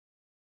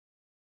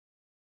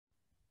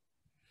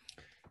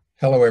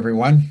Hello,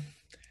 everyone.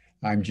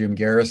 I'm Jim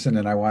Garrison,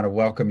 and I want to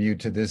welcome you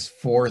to this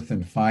fourth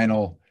and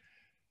final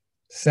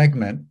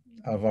segment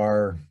of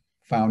our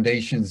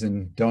Foundations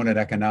in Doughnut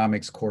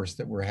Economics course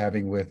that we're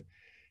having with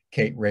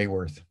Kate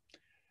Raworth.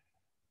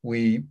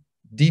 We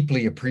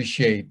deeply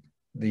appreciate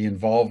the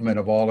involvement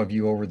of all of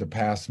you over the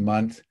past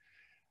month.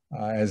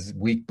 As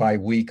week by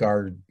week,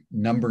 our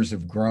numbers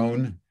have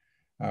grown.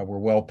 We're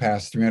well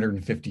past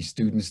 350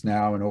 students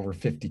now in over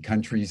 50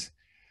 countries.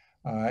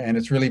 And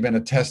it's really been a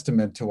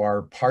testament to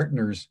our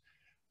partners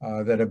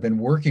that have been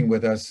working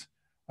with us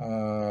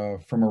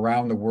from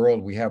around the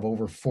world. We have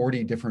over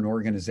 40 different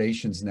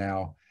organizations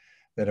now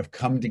that have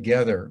come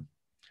together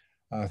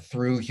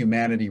through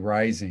Humanity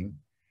Rising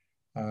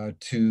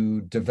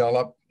to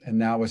develop and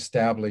now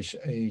establish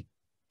a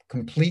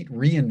complete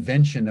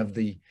reinvention of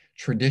the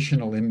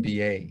traditional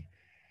MBA.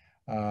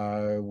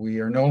 We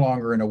are no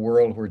longer in a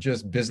world where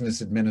just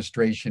business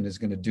administration is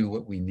going to do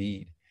what we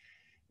need.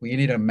 We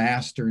need a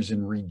master's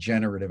in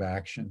regenerative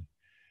action.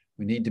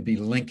 We need to be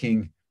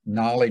linking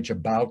knowledge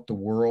about the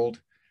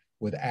world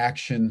with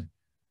action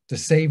to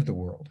save the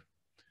world.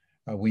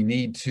 We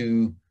need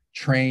to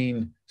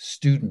train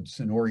students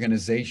and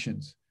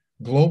organizations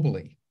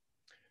globally,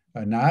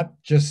 not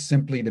just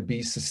simply to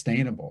be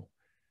sustainable,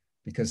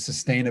 because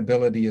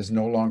sustainability is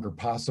no longer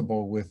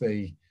possible with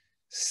a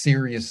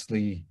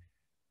seriously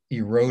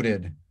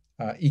eroded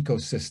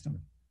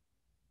ecosystem.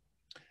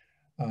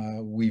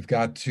 We've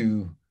got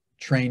to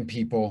train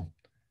people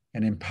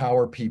and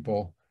empower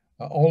people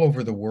all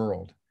over the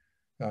world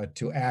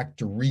to act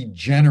to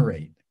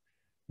regenerate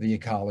the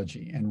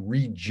ecology and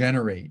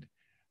regenerate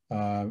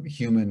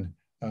human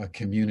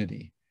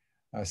community.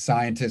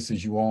 Scientists,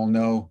 as you all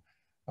know,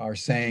 are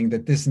saying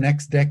that this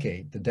next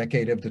decade, the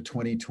decade of the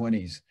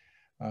 2020s,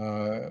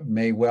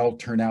 may well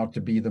turn out to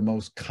be the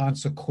most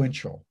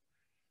consequential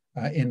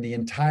in the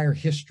entire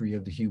history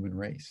of the human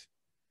race,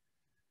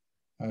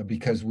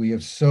 because we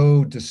have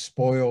so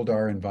despoiled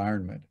our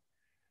environment.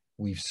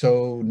 We've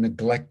so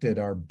neglected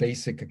our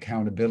basic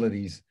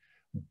accountabilities,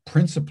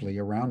 principally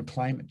around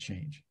climate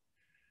change,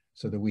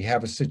 so that we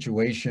have a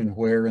situation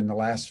where in the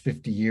last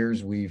 50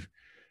 years, we've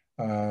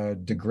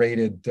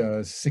degraded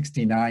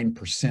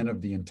 69%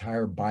 of the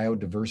entire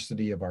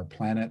biodiversity of our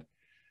planet.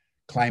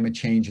 Climate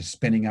change is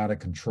spinning out of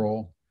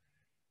control.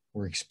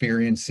 We're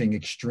experiencing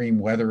extreme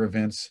weather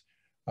events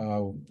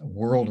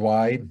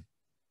worldwide.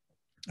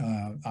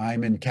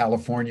 I'm in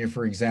California,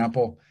 for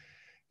example,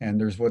 and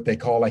there's what they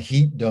call a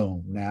heat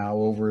dome now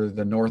over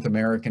the North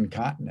American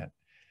continent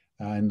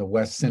in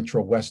the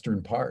central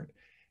western part.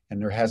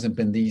 And there hasn't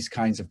been these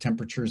kinds of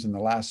temperatures in the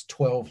last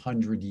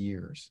 1,200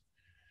 years.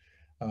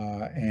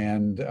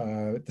 And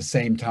at the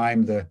same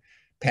time, the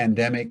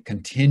pandemic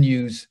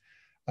continues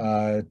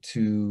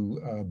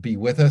to be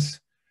with us.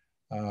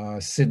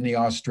 Sydney,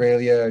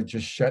 Australia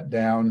just shut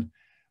down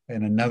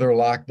in another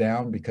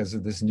lockdown because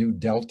of this new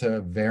Delta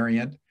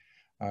variant,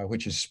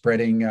 which is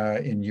spreading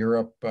in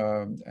Europe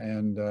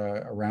and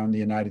around the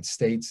United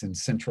States and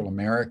Central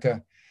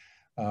America.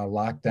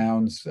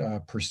 Lockdowns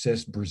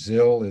persist.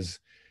 Brazil is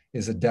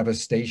a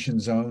devastation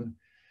zone.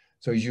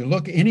 So as you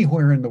look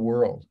anywhere in the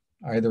world,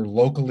 either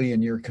locally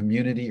in your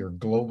community or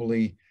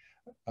globally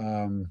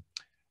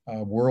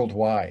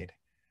worldwide,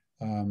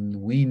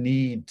 we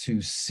need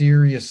to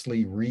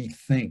seriously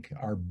rethink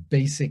our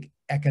basic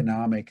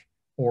economic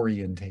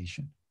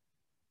orientation.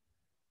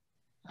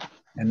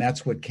 And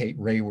that's what Kate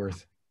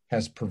Raworth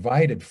has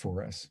provided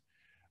for us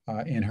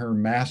in her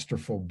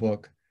masterful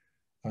book,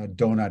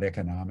 Doughnut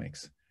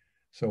Economics.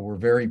 So we're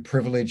very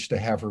privileged to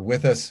have her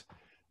with us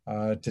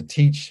to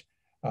teach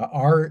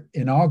our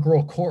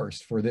inaugural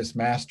course for this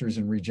Master's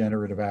in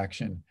Regenerative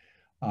Action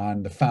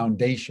on the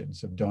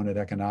foundations of Doughnut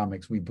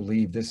Economics. We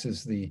believe this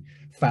is the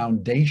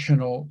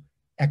foundational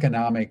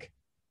economic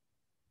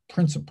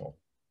principle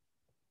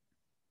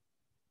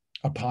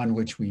upon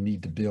which we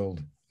need to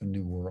build a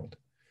new world.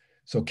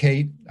 So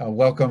Kate,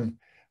 welcome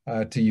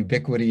to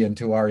Ubiquity and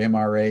to our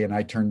MRA, and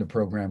I turn the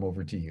program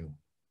over to you.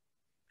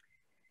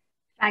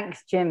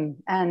 Thanks, Jim.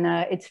 And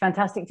it's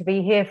fantastic to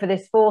be here for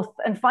this fourth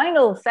and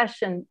final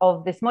session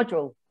of this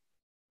module.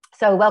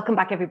 So welcome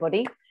back,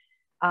 everybody.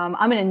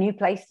 I'm in a new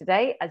place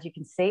today, as you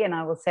can see, and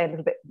I will say a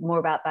little bit more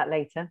about that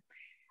later.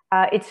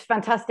 It's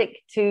fantastic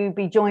to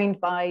be joined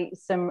by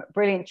some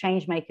brilliant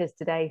change makers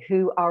today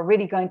who are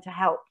really going to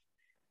help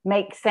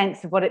make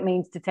sense of what it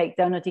means to take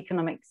Doughnut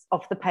Economics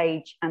off the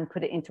page and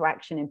put it into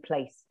action in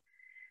place.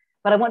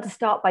 But I want to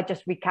start by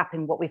just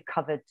recapping what we've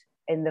covered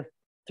in the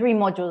three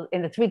modules,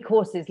 in the three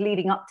courses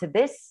leading up to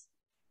this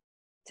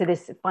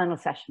final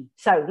session.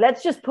 So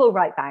let's just pull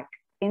right back.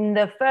 In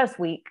the first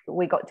week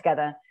we got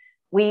together,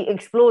 we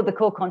explored the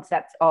core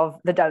concepts of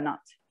the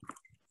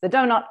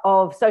doughnut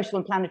of social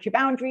and planetary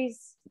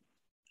boundaries,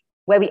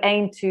 where we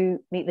aim to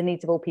meet the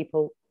needs of all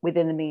people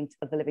within the means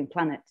of the living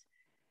planet.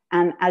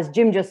 And as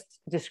Jim just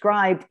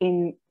described,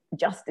 in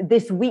just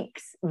this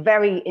week's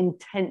very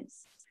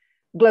intense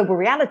global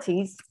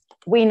realities,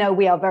 we know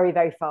we are very,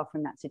 very far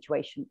from that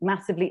situation,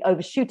 massively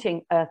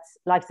overshooting Earth's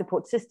life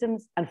support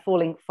systems and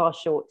falling far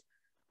short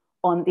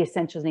on the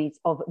essential needs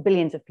of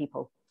billions of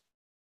people.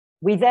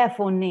 We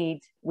therefore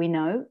need, we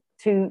know,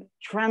 to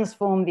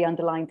transform the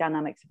underlying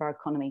dynamics of our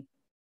economy.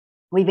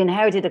 We've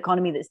inherited an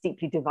economy that's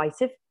deeply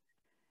divisive,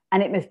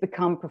 and it must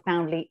become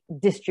profoundly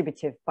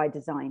distributive by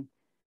design.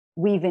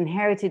 We've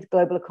inherited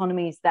global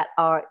economies that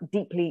are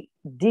deeply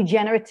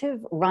degenerative,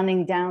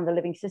 running down the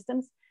living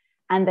systems,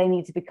 and they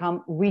need to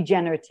become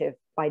regenerative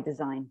by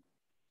design.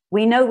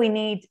 We know we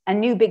need a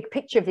new big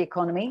picture of the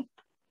economy.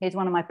 Here's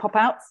one of my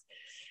pop-outs.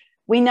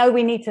 We know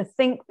we need to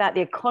think that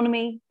the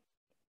economy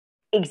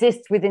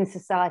exists within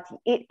society.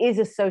 It is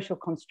a social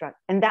construct,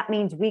 and that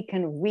means we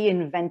can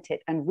reinvent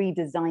it and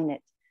redesign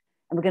it.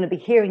 And we're going to be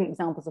hearing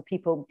examples of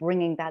people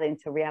bringing that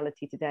into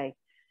reality today.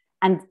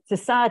 And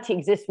society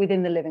exists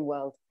within the living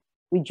world.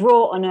 We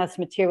draw on Earth's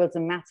materials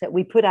and matter.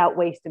 We put out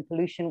waste and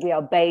pollution. We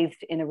are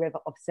bathed in a river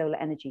of solar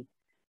energy.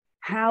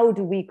 How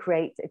do we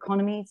create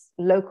economies,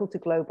 local to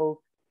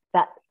global,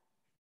 that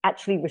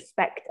actually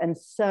respect and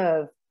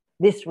serve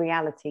this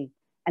reality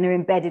and are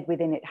embedded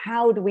within it?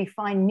 How do we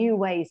find new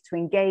ways to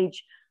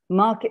engage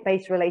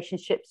market-based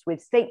relationships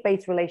with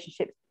state-based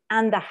relationships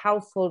and the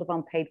household of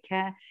unpaid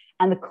care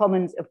and the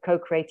commons of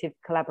co-creative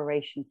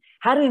collaboration?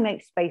 How do we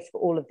make space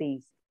for all of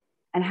these?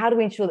 And how do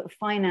we ensure that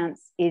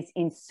finance is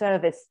in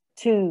service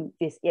to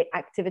this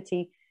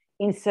activity,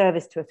 in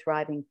service to a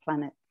thriving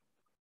planet?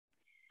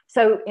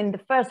 So in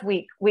the first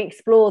week, we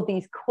explored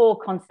these core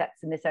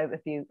concepts in this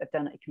overview of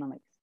Doughnut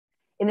Economics.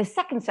 In the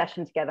second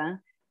session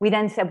together, we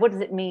then said, what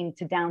does it mean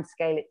to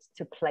downscale it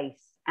to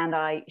place? And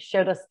I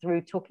showed us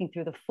through talking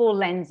through the 4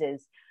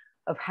 lenses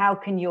of how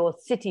can your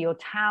city or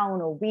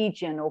town or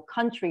region or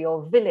country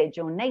or village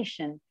or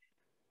nation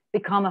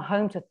become a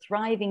home to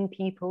thriving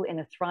people in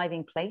a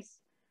thriving place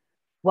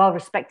while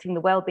respecting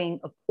the well-being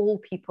of all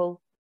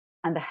people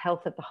and the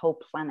health of the whole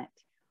planet?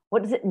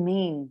 What does it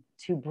mean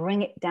to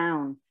bring it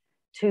down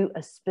to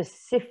a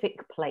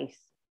specific place?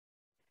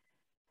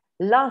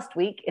 Last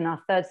week, in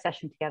our third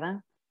session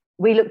together,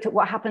 we looked at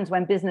what happens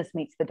when business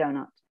meets the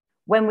donut.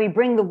 When we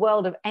bring the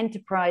world of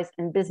enterprise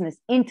and business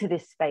into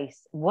this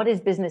space, what is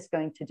business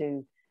going to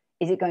do?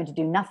 Is it going to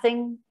do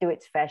nothing, do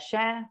its fair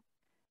share?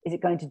 Is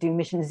it going to do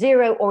mission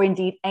zero, or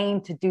indeed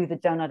aim to do the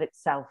donut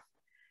itself?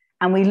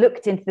 And we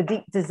looked into the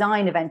deep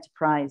design of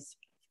enterprise,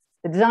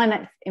 the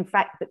design, in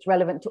fact, that's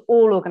relevant to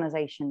all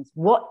organizations.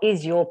 What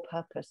is your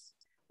purpose?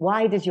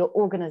 Why does your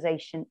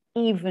organization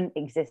even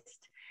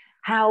exist?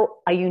 How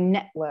are you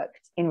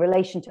networked in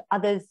relation to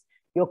others,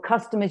 your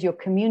customers, your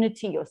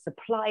community, your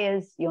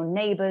suppliers, your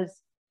neighbors?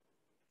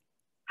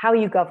 How are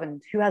you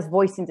governed? Who has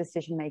voice in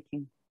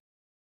decision-making?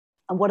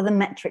 And what are the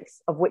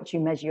metrics of which you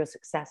measure your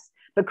success?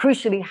 But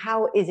crucially,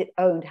 how is it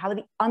owned? How are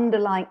the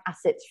underlying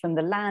assets, from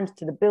the land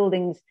to the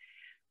buildings,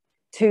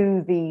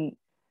 to the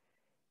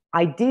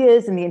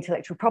ideas and the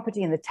intellectual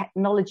property and the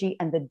technology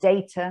and the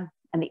data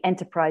and the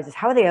enterprises,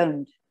 how are they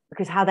owned?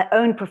 Because how they're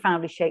owned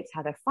profoundly shapes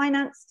how they're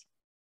financed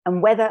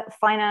and whether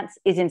finance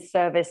is in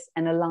service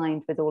and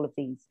aligned with all of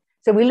these.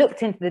 So we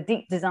looked into the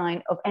deep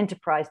design of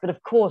enterprise, but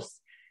of course,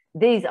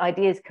 these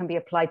ideas can be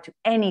applied to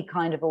any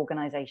kind of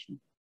organization.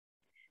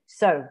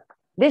 So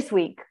this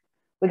week,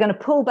 we're going to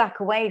pull back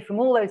away from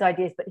all those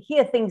ideas, but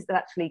hear things that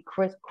actually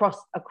cross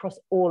across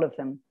all of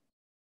them.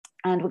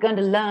 And we're going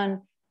to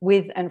learn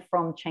with and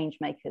from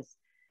Changemakers.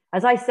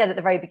 As I said at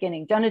the very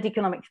beginning, Doughnut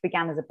Economics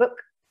began as a book,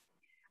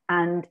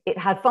 and it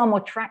had far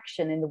more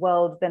traction in the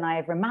world than I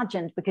ever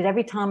imagined, because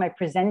every time I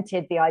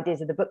presented the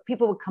ideas of the book,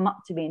 people would come up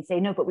to me and say,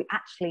 no, but we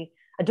actually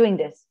are doing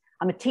this.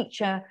 I'm a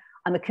teacher,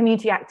 I'm a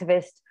community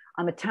activist,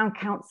 I'm a town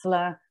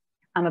councillor,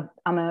 I'm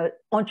an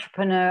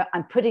entrepreneur,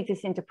 I'm putting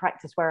this into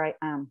practice where I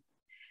am.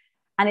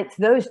 And it's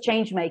those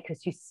change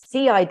makers who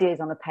see ideas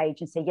on a page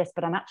and say, yes,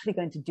 but I'm actually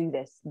going to do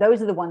this.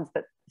 Those are the ones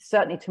that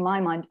certainly to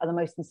my mind are the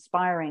most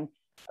inspiring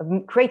of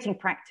creating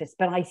practice,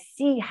 but I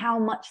see how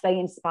much they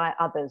inspire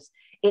others.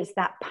 It's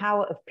that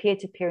power of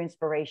peer-to-peer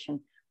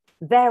inspiration.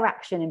 Their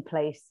action in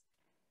place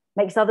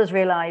makes others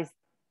realize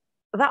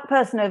that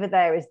person over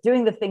there is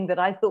doing the thing that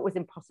I thought was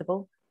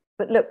impossible,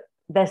 but look,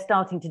 they're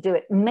starting to do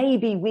it.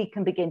 Maybe we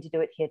can begin to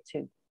do it here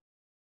too.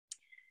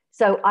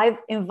 So I've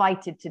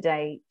invited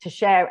today to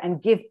share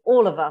and give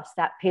all of us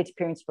that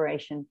peer-to-peer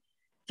inspiration,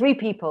 3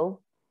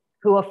 people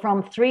who are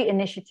from 3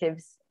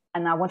 initiatives.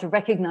 And I want to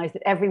recognize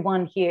that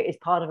everyone here is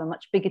part of a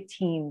much bigger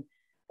team,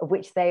 of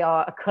which they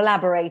are a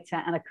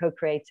collaborator and a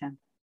co-creator.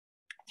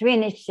 3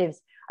 initiatives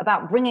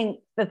about bringing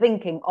the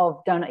thinking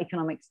of Doughnut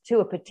Economics to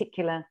a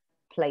particular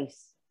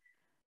place.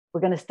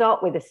 We're going to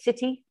start with a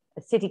city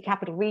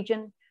capital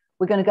region.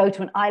 We're going to go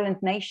to an island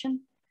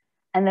nation.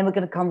 And then we're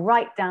going to come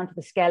right down to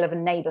the scale of a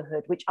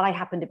neighborhood, which I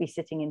happen to be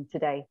sitting in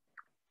today.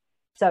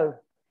 So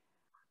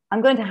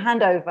I'm going to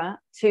hand over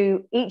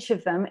to each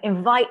of them,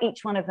 invite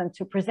each one of them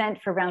to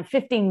present for around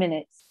 15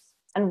 minutes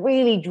and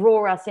really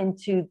draw us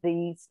into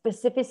the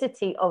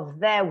specificity of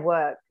their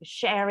work,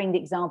 sharing the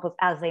examples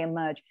as they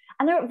emerge.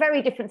 And they're at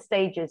very different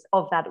stages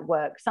of that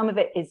work. Some of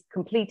it is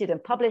completed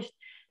and published.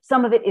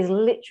 Some of it is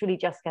literally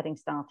just getting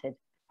started.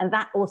 And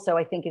that also,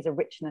 I think, is a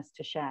richness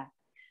to share.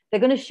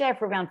 They're going to share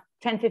for around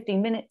 10,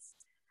 15 minutes.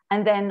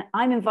 And then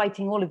I'm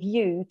inviting all of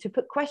you to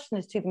put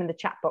questions to them in the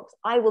chat box.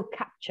 I will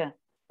capture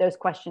those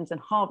questions and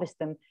harvest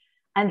them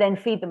and then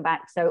feed them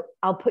back. So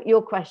I'll put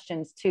your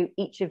questions to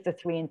each of the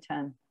three in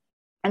turn.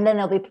 And then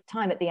there'll be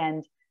time at the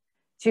end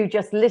to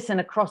just listen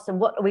across and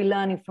what are we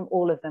learning from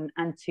all of them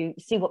and to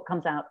see what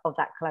comes out of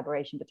that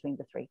collaboration between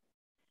the three.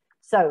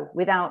 So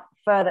without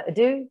further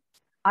ado,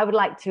 I would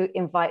like to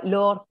invite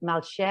Laure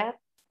Malchair,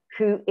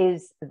 who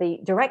is the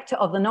director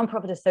of the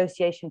nonprofit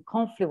association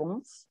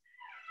Confluences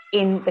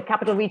in the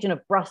capital region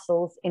of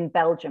Brussels in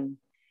Belgium.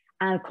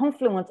 And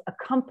Confluences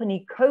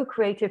accompany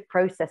co-creative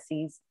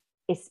processes,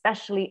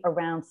 especially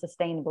around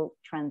sustainable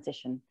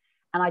transition.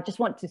 And I just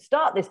want to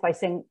start this by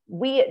saying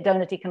we at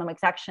Doughnut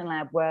Economics Action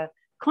Lab were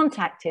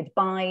contacted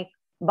by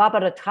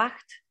Barbara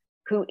Tracht,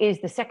 who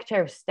is the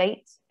Secretary of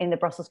State in the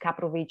Brussels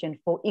capital region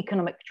for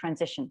economic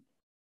transition.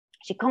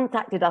 She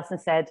contacted us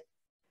and said,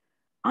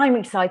 I'm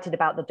excited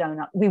about the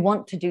Doughnut. We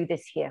want to do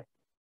this here.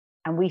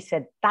 And we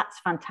said, that's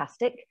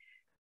fantastic.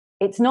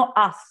 It's not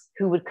us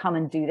who would come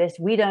and do this.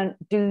 We don't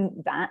do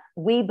that.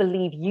 We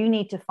believe you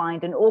need to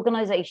find an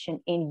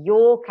organization in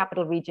your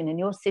capital region, in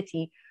your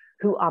city,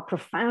 who are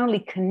profoundly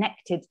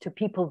connected to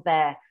people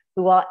there,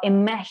 who are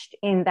enmeshed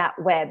in that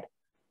web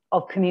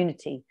of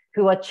community,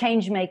 who are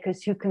change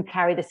makers, who can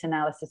carry this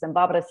analysis. And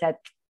Barbara said,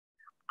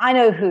 I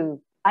know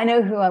who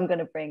I'm going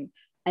to bring.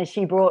 And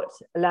she brought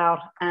Laure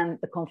and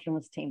the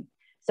Confluence team.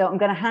 So I'm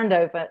going to hand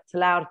over to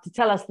Laure to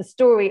tell us the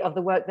story of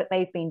the work that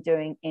they've been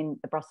doing in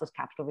the Brussels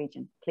capital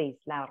region. Please,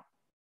 Laure.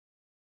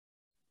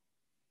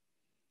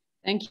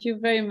 Thank you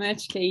very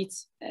much, Kate,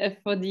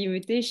 for the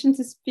invitation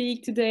to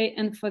speak today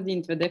and for the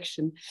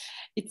introduction.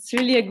 It's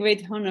really a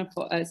great honor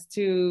for us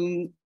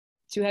to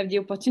have the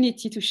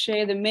opportunity to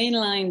share the main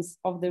lines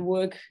of the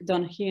work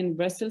done here in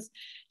Brussels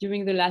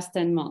during the last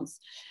 10 months.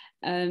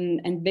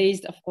 And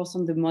based, of course,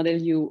 on the model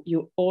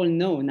you all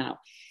know now.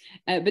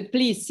 But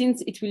please,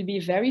 since it will be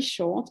very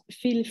short,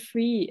 feel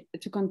free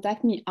to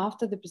contact me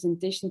after the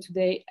presentation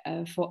today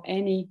for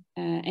any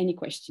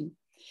question.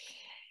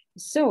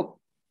 So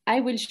I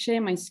will share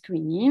my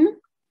screen.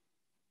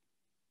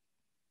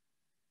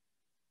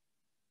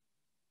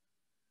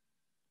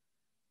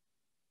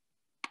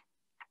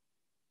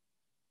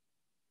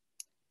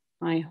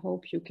 I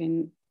hope you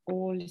can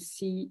all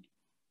see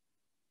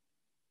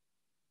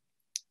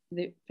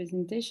the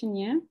presentation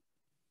here.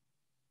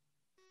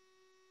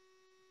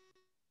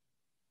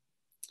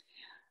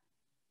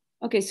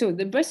 Okay, so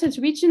the Brussels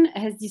region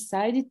has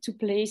decided to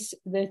place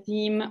the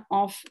theme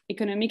of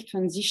economic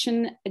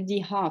transition at the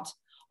heart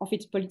of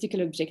its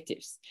political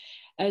objectives.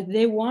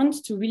 They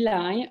want to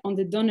rely on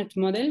the Doughnut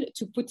model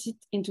to put it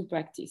into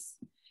practice.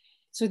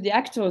 So the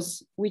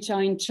actors which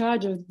are in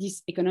charge of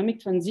this economic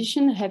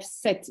transition have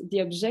set the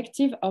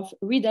objective of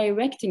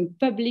redirecting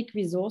public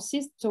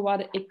resources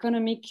toward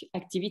economic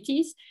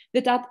activities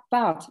that are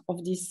part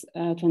of this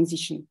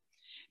transition.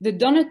 The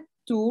Doughnut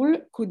tool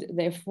could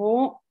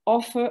therefore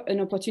offer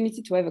an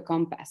opportunity to have a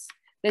compass.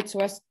 That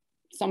was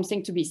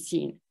something to be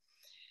seen.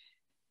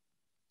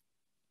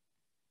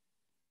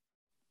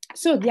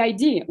 So the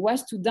idea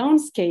was to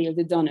downscale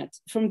the Doughnut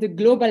from the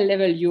global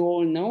level you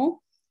all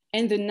know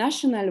and the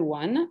national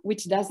one,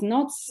 which does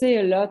not say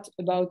a lot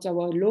about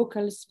our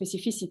local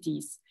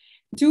specificities,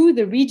 to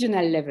the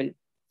regional level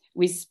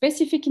with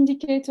specific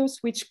indicators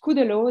which could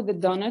allow the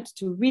Doughnut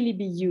to really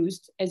be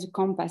used as a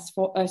compass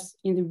for us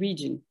in the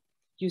region.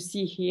 You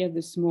see here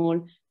the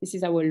small, this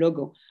is our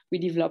logo we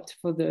developed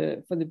for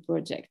the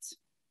project.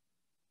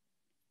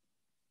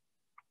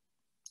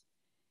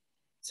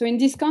 So in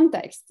this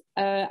context,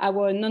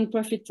 our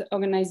nonprofit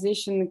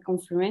organization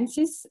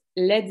Confluences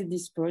led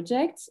this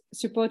project,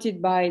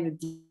 supported by the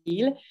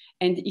DEAL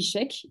and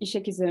ISHEC.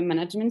 ISHEC is a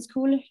management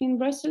school in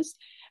Brussels.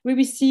 We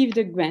received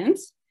a grant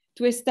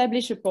to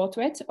establish a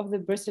portrait of the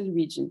Brussels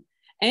region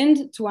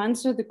and to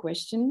answer the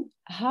question,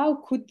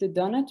 how could the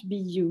Doughnut be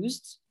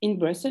used in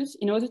Brussels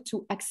in order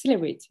to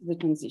accelerate the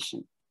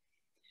transition?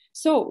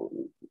 So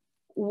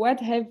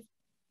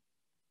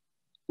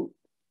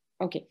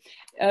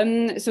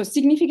so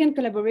significant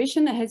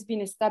collaboration has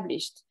been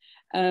established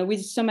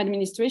with some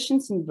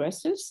administrations in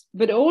Brussels,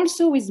 but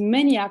also with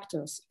many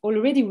actors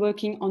already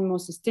working on more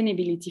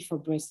sustainability for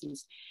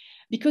Brussels,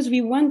 because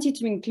we wanted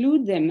to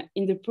include them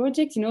in the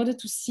project in order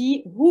to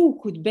see who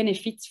could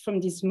benefit from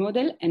this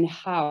model and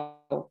how.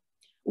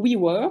 We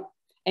were,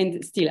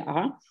 and still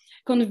are,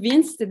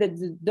 convinced that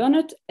the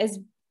Doughnut has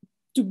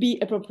to be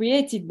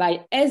appropriated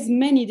by as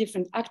many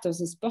different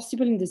actors as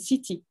possible in the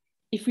city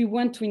if we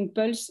want to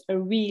impulse a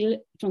real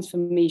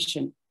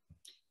transformation.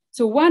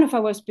 So one of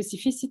our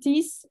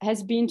specificities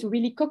has been to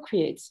really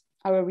co-create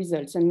our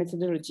results and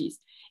methodologies.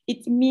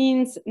 It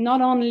means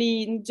not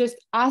only just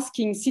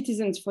asking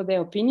citizens for their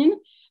opinion,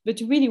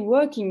 but really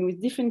working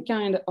with different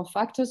kinds of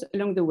actors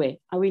along the way.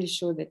 I will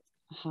show that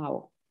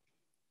how.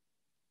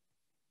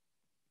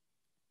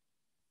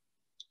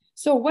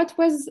 So what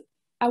was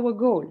our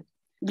goal?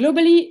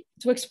 Globally,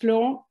 to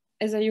explore,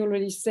 as I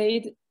already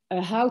said,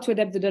 how to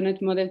adapt the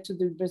Doughnut model to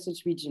the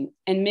Brussels region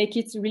and make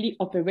it really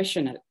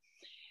operational.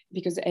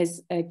 Because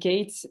as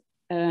Kate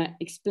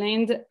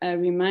explained,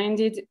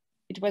 reminded,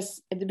 it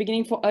was at the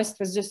beginning for us, it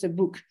was just a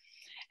book.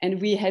 And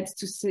we had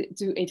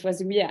it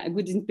was really a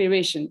good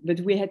inspiration,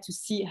 but we had to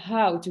see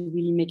how to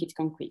really make it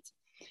concrete.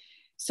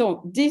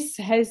 So this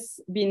has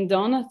been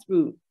done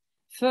through,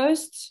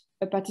 first,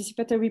 a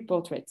participatory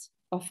portrait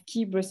of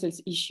key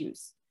Brussels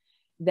issues,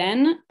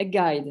 then a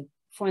guide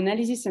for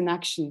analysis and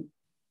action,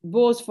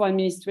 both for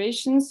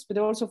administrations, but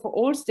also for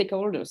all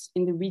stakeholders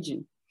in the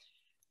region.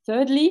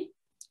 Thirdly,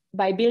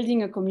 by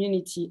building a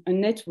community, a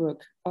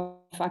network of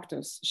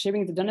actors,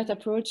 sharing the Doughnut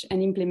approach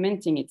and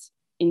implementing it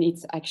in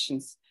its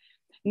actions.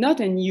 Not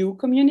a new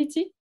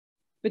community,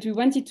 but we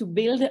wanted to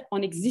build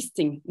on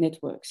existing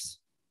networks.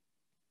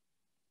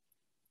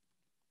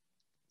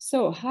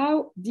 So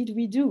how did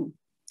we do?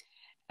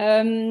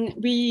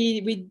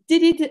 We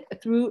did it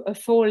through a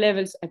 4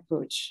 levels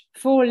approach,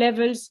 4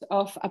 levels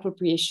of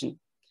appropriation.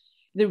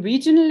 The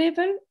regional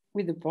level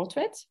with the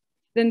portrait,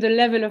 then the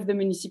level of the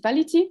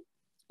municipality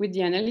with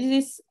the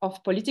analysis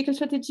of political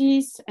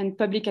strategies and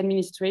public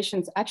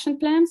administration's action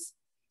plans,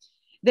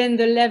 then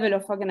the level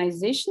of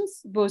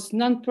organizations, both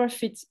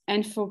non-profit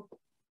and for-profit,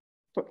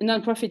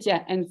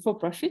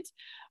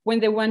 when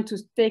they want to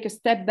take a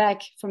step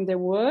back from their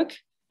work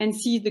and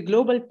see the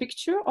global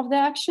picture of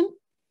their action,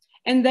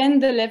 and then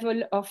the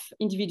level of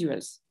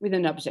individuals with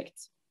an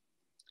object.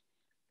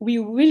 We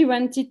really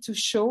wanted to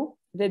show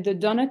that the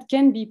Doughnut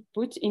can be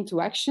put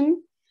into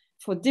action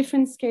for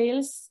different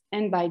scales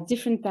and by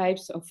different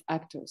types of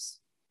actors.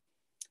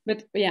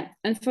 But yeah,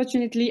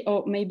 unfortunately,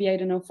 or maybe, I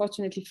don't know,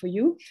 fortunately for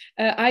you,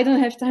 I don't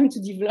have time to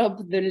develop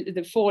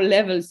the 4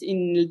 levels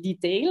in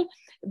detail,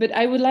 but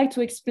I would like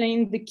to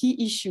explain the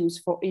key issues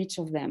for each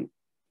of them.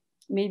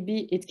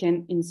 Maybe it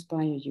can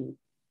inspire you.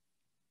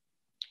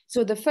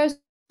 So the first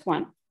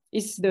one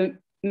is the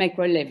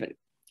macro level.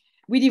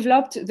 We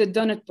developed the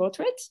Doughnut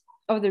portrait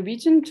of the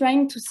region,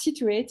 trying to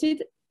situate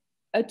it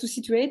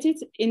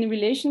in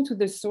relation to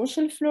the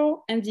social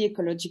flow and the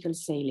ecological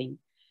sailing.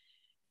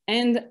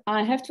 And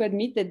I have to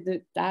admit that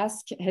the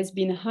task has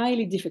been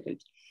highly difficult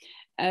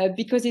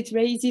because it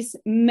raises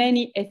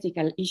many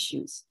ethical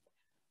issues.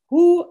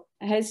 Who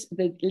has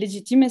the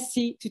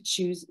legitimacy to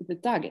choose the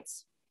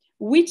targets?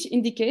 Which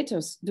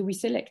indicators do we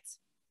select?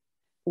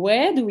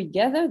 Where do we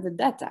gather the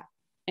data?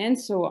 And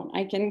so on.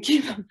 I can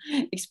keep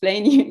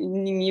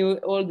explaining you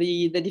all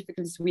the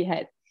difficulties we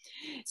had.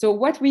 So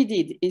what we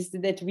did is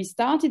that we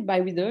started by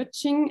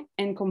researching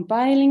and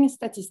compiling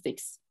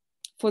statistics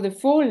for the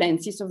 4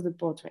 lenses of the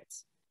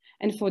portraits.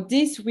 And for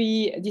this,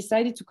 we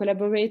decided to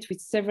collaborate with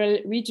several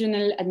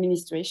regional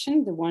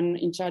administrations, the one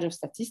in charge of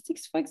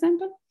statistics, for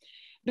example.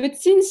 But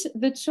since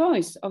the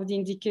choice of the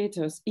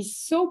indicators is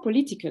so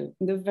political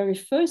in the very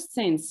first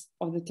sense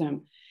of the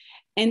term,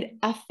 and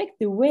affect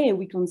the way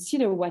we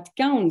consider what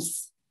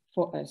counts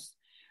for us,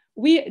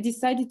 we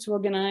decided to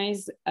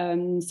organize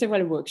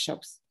several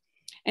workshops.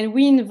 And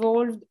we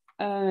involved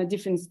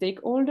different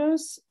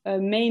stakeholders,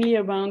 mainly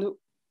around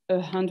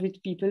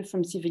 100 people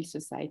from civil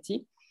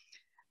society,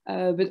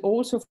 but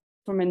also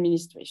from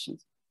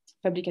administrations,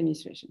 public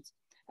administrations.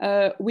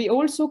 We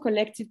also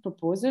collected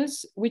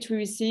proposals, which we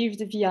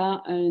received via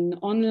an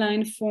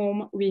online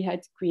form we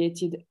had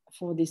created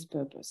for this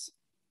purpose.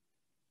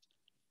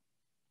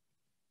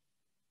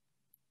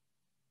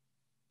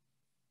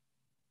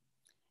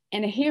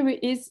 And here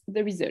is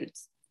the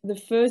results. The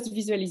first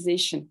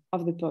visualization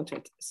of the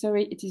portrait.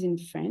 Sorry, it is in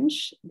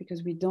French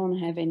because we don't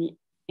have any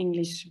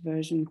English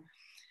version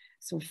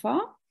so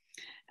far.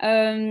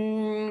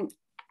 There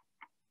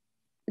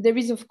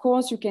is, of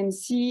course, you can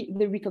see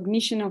the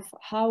recognition of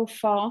how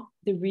far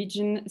the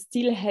region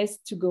still has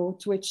to go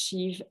to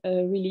achieve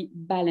a really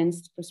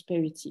balanced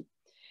prosperity.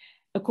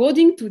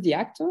 According to the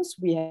actors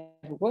we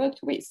have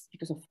worked with,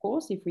 because of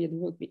course, if we had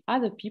worked with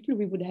other people,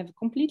 we would have a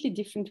completely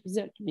different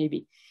result,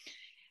 maybe.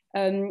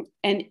 And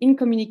in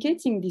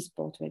communicating these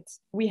portraits,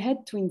 we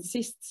had to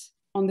insist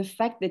on the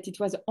fact that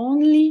it was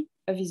only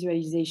a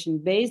visualization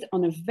based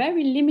on a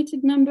very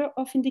limited number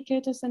of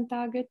indicators and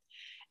targets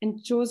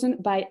and chosen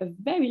by a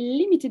very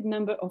limited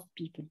number of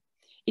people.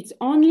 It's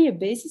only a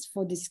basis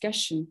for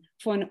discussion,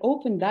 for an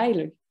open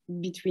dialogue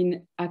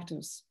between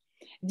actors.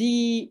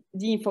 The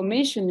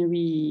information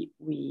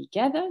we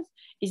gathered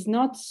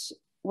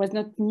was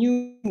not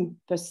new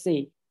per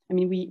se. I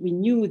mean, we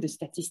knew the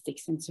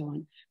statistics and so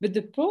on, but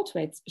the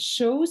portrait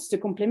shows the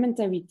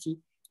complementarity,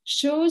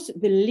 shows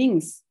the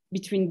links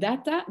between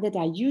data that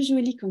are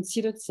usually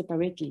considered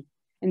separately.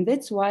 And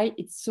that's why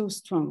it's so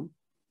strong.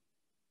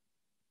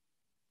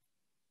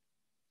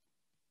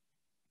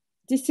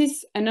 This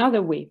is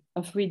another way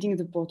of reading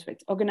the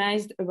portrait,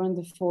 organized around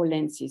the 4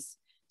 lenses.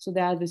 So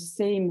they are the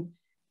same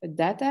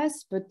data,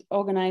 but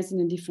organized in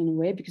a different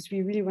way because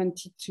we really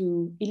wanted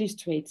to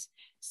illustrate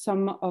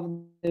some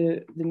of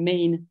the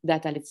main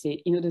data, let's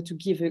say, in order to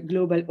give a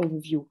global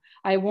overview.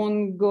 I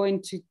won't go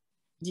into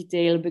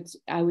detail, but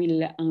I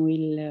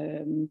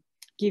will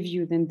give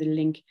you then the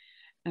link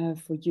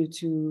for you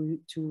to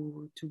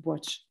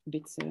watch a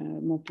bit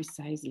more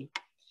precisely.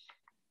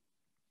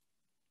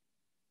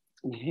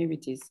 And here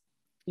it is.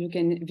 You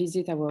can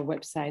visit our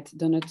website,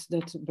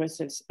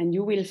 doughnut.brussels, and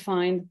you will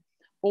find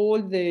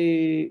all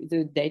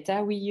the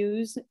data we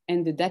use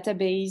and the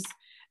database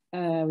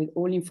with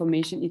all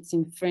information. It's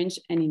in French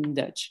and in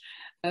Dutch.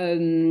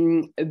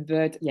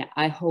 But yeah,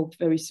 I hope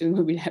very soon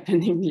we will have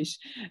an English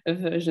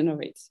version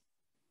of it.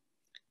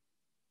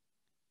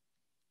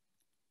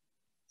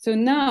 So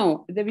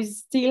now there is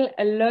still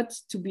a lot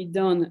to be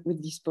done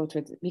with this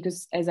portrait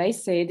because, as I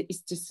said,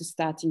 it's just a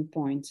starting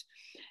point.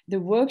 The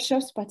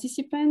workshop's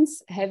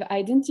participants have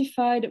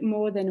identified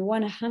more than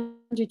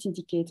 100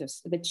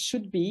 indicators that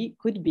could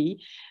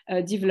be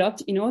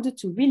developed in order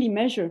to really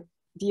measure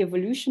the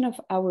evolution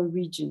of our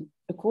region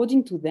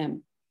according to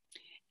them.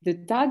 The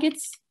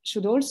targets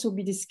should also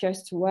be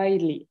discussed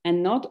widely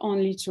and not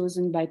only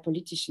chosen by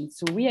politicians.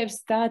 So we have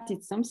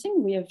started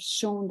something, we have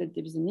shown that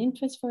there is an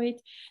interest for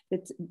it,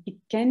 that it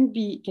can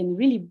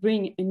really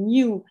bring a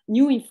new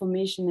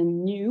information, a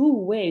new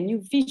way, a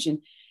new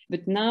vision.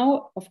 But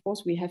now, of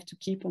course, we have to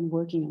keep on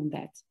working on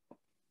that.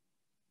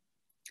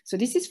 So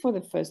this is for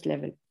the first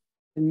level,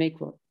 the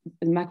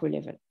macro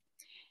level.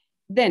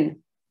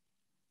 Then,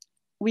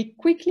 we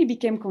quickly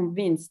became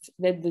convinced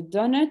that the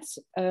Doughnut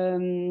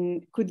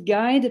could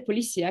guide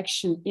policy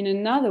action in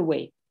another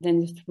way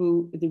than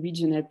through the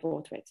regional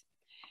portrait.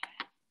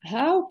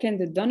 How can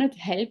the Doughnut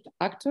help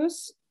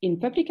actors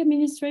in public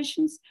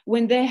administrations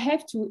when they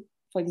have to,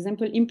 for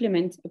example,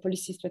 implement a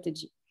policy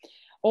strategy?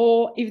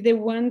 Or if they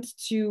want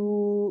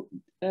to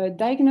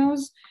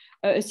diagnose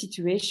a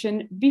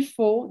situation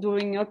before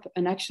drawing up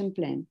an action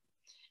plan?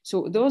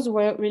 So those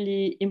were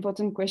really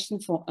important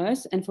questions for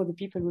us and for the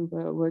people we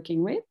were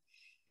working with.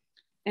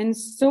 And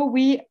so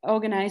we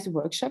organized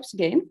workshops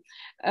again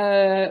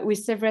with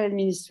several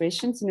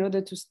administrations in order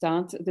to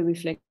start the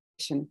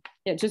reflection.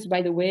 Yeah, just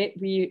by the way,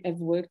 we have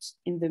worked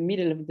in the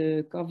middle of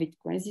the COVID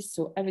crisis,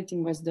 so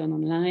everything was done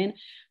online,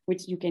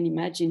 which you can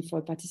imagine for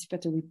a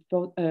participatory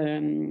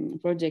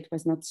project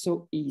was not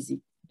so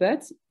easy,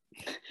 but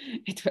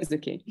it was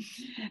okay.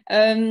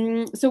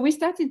 So we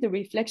started the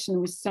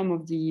reflection with some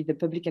of the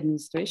public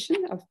administration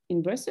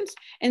in Brussels,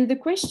 and the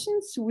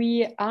questions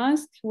we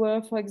asked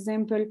were, for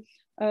example,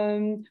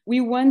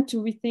 we want to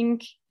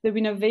rethink the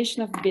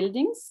renovation of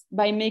buildings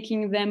by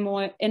making them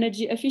more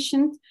energy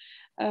efficient.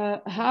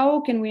 How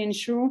can we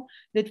ensure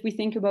that we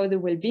think about the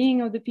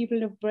well-being of the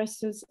people of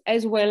Brussels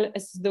as well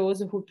as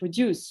those who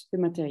produce the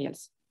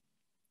materials?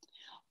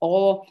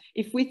 Or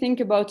if we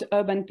think about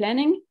urban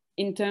planning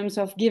in terms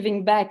of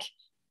giving back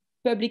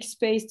public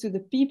space to the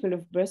people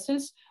of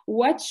Brussels,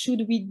 what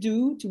should we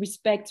do to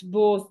respect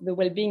both the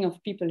well-being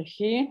of people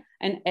here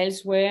and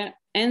elsewhere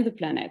and the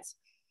planet?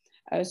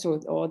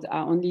 Or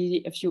are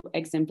only a few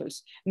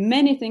examples.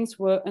 Many things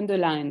were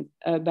underlined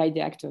by the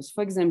actors.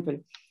 For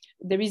example,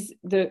 there is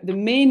the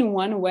main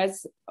one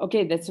was,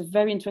 okay, that's a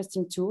very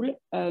interesting tool.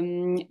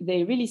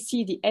 They really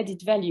see the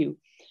added value,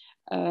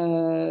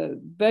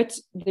 but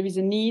there is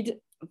a need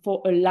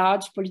for a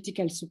large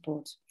political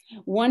support.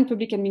 One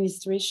public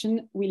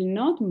administration will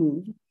not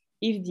move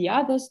if the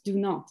others do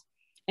not,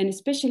 and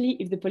especially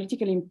if the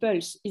political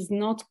impulse is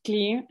not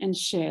clear and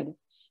shared.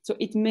 So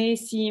it may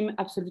seem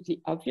absolutely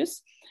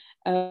obvious,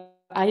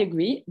 I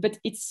agree, but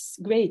it's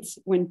great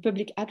when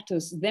public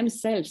actors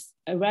themselves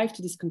arrive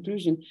to this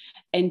conclusion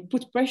and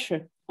put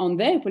pressure on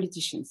their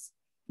politicians.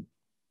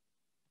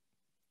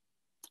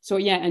 So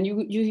yeah, and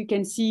you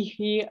can see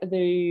here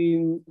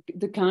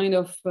the kind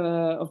of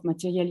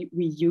material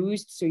we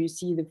used. So you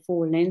see the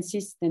 4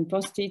 lenses, then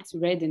post-its,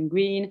 red and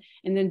green,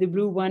 and then the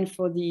blue one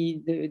for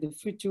the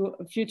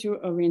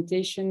future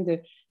orientation,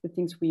 the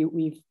things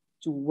we've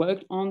to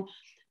work on,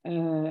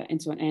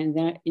 and so on. And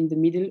there in the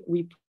middle,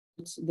 we put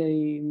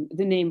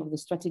the name of the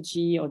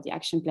strategy or the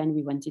action plan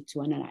we wanted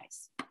to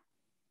analyze.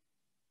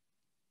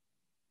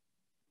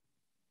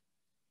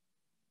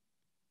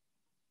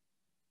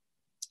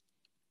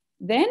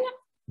 Then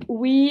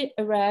we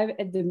arrive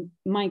at the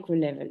micro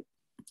level,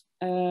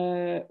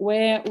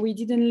 where we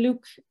didn't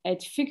look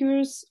at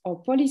figures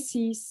or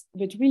policies,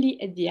 but really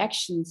at the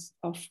actions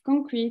of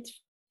concrete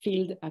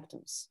field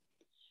actors.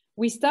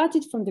 We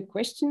started from the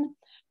question,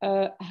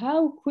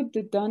 how could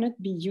the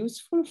Doughnut be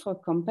useful for a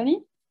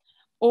company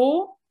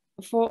or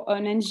for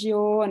an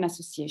NGO, an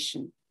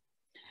association?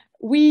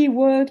 We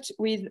worked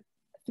with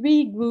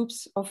 3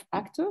 groups of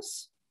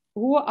actors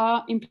who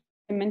are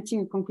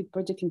implementing a concrete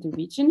project in the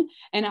region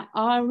and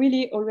are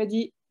really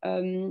already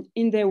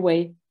in their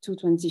way to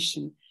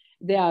transition.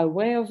 They are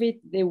aware of it,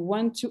 they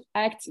want to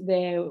act,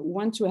 they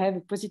want to have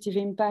a positive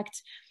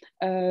impact,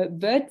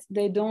 but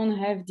they don't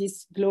have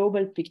this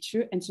global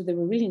picture. And so they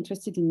were really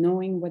interested in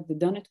knowing what the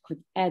Doughnut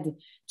could add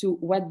to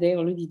what they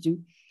already do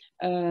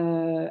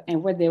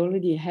and what they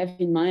already have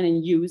in mind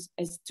and use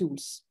as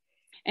tools.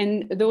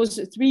 And those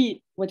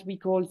 3, what we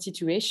call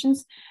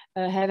situations,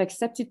 have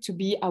accepted to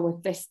be our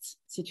test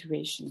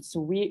situations.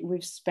 So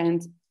we've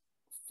spent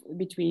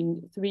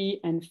between 3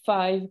 and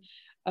 5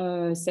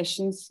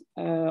 sessions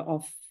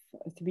of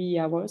 3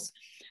 hours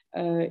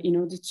in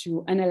order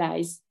to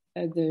analyze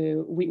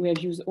we have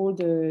used all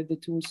the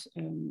tools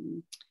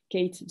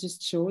Kate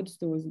just showed.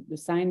 So the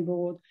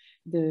signboard,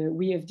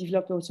 we have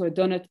developed also a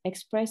Doughnut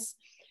Express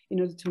in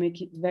order to make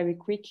it very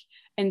quick.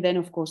 And then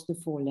of course the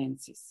 4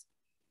 lenses.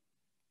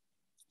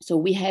 So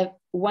we have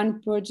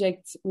one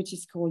project which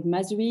is called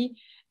Mazui,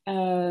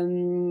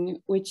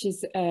 which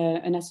is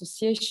an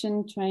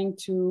association trying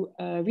to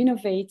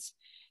renovate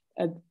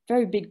a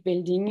very big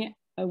building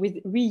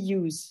with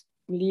reuse,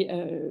 really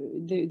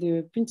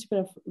the principle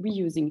of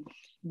reusing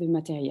the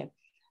material.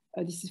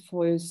 This is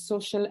for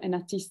social and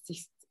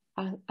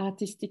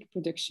artistic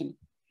production.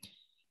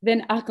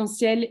 Then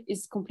Arc-en-Ciel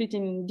is completely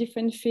in a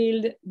different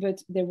field,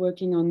 but they're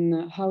working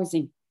on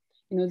housing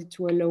in order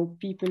to allow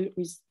people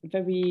with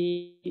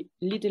very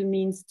little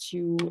means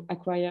to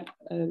acquire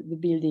the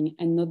building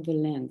and not the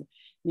land.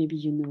 Maybe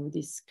you know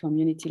this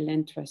community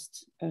land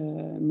trust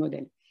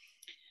model.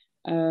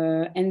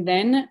 And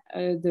then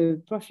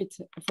the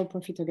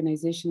for-profit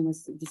organization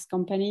was this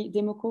company,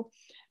 Democo,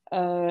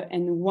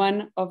 and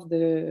one of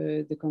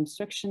the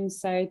construction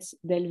sites,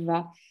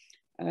 Delva,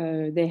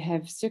 they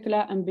have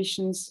circular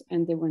ambitions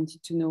and they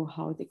wanted to know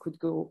how they could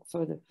go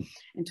further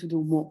and to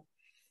do more.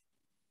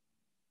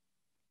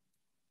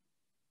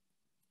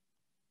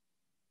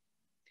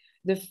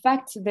 The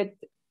fact that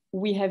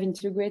we have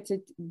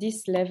integrated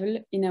this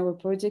level in our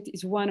project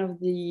is one of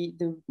the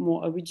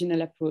more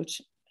original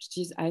approach, which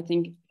is, I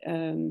think,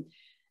 in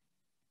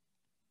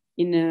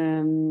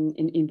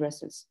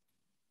Brussels.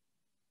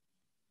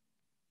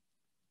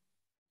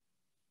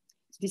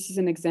 This is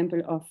an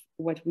example of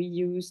what we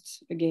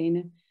used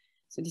again.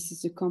 So this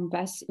is a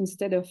compass.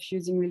 Instead of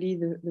using really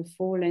the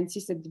 4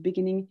 lenses at the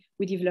beginning,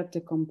 we developed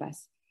a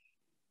compass.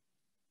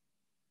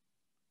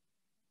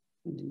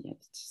 And then, yeah,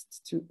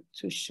 just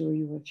to show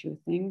you a few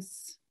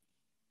things.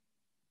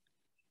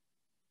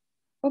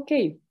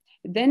 Okay,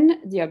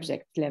 then the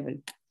object level.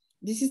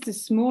 This is the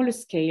smaller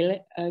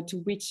scale to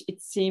which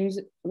it seems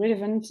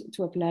relevant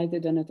to apply the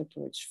Doughnut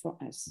approach for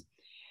us.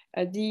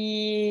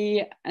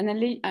 The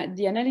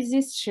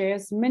analysis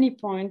shares many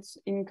points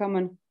in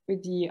common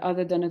with the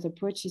other Doughnut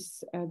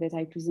approaches that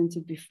I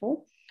presented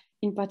before,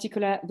 in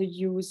particular the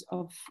use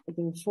of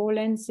the 4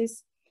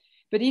 lenses,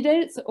 but it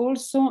has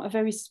also a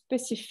very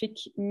specific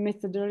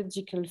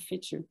methodological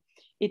feature.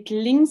 It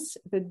links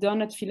the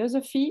Doughnut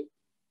philosophy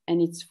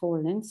and its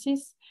 4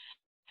 lenses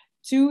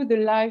to the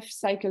life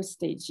cycle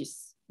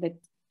stages that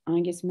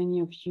I guess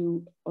many of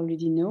you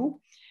already know.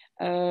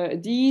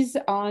 These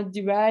are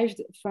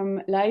derived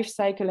from life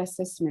cycle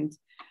assessment,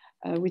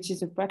 which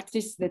is a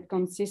practice that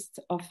consists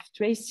of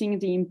tracing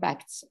the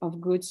impacts of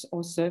goods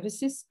or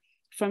services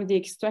from the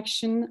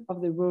extraction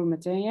of the raw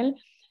material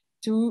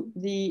to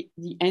the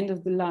end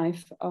of the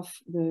life of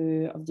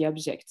the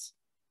object.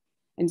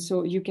 And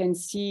so you can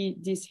see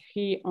this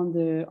here on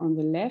the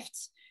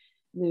left,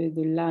 the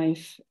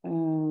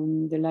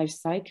life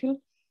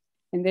cycle.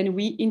 And then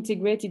we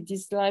integrated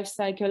this life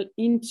cycle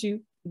into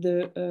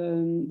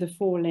the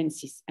 4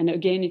 lenses. And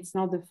again, it's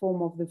not the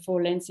form of the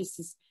 4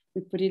 lenses,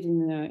 we put it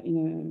in a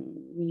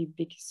really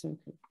big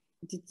circle.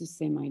 It's the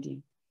same idea.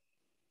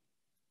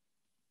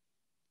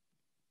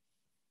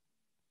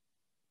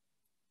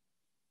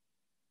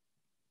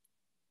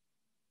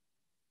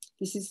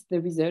 This is the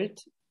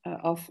result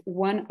of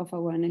one of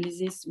our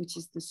analyses, which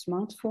is the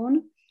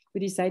smartphone. We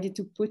decided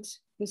to put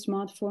the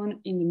smartphone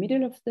in the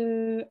middle of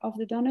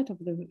the Doughnut, of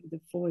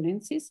the 4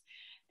 lenses,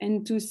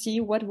 and to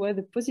see what were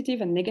the positive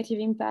and negative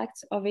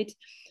impacts of it,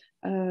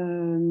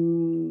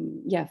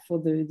 yeah, for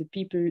the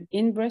people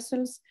in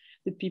Brussels,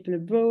 the people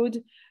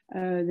abroad,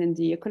 then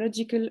the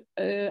ecological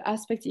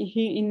aspect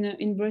here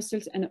in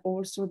Brussels, and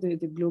also the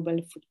global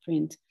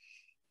footprint.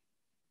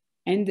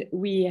 And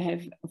we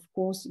have, of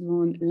course,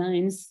 drawn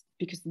lines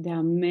because there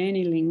are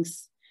many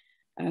links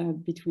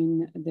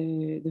between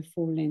the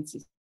 4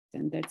 lenses.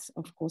 And that's,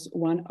 of course,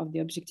 one of the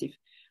objectives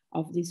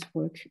of this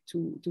work,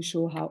 to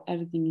show how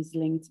everything is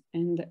linked,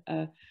 and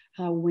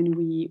how when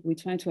we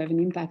try to have an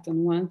impact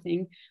on one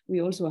thing,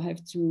 we also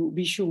have to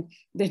be sure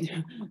that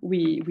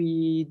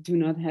we do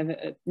not have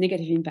a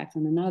negative impact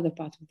on another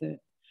part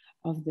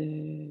of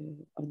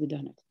the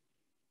Doughnut.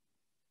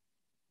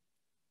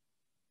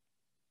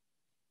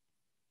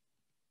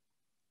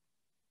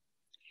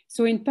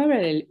 So in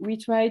parallel, we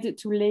tried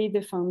to lay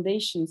the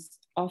foundations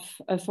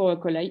for a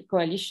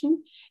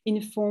coalition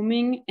in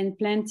forming and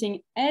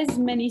planting as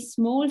many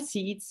small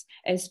seeds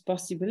as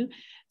possible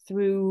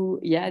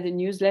through, yeah, the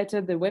newsletter,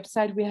 the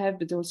website we have,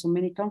 but also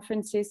many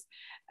conferences,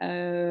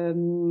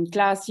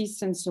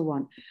 classes, and so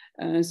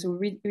on. So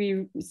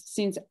we,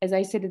 since, as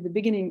I said at the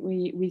beginning,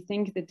 we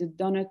think that the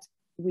Doughnut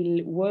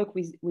will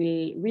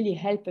really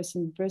help us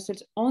in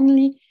Brussels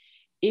only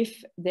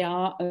if there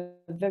are a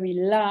very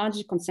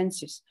large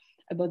consensus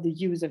about the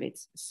use of it.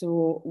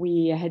 So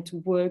we had to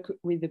work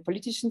with the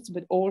politicians,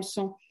 but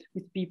also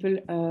with people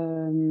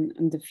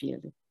in the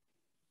field.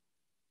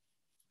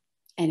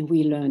 And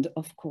we learned,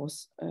 of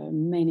course,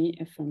 many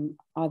from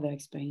other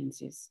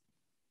experiences.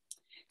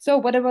 So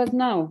what about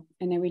now?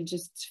 And I will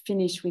just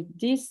finish with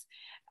this.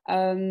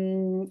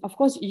 Of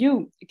course,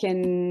 you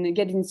can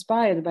get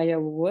inspired by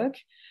our work.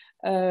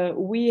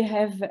 We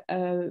have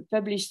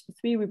published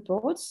 3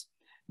 reports.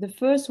 The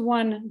first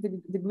one,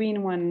 the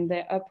green one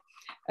there up,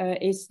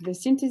 is the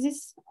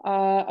synthesis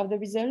of the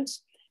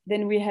results.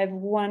 Then we have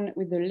one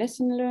with the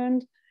lesson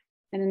learned,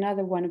 and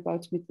another one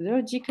about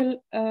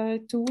methodological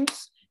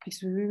tools,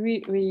 because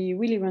we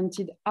really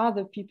wanted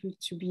other people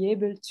to be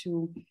able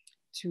to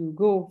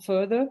go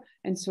further,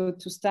 and so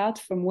to start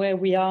from where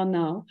we are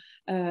now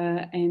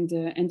and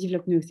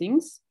develop new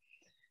things.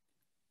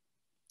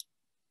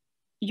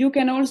 You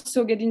can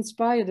also get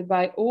inspired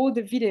by all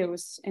the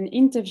videos and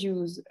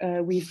interviews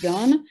we've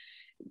done.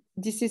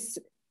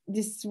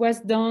 This was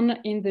done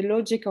in the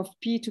logic of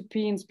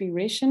peer-to-peer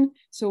inspiration.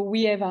 So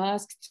we have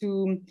asked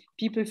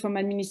people from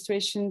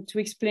administration to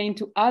explain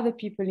to other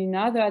people in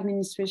other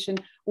administration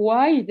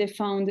why they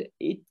found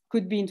it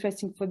could be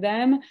interesting for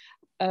them,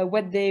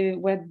 what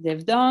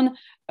they've done,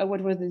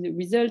 what were the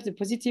results, the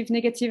positive,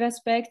 negative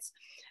aspects.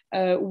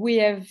 We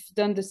have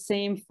done the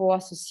same for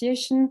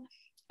association.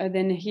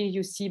 Then here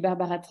you see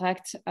Barbara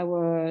Tracht,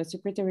 our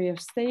Secretary of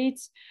State.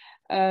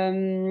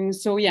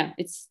 So yeah,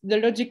 it's the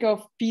logic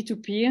of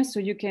peer-to-peer. So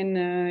you can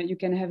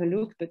have a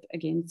look, but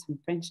again, it's in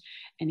French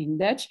and in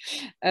Dutch.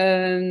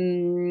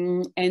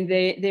 And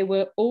they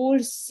were all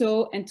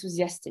so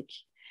enthusiastic,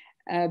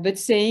 but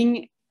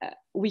saying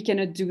we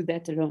cannot do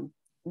that alone.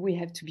 We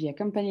have to be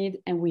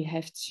accompanied, and we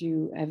have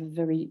to have a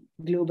very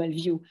global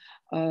view.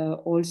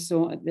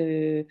 Also,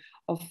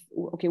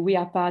 okay, we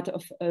are part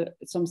of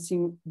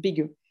something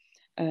bigger.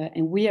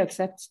 And we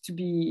accept to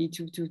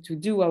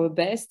do our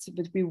best,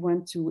 but we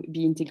want to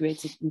be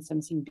integrated in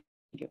something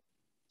bigger.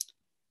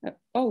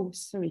 Oh,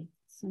 sorry,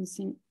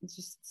 something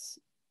just.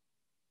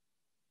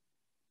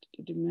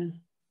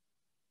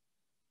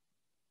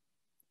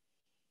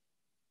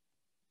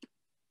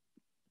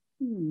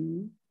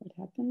 What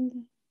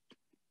happened?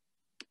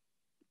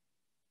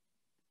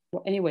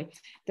 Well, anyway,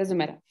 doesn't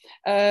matter.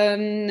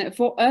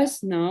 For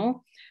us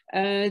now,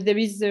 there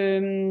is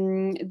I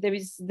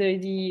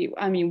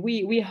mean,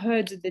 we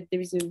heard that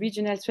there is a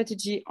regional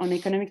strategy on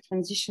economic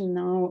transition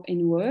now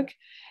in work,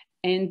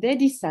 and they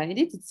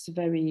decided, it's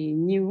very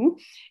new,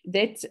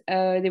 that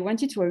they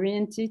wanted to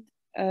orient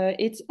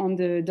it on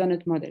the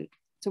Doughnut model.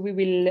 So we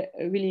will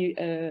really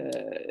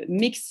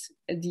mix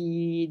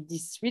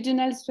this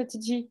regional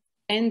strategy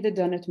and the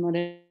Doughnut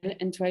model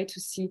and try to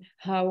see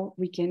how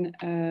we can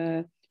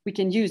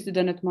use the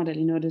Doughnut model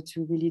in order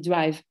to really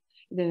drive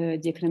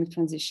the economic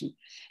transition.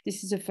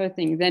 This is the first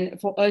thing. Then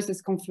for us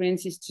as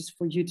Confluences, just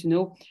for you to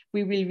know,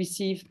 we will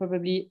receive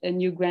probably a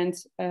new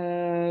grant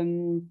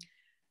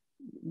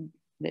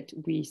that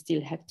we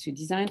still have to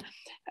design.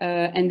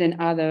 And then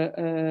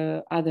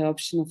other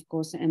option, of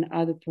course, and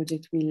other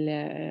projects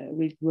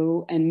will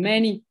grow. And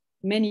many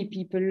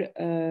people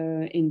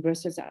in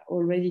Brussels are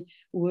already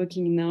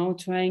working now,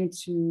 trying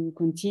to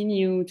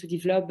continue to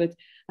develop, but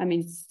I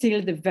mean, it's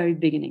still the very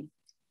beginning.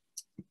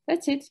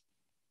 That's it.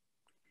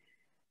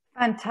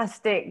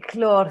 Fantastic,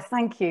 Laure,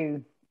 thank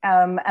you.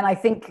 And I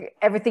think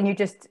everything you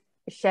just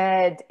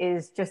shared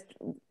is just,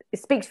 it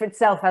speaks for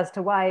itself as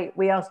to why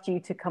we asked you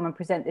to come and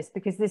present this,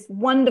 because this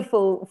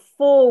wonderful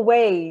 4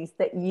 ways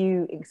that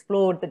you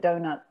explored the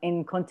donut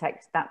in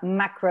context, that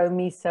macro,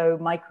 meso,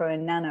 micro,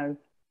 and nano.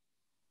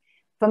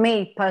 For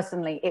me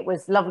personally, it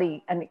was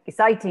lovely and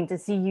exciting to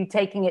see you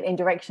taking it in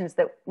directions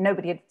that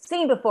nobody had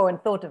seen before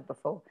and thought of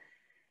before.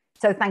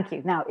 So thank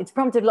you. Now, it's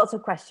prompted lots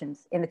of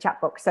questions in the chat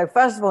box. So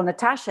first of all,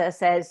 Natasha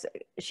says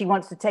she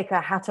wants to take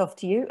her hat off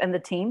to you and the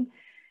team.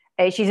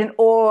 She's in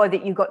awe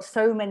that you've got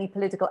so many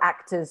political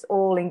actors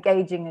all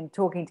engaging and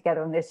talking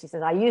together on this. She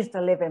says, I used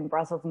to live in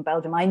Brussels and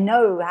Belgium. I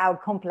know how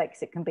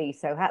complex it can be.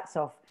 So hats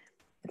off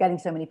for getting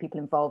so many people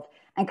involved.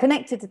 And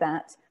connected to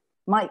that,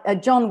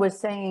 John was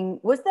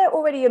saying, was there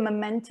already a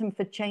momentum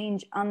for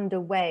change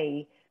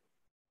underway?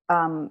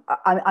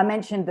 I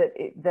mentioned that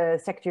the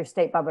Secretary of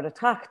State, Barbara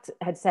Tracht,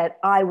 had said,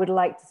 I would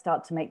like to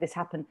start to make this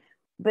happen.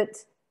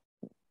 But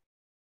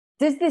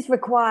does this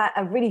require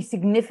a really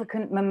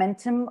significant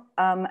momentum?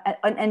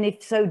 And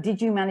if so,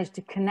 did you manage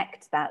to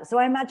connect that? So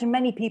I imagine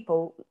many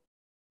people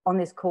on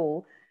this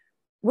call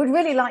would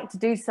really like to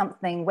do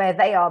something where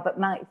they are, but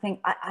might think,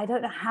 I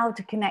don't know how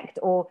to connect,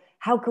 or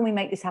how can we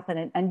make this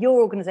happen? And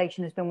your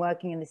organization has been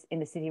working in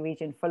the city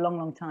region for a long,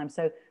 long time.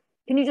 So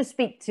can you just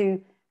speak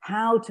to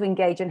how to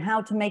engage and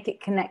how to make it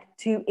connect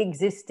to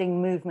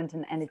existing movement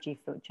and energy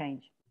for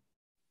change?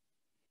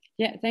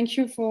 Yeah, thank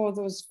you for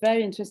those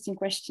very interesting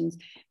questions,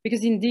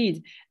 because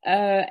indeed,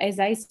 as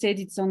I said,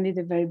 it's only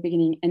the very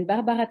beginning. And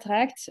Barbara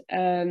Tracht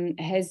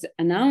has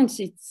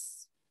announced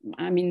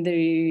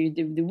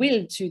the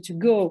will to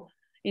go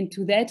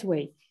into that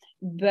way.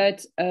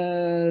 But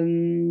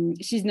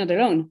she's not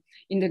alone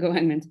in the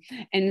government.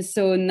 And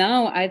so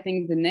now I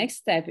think the next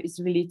step is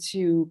really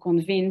to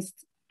convince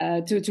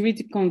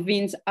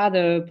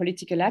other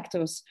political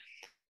actors,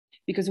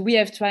 because we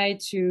have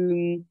tried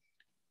to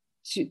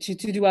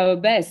do our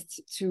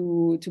best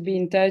to be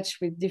in touch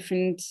with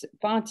different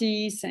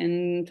parties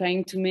and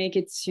trying to make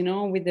it,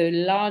 with a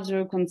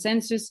larger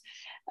consensus.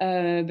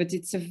 But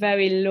it's a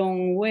very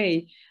long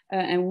way.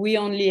 And we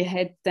only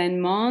had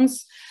 10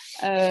 months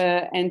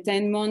and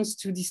 10 months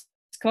to discuss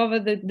discover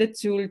the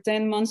tool,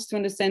 10 months to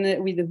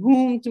understand with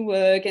whom to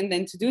work, and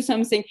then to do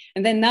something.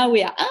 And then now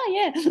we are,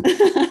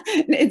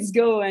 let's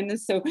go. And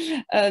so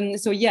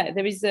yeah,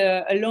 there is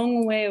a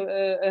long way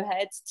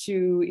ahead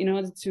in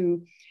order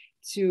to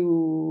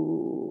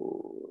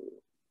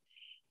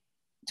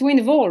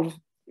involve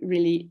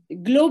really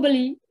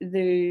globally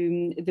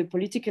the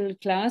political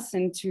class,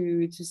 and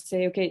to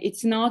say, okay,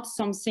 it's not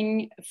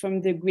something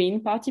from the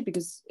Green Party,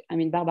 because I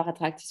mean Barbara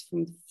Tracht is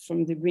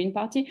from the Green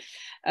Party,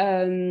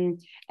 and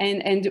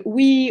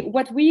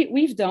what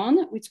we've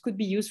done, which could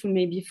be useful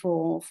maybe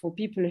for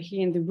people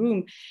here in the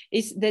room,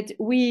 is that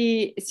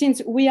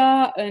since we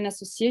are an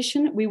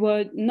association, we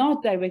were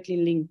not directly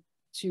linked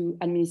to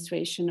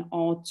administration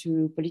or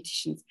to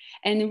politicians.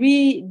 And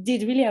we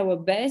did really our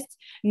best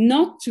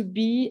not to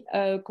be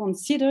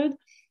considered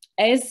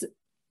as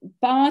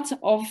part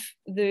of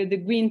the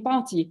Green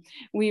Party.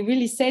 We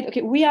really said,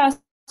 okay, we are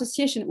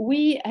association,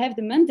 we have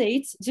the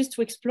mandate just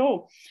to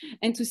explore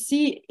and to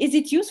see, is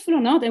it useful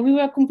or not? And we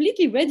were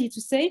completely ready to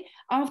say,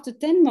 after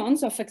 10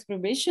 months of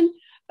exploration,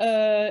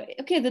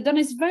 okay, the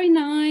donut is very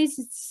nice,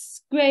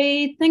 it's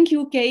great, thank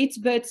you, Kate,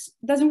 but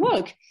it doesn't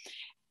work.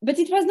 But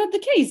it was not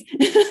the case.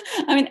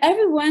 I mean,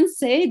 everyone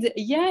said,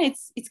 yeah,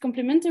 it's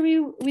complementary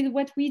with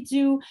what we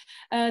do.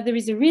 There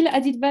is a real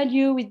added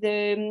value with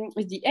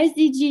the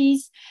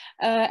SDGs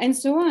and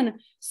so on.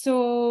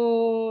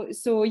 So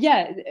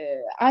yeah,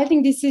 I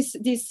think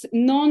this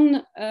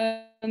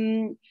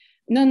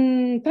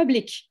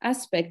non-public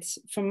aspect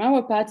from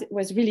our part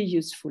was really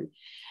useful.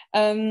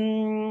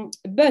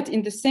 But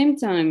in the same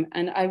time,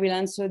 and I will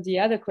answer the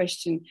other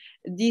question,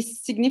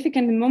 this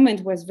significant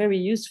moment was very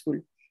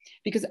useful.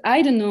 Because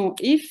I don't know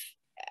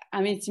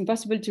I mean, it's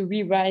impossible to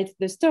rewrite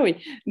the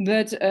story,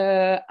 but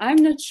I'm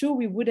not sure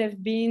we would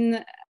have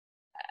been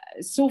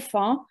so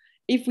far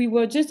if we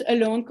were just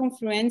alone,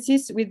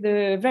 Confluences, with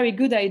the very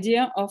good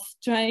idea of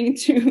trying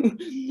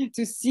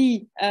to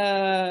see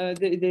the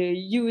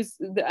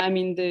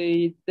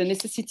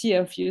necessity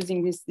of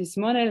using this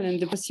model and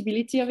the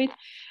possibility of it,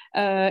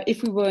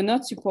 if we were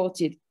not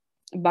supported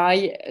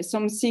by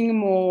something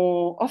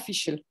more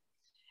official.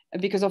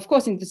 Because of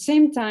course, in the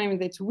same time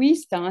that we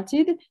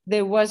started,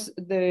 there was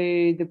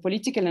the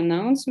political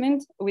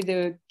announcement with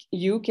the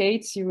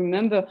Kate, you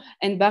remember,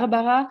 and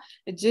Barbara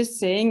just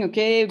saying,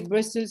 okay,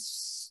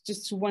 Brussels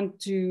just want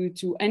to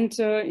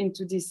enter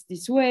into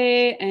this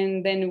way,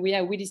 and then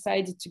we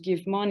decided to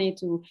give money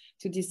to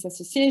this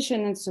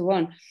association and so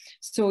on.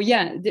 So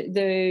yeah,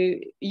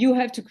 you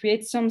have to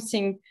create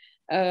something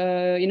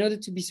in order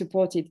to be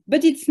supported.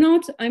 But it's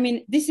not, I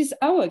mean, this is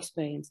our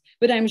experience,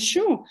 but I'm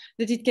sure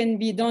that it can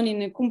be done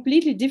in a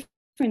completely different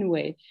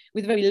way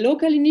with very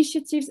local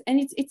initiatives,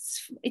 and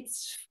it's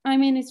I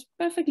mean, it's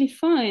perfectly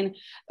fine.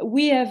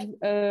 We have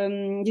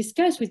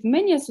discussed with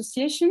many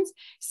associations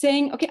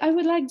saying, okay, I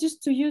would like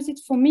just to use it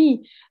for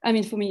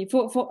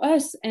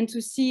us, and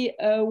to see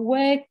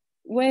where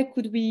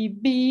could we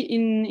be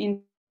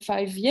in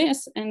 5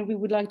 years, and we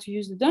would like to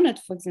use the donut,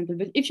 for example.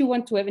 But if you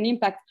want to have an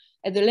impact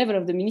at the level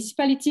of the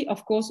municipality,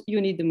 of course,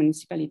 you need the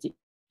municipality.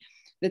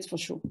 That's for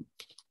sure.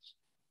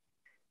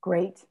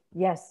 Great,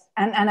 yes.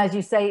 And as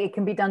you say, it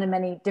can be done in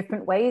many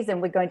different ways,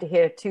 and we're going to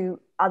hear 2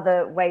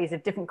 other ways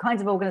of different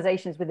kinds of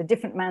organizations with a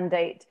different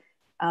mandate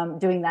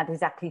doing that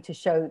exactly to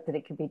show that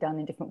it can be done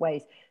in different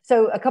ways.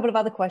 So a couple of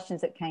other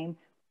questions that came.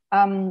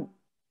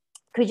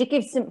 Could you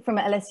give some, from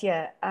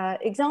Alessia,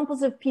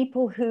 examples of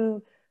people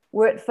who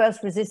were at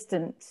first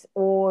resistant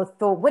or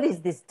thought, what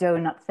is this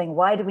donut thing?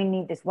 Why do we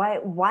need this?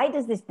 Why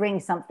does this bring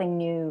something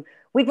new?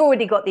 We've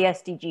already got the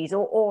SDGs,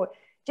 or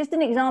just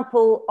an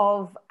example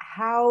of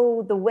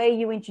how the way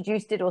you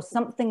introduced it or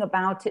something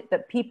about it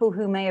that people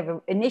who may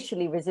have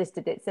initially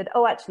resisted it said,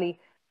 oh, actually,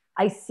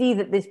 I see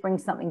that this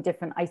brings something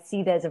different. I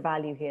see there's a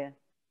value here.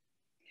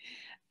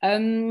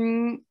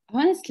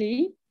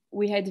 Honestly,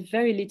 we had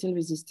very little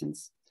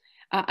resistance.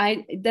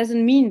 It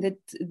doesn't mean that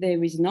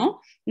there is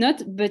not,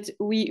 but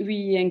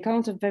we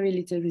encountered very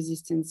little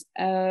resistance,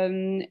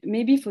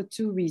 maybe for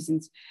 2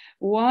 reasons.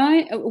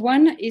 Why?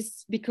 One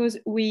is because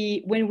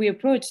when we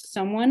approached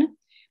someone,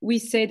 we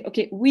said,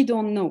 okay, we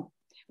don't know.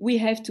 We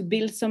have to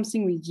build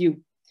something with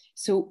you.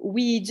 So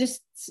we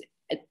just,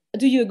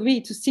 do you agree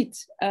to sit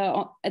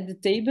at the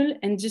table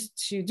and just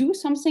to do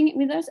something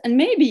with us? And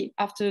maybe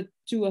after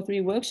 2 or 3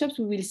 workshops,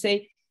 we will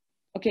say,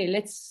 okay,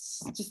 let's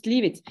just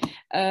leave it.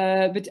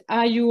 But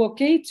are you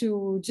okay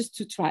to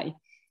try?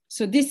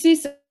 So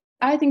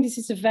I think this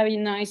is a very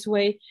nice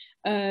way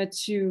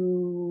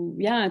to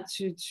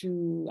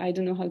I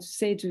don't know how to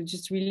say, to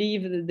just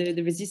relieve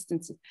the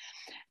resistance.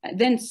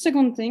 Then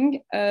second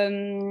thing,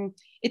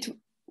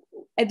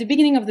 at the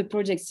beginning of the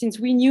project, since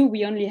we knew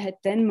we only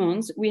had 10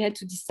 months, we had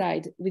to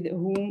decide with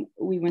whom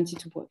we wanted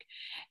to work.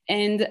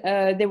 And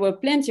there were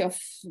plenty of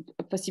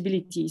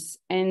possibilities.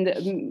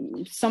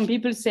 And some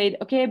people said,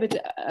 okay, but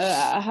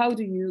how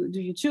do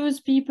you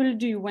choose people?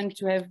 Do you want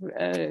to have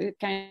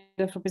kind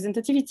of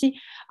representativity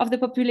of the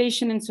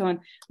population and so on?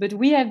 But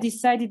we have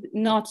decided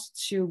not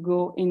to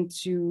go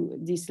into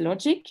this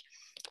logic.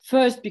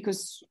 First,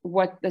 because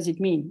what does it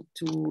mean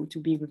to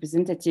be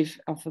representative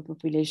of a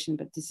population?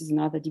 But this is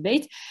another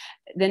debate.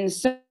 Then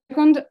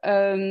second,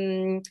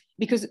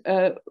 because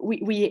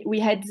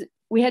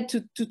we had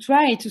to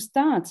try to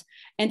start.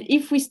 And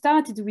if we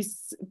started with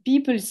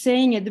people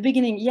saying at the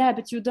beginning, yeah,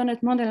 but your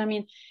donut model, I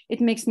mean, it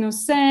makes no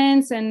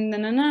sense, and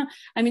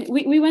I mean,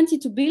 we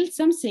wanted to build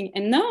something.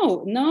 And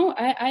now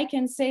I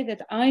can say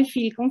that I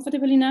feel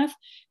comfortable enough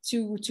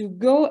to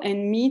go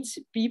and meet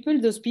people,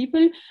 those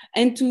people,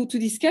 and to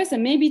discuss,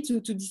 and maybe to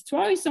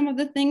destroy some of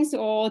the things,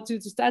 or to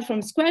start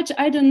from scratch.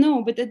 I don't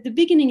know. But at the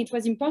beginning, it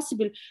was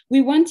impossible. We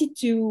wanted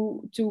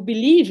to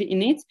believe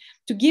in it,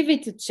 to give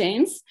it a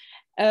chance.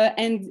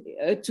 And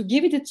to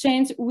give it a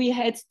chance, we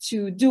had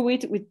to do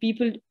it with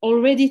people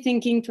already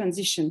thinking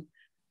transition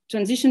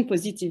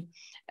positive.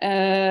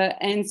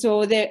 And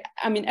so there,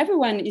 I mean,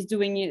 everyone is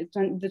doing it,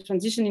 the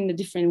transition in a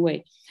different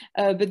way.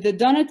 But the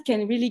donut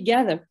can really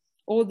gather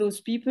all those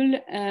people.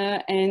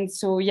 And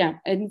so, yeah,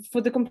 and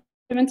for the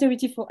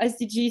complementarity for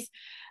SDGs,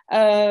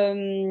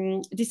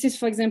 this is,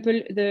 for example,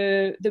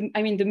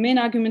 the main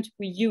argument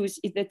we use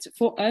is that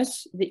for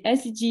us, the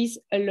SDGs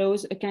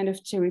allows a kind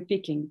of cherry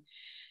picking,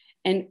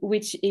 and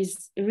which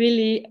is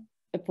really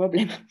a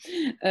problem.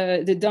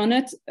 The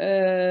donut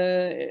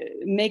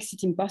makes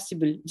it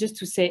impossible just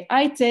to say,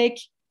 I take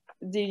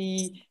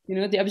the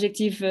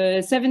objective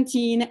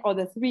 17 or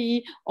the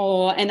 3,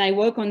 and I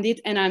work on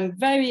it, and and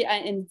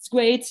it's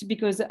great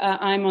because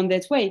I'm on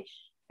that way.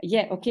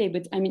 Yeah, okay,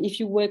 but I mean, if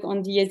you work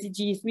on the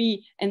SDG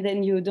 3 and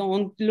then you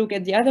don't look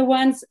at the other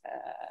ones,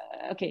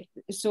 okay.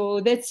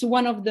 So that's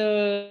one of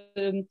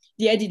the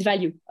added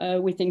value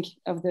we think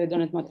of the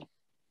donut model.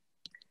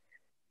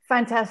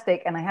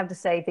 Fantastic. And I have to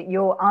say that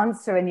your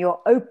answer and your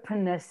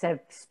openness of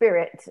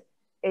spirit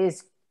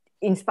is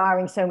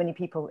inspiring so many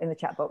people in the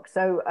chat box.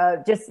 So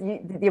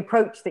the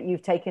approach that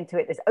you've taken to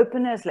it, this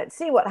openness, let's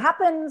see what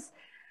happens,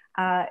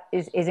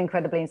 is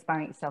incredibly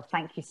inspiring itself.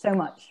 Thank you so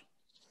much.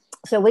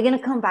 So we're going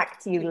to come back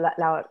to you,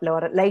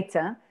 Laure,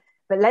 later,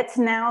 but let's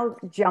now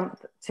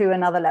jump to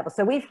another level.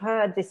 So we've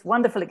heard this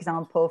wonderful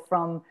example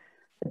from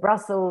the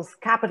Brussels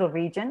capital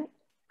region,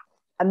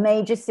 a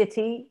major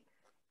city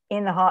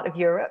in the heart of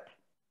Europe.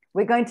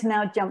 We're going to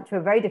now jump to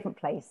a very different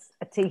place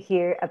to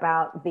hear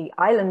about the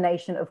island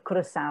nation of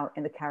Curaçao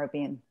in the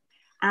Caribbean.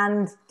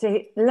 And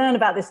to learn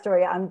about this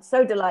story, I'm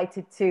so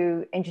delighted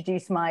to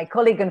introduce my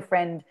colleague and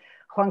friend,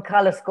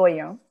 Juan-Carlos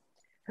Goilo,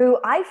 who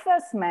I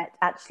first met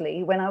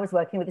actually when I was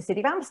working with the city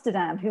of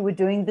Amsterdam, who were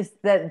doing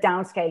the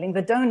downscaling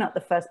the donut,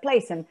 the first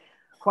place. And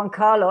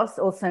Juan-Carlos,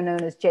 also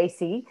known as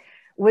JC,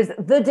 was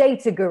the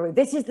data guru.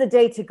 This is the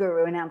data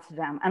guru in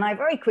Amsterdam. And I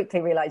very quickly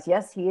realized,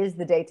 yes, he is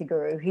the data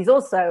guru. He's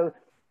also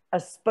a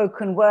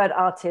spoken word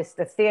artist,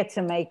 a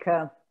theater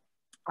maker,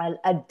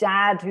 a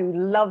dad who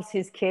loves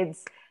his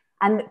kids,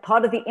 and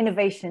part of the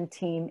innovation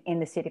team in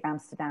the city of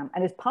Amsterdam.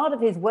 And as part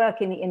of his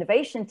work in the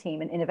innovation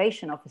team, an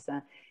innovation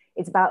officer,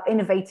 it's about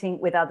innovating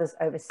with others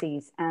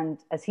overseas. And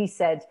as he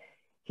said,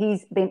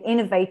 he's been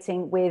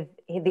innovating with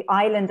the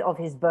island of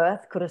his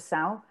birth,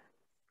 Curaçao,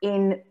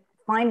 in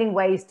finding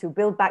ways to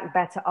build back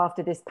better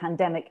after this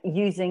pandemic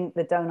using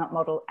the donut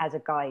model as a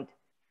guide.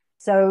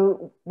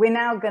 So we're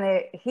now going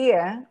to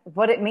hear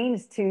what it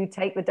means to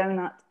take the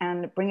donut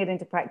and bring it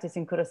into practice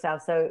in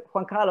Curaçao. So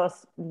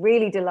Juan-Carlos,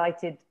 really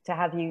delighted to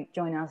have you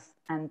join us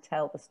and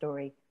tell the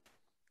story.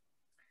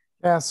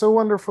 Yeah, so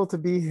wonderful to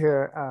be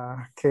here,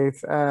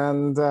 Kate,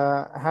 and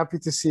happy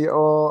to see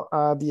all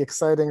the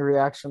exciting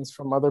reactions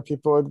from other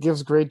people. It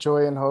gives great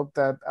joy and hope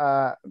that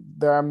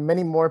there are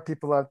many more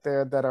people out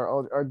there that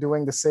are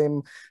doing the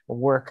same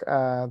work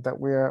that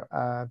we're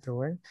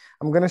doing.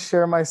 I'm going to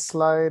share my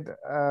slide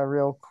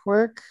real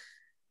quick.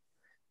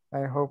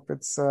 I hope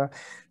it's,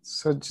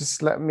 so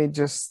just let me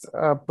just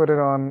put it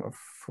on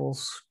full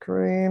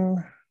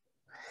screen.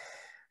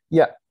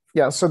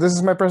 Yeah, so this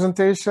is my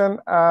presentation.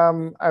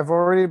 I've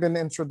already been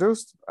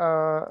introduced,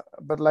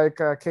 but like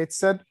Kate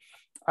said,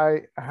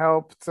 I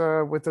helped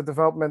with the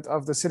development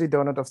of the city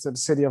donut of the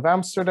city of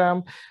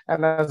Amsterdam.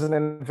 And as an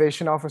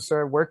innovation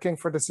officer working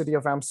for the city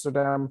of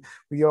Amsterdam,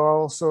 we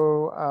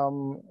also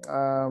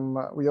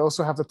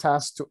have the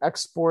task to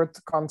export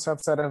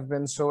concepts that have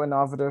been so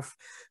innovative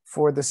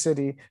for the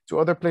city to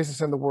other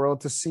places in the world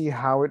to see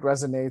how it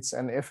resonates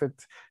and if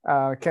it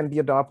can be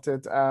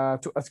adopted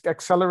to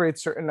accelerate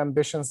certain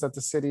ambitions that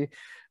the city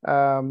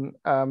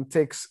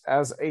takes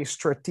as a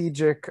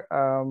strategic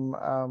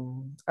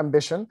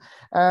ambition.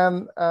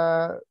 And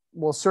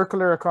well,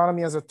 circular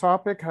economy as a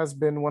topic has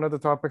been one of the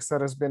topics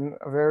that has been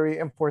very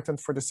important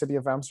for the city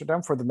of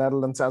Amsterdam, for the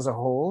Netherlands as a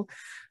whole.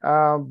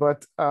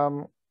 But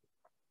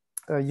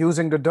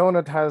using the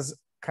donut has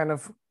kind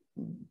of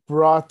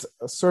brought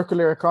a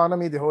circular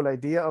economy, the whole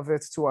idea of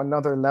it, to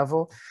another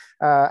level,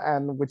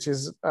 and which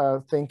is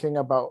thinking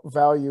about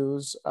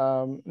values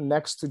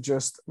next to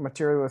just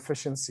material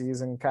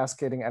efficiencies and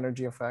cascading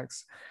energy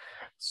effects.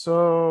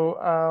 So,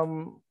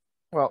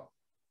 well,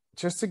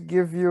 just to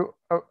give you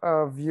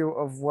a view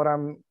of what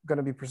I'm going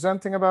to be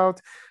presenting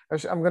about,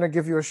 I'm going to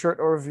give you a short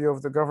overview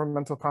of the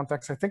governmental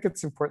context. I think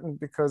it's important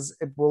because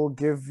it will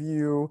give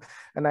you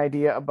an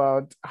idea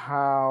about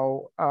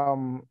how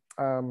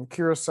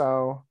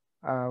Curaçao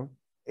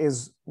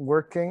is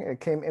working. It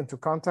came into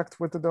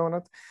contact with the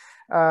Doughnut,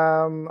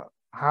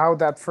 how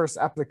that first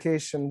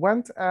application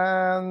went,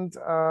 and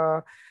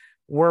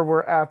where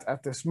we're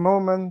at this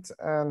moment,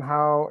 and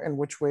how, in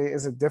which way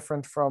is it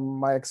different from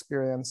my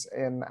experience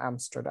in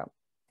Amsterdam.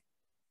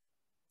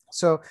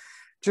 So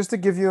just to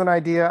give you an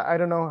idea, I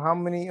don't know how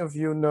many of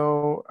you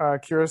know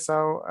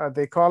Curaçao.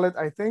 They call it,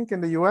 I think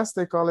in the US,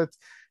 they call it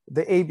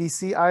the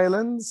ABC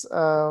Islands.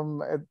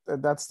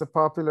 That's the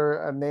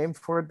popular name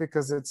for it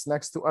because it's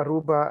next to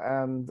Aruba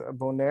and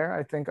Bonaire.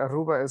 I think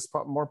Aruba is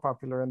more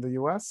popular in the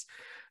US.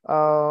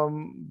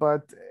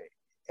 But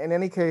in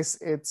any case,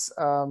 it's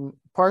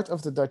part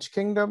of the Dutch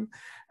kingdom,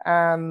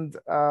 and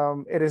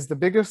it is the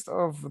biggest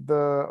of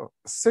the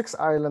 6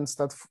 islands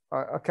that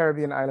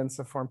Caribbean islands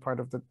that form part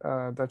of the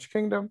Dutch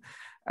kingdom.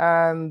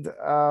 And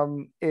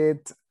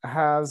it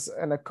has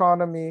an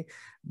economy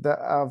that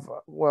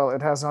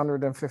it has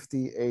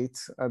 158.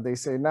 They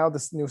say now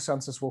this new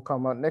census will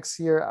come out next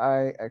year.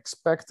 I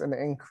expect an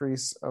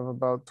increase of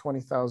about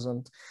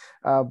 20,000,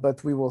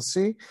 but we will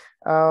see.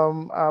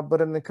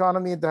 But an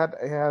economy that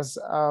has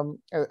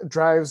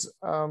drives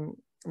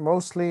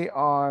mostly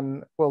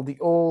on, well, the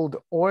old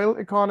oil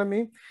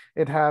economy.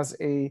 It has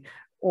a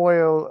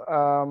oil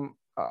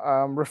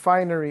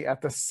refinery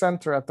at the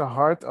center, at the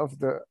heart of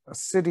the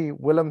city,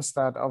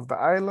 Willemstad, of the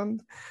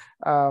island.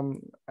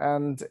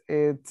 And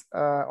it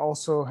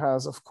also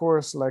has, of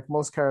course, like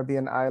most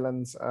Caribbean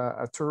islands,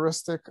 a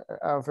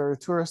very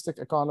touristic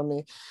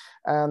economy,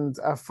 and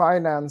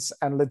finance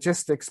and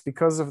logistics.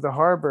 Because of the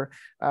harbor,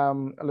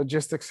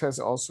 logistics has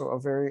also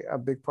a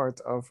big part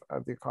of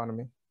the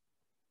economy.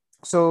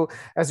 So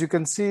as you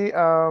can see,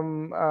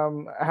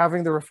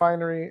 having the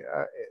refinery,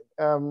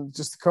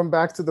 just to come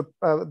back to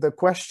the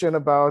question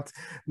about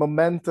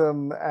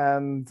momentum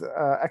and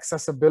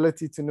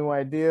accessibility to new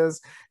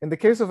ideas. In the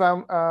case of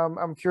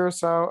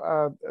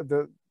Curaçao,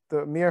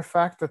 the mere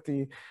fact that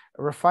the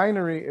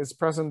refinery is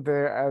present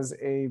there as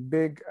a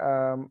big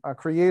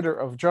creator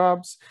of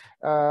jobs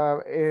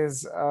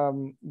is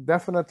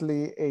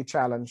definitely a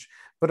challenge.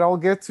 But I'll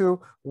get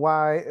to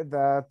why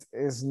that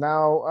is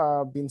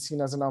now being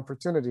seen as an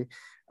opportunity.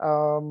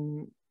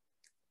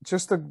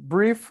 Just a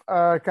brief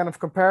kind of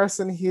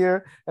comparison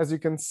here. As you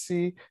can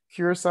see,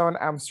 Curaçao and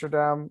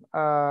Amsterdam,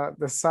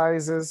 the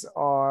sizes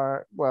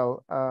are,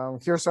 well,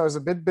 Curaçao is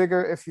a bit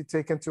bigger if you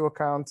take into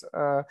account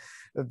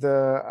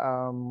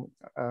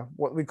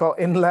what we call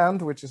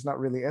inland, which is not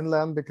really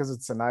inland because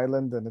it's an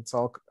island and it's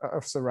all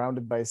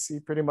surrounded by sea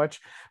pretty much,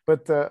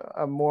 but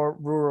more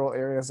rural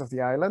areas of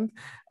the island.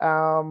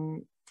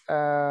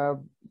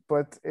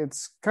 But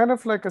it's kind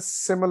of like a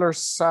similar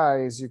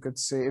size, you could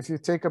say. If you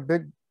take a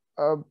bit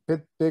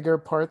bigger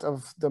part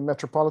of the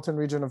metropolitan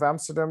region of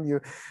Amsterdam,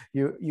 you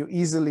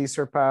easily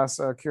surpass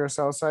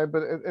Curaçao side,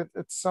 but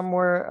it's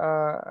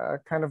somewhere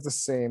kind of the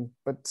same.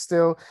 But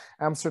still,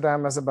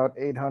 Amsterdam has about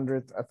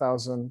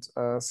 1,000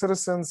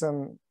 citizens,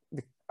 and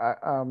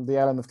the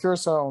island of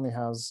Curaçao only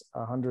has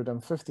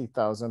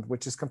 150,000,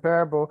 which is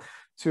comparable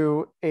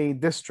to a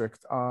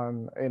district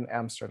in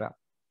Amsterdam.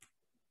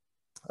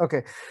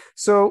 Okay,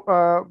 so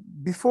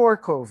before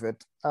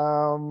COVID,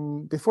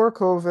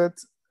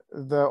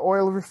 the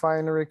oil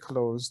refinery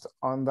closed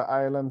on the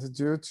island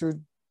due to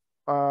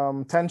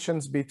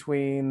tensions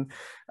between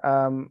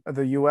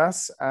the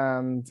US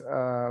and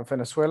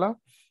Venezuela.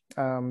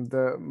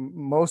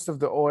 Most of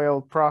the oil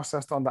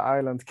processed on the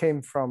island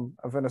came from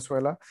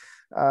Venezuela.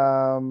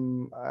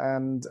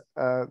 And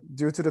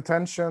due to the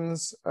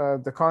tensions,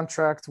 the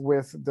contract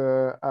with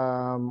the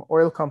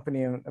oil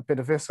company in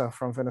PDVSA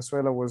from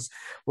Venezuela was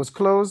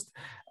closed,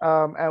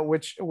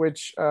 which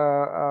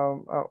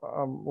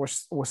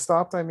was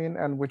stopped, I mean,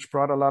 and which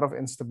brought a lot of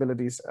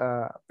instabilities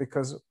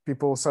because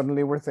people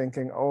suddenly were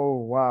thinking, oh,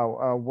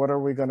 wow, what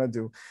are we gonna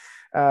do?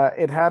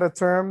 It had a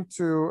term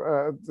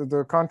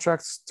the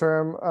contract's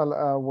term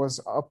was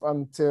up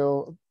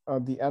until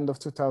the end of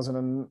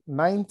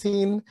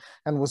 2019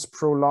 and was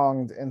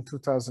prolonged in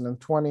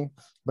 2020.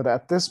 But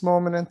at this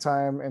moment in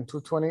time, in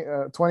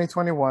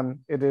 2021,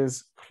 it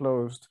is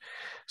closed.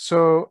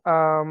 So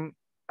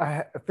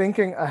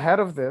thinking ahead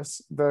of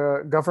this,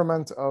 the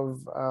government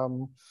of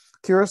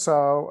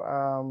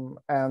Curaçao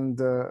and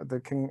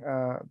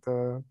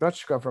the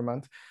Dutch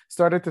government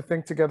started to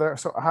think together.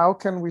 So how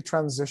can we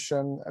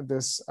transition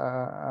this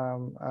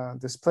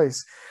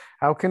place?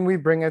 How can we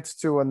bring it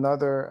to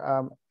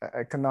another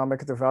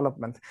economic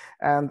development?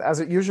 And as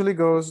it usually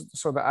goes,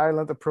 so the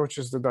island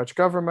approaches the Dutch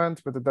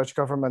government, but the Dutch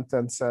government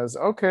then says,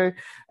 okay,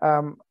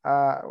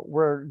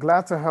 we're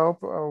glad to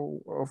help.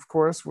 Of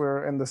course,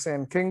 we're in the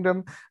same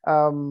kingdom.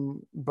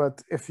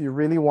 But if you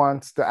really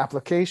want the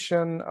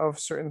application of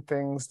certain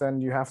things,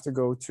 then you have to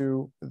go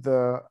to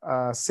the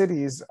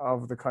cities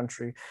of the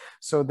country.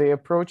 So they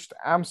approached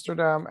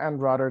Amsterdam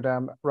and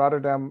Rotterdam.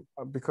 Rotterdam,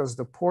 because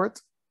the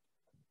port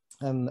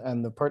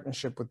and the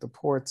partnership with the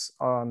ports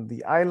on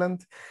the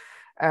island,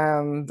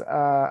 and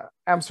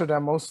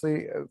Amsterdam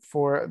mostly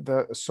for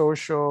the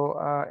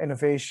social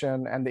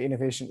innovation and the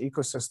innovation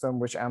ecosystem,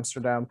 which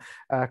Amsterdam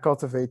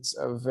cultivates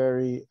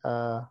very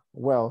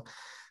well.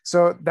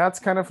 So that's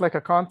kind of like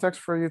a context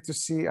for you to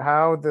see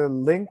how the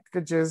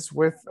linkages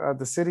with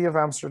the city of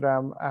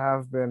Amsterdam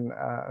have been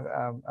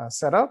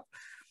set up.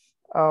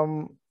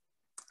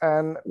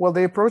 And well,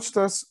 they approached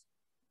us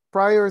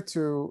prior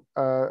to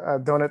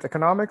Doughnut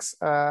Economics,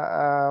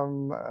 at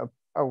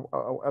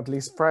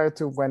least prior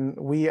to when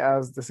we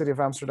as the city of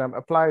Amsterdam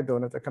applied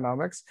Doughnut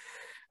Economics.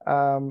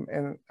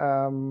 And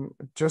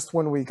just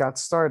when we got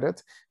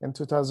started in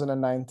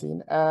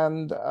 2019.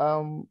 And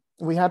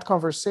we had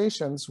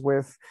conversations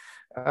with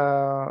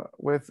Curaçao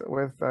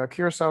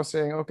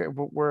saying, okay,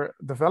 we're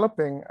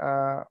developing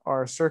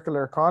our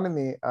circular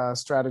economy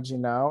strategy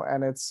now,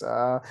 and it's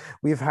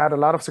we've had a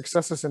lot of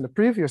successes in the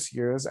previous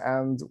years,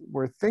 and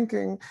we're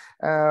thinking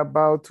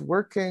about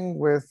working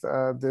with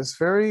this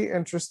very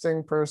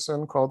interesting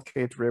person called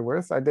Kate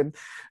Raworth.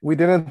 We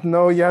didn't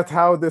know yet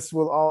how this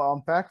will all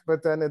unpack,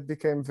 but then it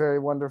became very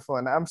wonderful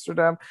in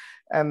Amsterdam,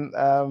 and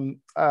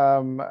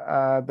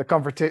the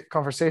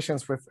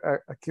conversations with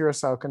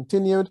Curaçao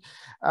continued.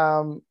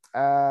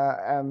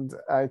 And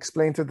I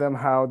explained to them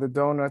how the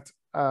Doughnut,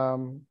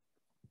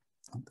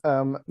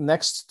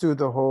 next to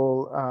the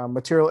whole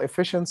material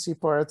efficiency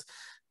part,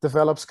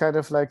 develops kind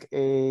of like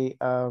a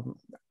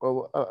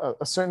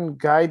certain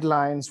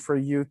guidelines for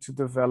you to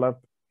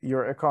develop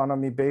your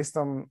economy based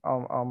on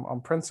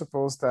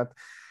principles that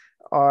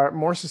are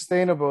more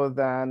sustainable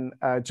than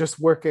just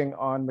working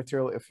on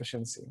material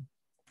efficiency.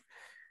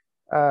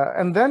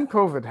 And then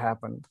COVID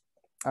happened.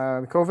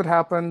 COVID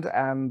happened,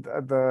 and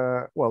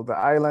the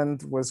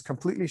island was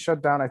completely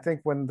shut down. I think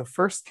when the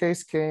first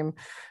case came,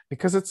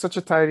 because it's such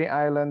a tiny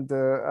island,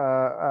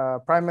 the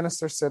Prime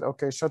Minister said,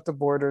 okay, shut the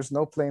borders,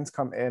 no planes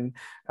come in.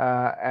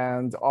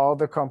 And all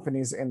the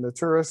companies in the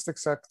touristic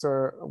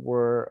sector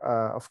were,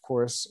 of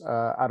course,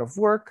 out of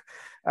work.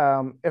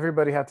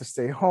 Everybody had to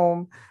stay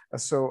home.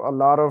 So a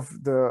lot of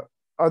the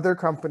other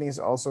companies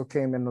also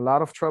came in a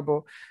lot of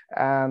trouble,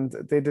 and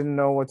they didn't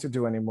know what to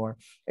do anymore.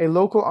 A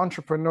local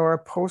entrepreneur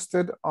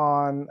posted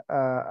on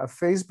a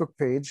Facebook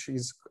page.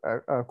 He's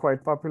a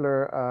quite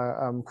popular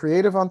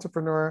creative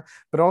entrepreneur,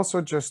 but also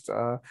just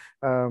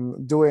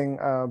doing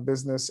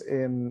business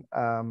in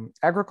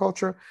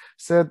agriculture,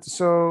 said,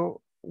 so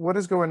what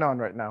is going on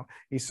right now?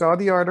 He saw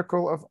the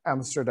article of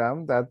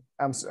Amsterdam that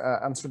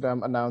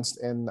Amsterdam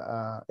announced in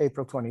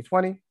April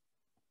 2020,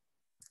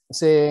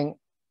 saying,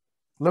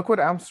 look what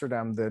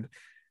Amsterdam did.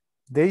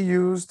 They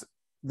used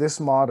this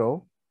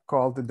model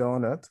called the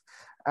Doughnut,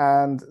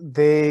 and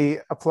they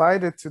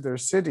applied it to their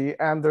city,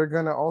 and they're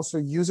going to also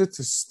use it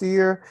to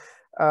steer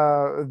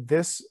their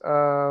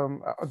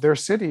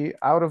city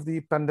out of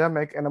the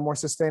pandemic in a more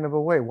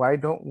sustainable way. Why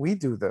don't we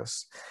do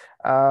this?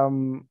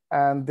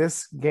 And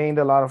this gained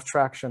a lot of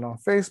traction on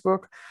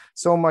Facebook,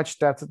 so much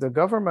that the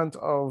government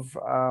of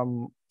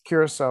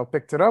Curaçao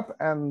picked it up,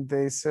 and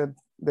they said,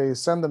 they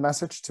sent a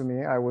message to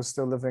me. I was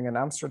still living in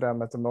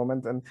Amsterdam at the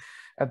moment, and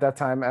at that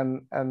time,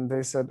 and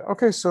they said,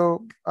 okay,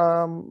 so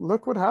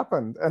look what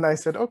happened. And I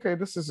said, okay,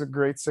 this is a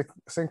great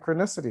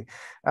synchronicity.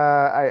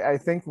 I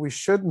think we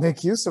should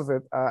make use of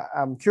it.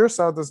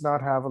 Curaçao does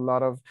not have a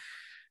lot of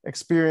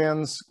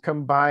experience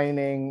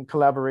combining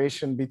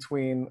collaboration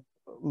between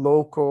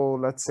local,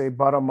 let's say,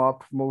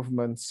 bottom-up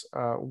movements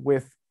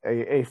with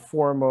a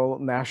formal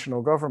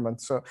national government.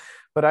 So,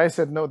 but I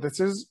said, no, this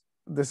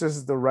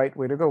is the right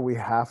way to go. We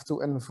have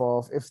to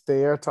involve. If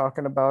they are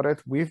talking about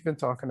it, we've been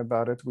talking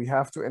about it, we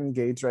have to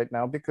engage right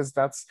now, because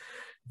that's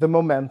the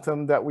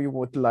momentum that we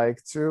would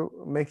like to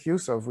make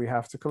use of. We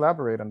have to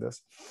collaborate on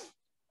this.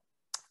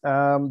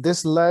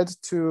 This led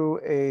to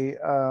a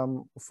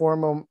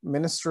formal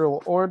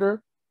ministerial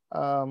order.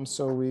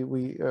 So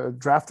we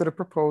drafted a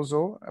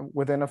proposal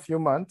within a few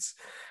months,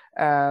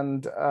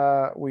 and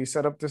we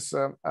set up this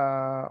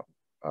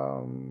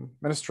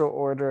ministerial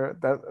order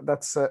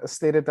that's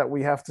stated that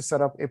we have to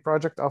set up a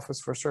project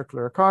office for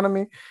circular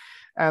economy,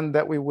 and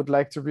that we would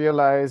like to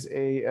realize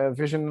a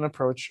vision and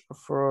approach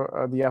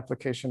for the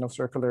application of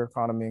circular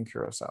economy in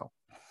Curaçao.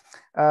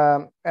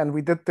 And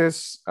we did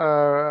this,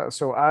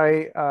 so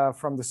I,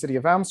 from the city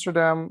of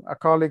Amsterdam,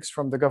 colleagues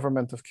from the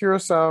government of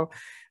Curaçao,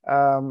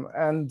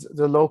 and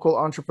the local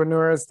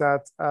entrepreneurs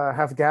that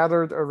have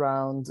gathered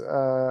around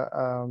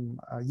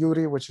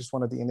Yuri, which is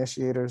one of the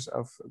initiators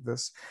of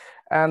this,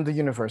 and the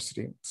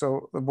university.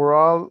 So we're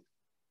all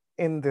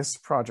in this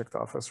project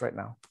office right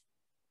now.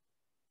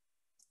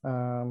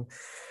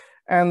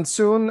 And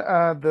soon,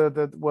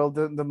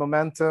 the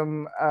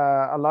momentum,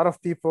 a lot of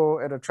people,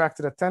 it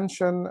attracted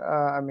attention.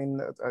 I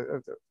mean,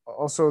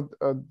 also,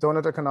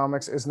 Doughnut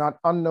Economics is not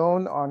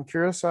unknown on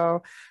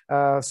Curaçao.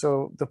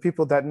 So the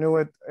people that knew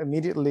it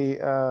immediately,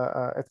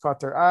 it caught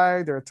their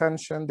eye, their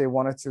attention. They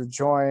wanted to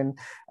join.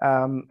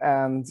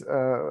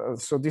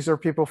 So these are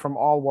people from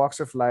all walks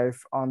of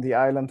life on the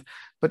island,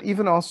 but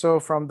even also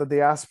from the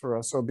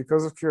diaspora. So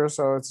because of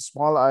Curaçao, it's a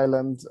small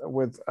island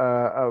with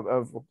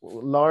a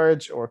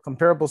large or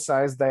comparable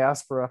sized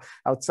diaspora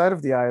outside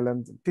of the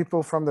island.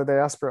 People from the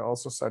diaspora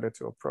also started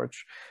to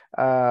approach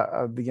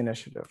the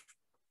initiative.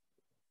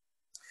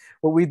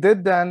 What we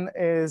did then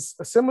is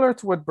similar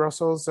to what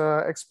Brussels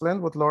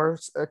explained, what Laure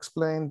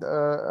explained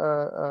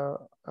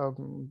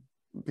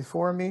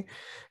before me,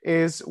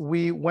 is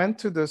we went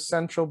to the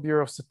Central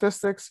Bureau of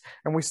Statistics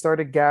and we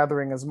started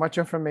gathering as much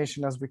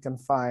information as we can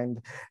find.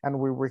 And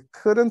we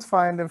couldn't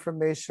find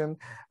information.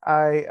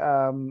 I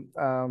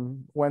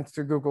went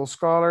to Google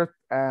Scholar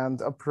and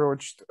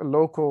approached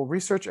local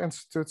research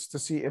institutes to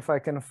see if I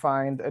can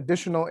find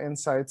additional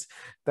insights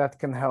that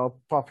can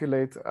help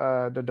populate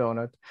the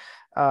Doughnut.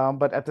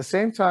 But at the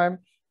same time,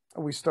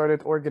 we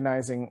started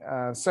organizing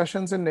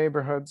sessions in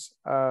neighborhoods.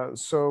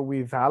 So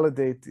we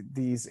validate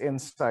these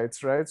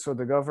insights, right? So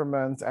the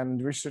government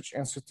and research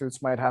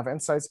institutes might have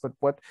insights,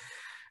 but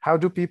how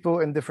do people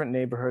in different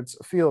neighborhoods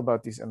feel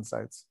about these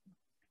insights?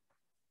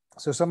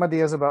 So some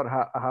ideas about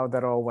how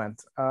that all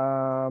went.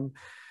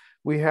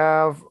 We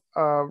have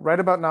right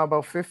about now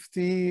about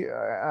 50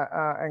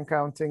 and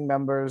counting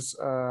members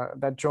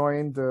that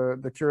joined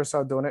the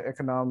Curaçao Doughnut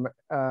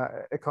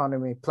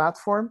Economy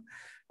platform.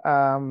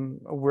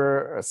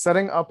 We're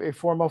setting up a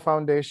formal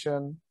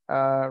foundation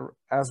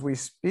as we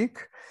speak.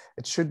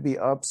 It should be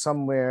up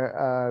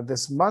somewhere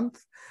this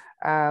month.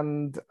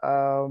 And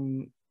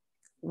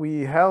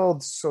we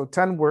held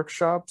 10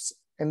 workshops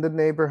in the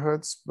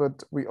neighborhoods,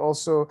 but we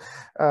also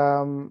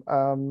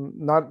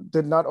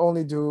did not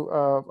only do,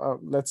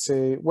 let's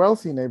say,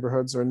 wealthy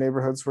neighborhoods or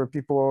neighborhoods where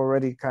people are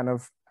already kind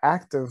of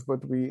active,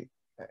 but we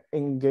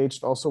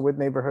engaged also with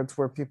neighborhoods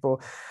where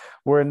people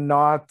were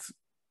not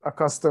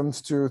accustomed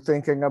to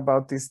thinking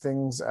about these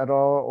things at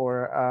all,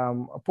 or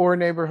poor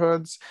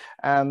neighborhoods.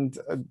 And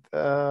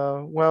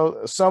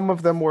well, some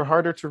of them were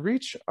harder to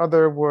reach.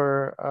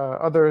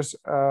 Others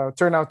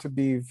turned out to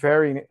be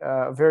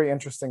very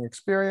interesting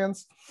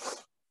experience.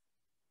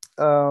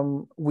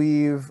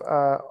 We've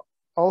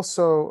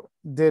also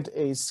did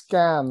a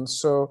scan.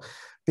 So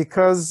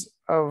because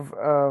of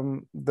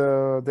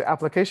the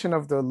application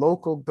of the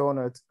local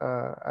Doughnut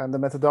and the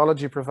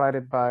methodology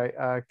provided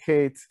by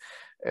Kate,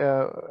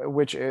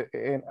 which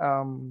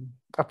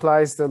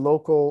applies the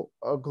local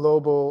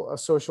global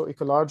social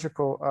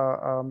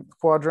ecological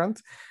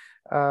quadrant,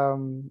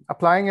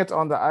 applying it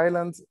on the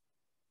island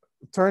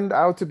turned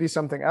out to be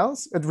something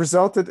else. It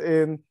resulted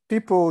in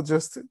people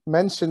just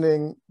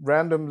mentioning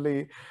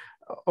randomly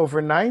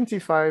over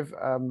 95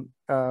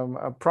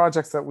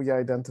 projects that we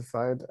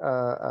identified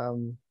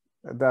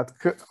that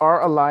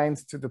are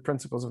aligned to the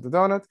principles of the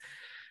Doughnut.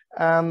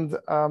 And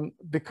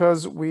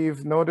because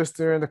we've noticed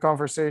during the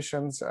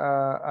conversations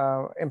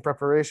in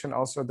preparation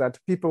also that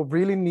people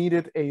really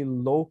needed a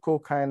local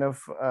kind of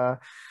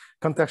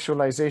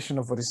contextualization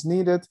of what is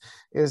needed,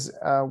 is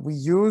we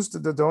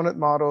used the Doughnut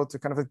model to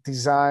kind of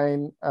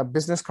design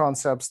business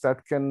concepts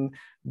that can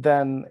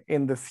then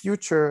in the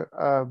future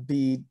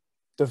be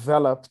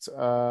developed.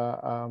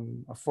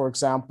 For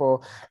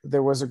example,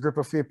 there was a group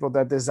of people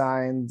that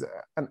designed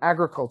an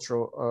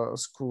agricultural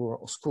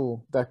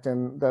school that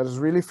is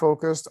really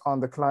focused on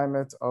the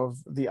climate of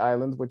the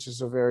island, which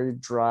is a very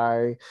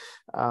dry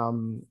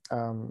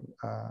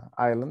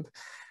island.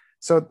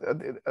 So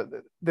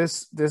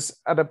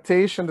this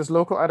adaptation, this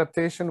local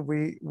adaptation,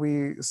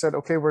 we said,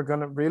 okay, we're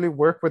going to really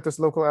work with this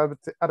local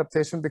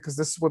adaptation because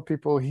this is what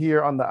people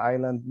here on the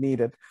island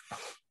needed.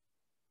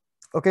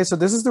 Okay, so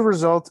this is the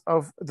result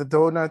of the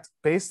Doughnut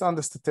based on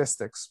the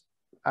statistics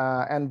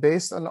and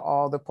based on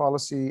all the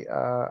policy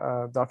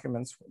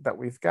documents that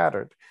we've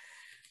gathered.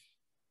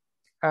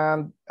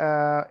 And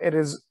it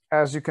is,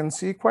 as you can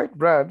see, quite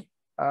red,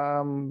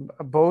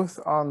 both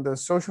on the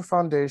social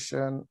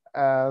foundation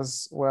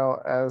as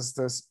well as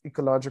this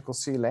ecological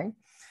ceiling.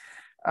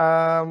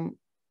 I've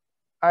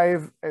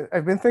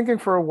been thinking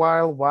for a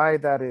while why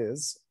that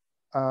is.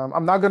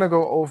 I'm not going to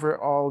go over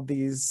all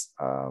these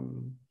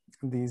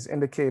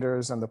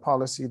indicators and the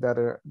policy that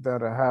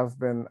have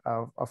been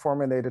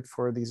formulated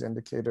for these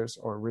indicators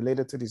or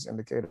related to these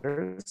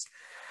indicators.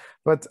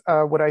 But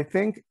what I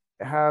think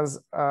has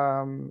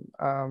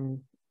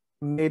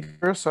made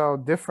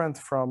Curaçao different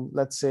from,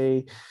 let's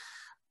say,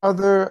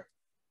 other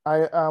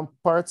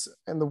parts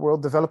in the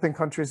world, developing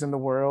countries in the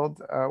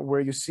world,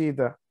 where you see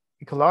the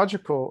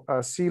ecological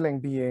ceiling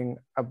being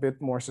a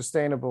bit more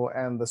sustainable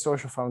and the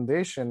social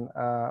foundation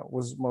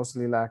was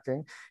mostly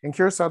lacking. In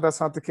Curaçao, that's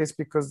not the case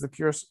because the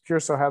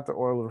Curaçao had the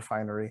oil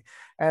refinery.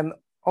 And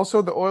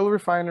also the oil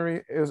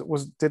refinery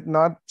did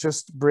not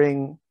just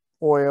bring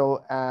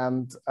oil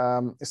and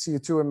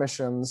CO2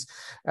 emissions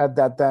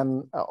that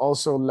then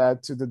also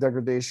led to the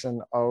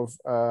degradation of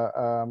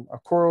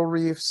coral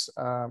reefs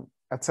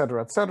et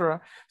cetera,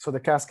 so the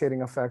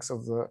cascading effects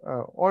of the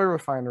oil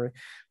refinery,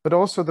 but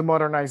also the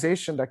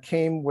modernization that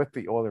came with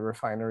the oil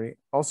refinery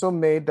also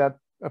made that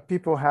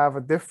people have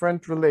a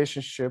different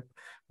relationship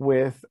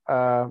with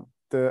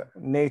the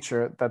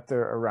nature that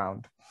they're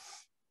around.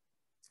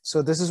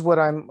 So this is what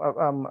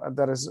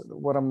that is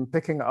what I'm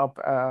picking up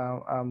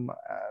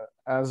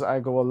as I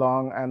go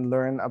along and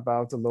learn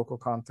about the local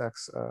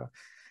context.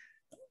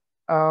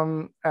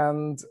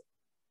 And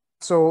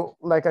so,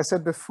 like I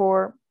said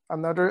before,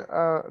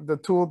 the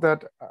tool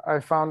that I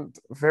found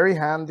very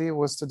handy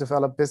was to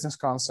develop business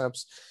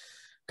concepts,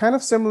 kind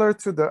of similar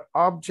to the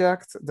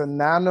object, the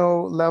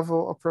nano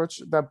level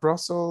approach that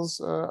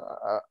Brussels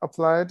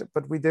applied,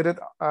 but we did it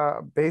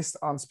based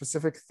on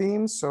specific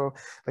themes. So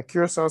like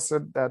Curaçao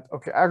said that,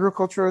 okay,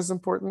 agriculture is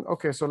important.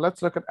 Okay, so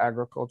let's look at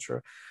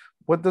agriculture.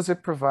 What does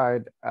it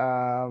provide?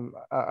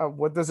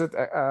 What does it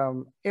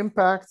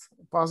impact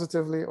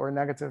positively or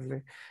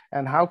negatively?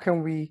 And how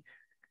can we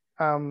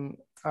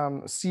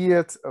see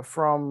it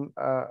from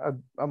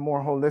a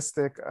more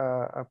holistic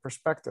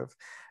perspective?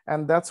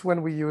 And that's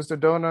when we use the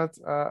donut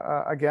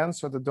again.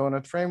 So the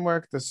donut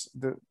framework,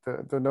 the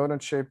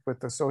donut shape with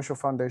the social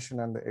foundation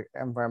and the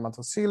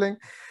environmental ceiling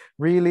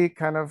really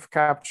kind of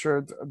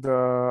captured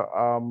the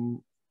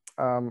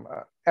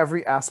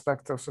every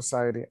aspect of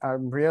society.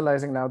 I'm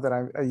realizing now that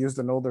I used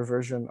an older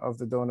version of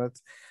the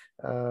donut.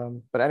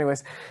 But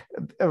anyways,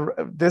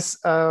 this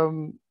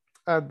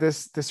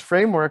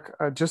framework,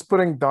 just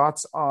putting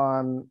dots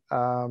on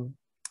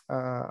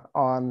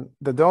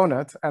the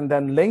donut and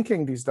then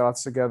linking these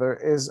dots together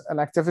is an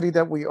activity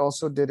that we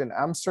also did in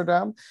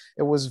Amsterdam.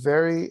 It was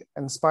very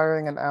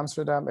inspiring in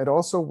Amsterdam. It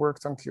also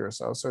worked on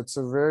Curaçao. So it's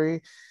a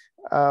very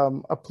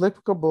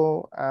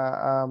applicable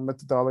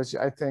methodology,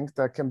 I think,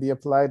 that can be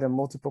applied in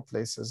multiple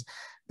places.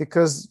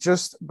 Because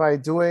just by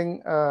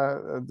doing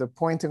the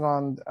pointing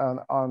on,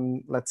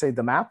 let's say,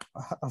 the map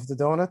of the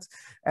donut,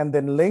 and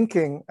then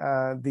linking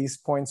these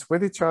points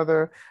with each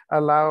other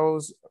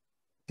allows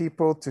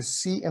people to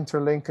see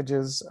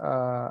interlinkages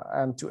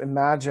and to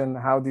imagine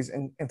how these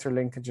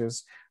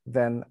interlinkages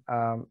then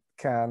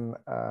can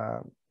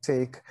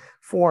take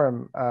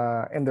form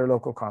in their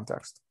local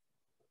context.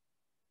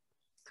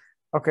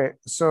 Okay,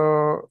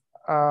 so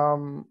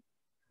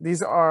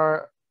these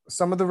are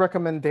some of the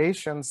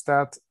recommendations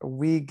that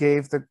we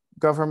gave the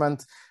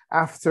government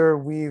after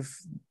we've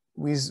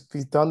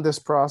done this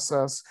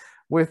process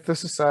with the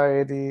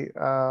society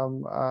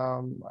and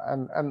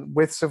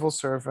with civil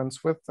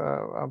servants, with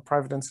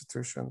private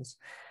institutions.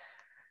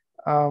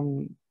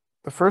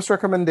 The first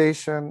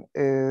recommendation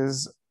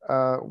is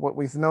what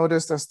we've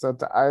noticed is that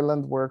the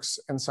island works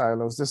in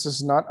silos. This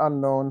is not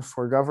unknown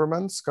for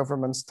governments.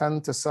 Governments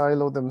tend to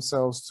silo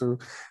themselves to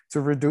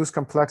reduce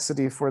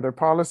complexity for their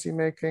policy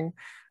making.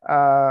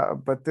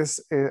 But this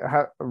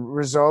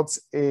results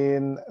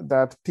in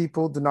that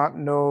people do not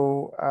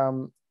know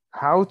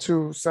how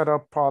to set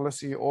up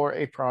policy or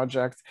a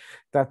project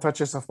that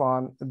touches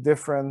upon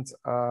different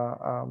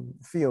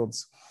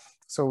fields.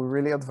 So we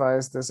really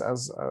advise this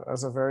as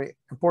a very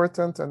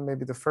important and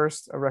maybe the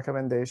first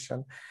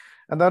recommendation.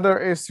 Another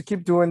is to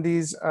keep doing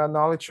these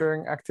knowledge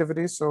sharing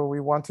activities. So we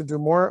want to do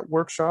more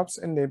workshops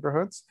in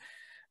neighborhoods.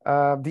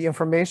 The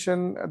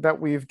information that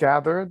we've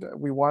gathered,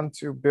 we want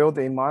to build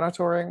a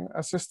monitoring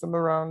system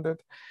around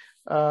it.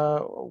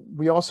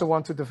 We also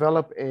want to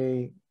develop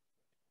a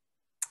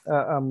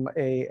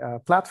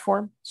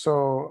platform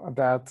so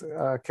that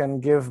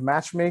can give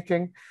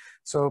matchmaking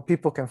so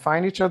people can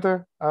find each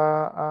other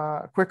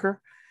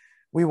quicker.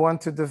 We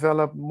want to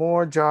develop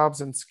more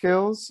jobs and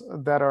skills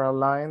that are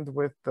aligned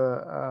with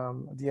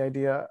the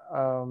idea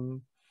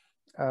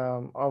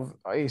of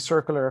a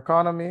circular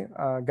economy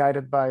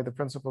guided by the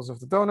principles of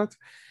the donut.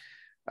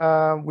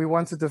 We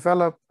want to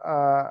develop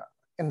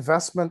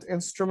investment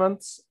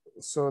instruments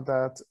so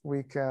that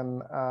we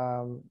can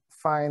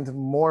find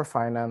more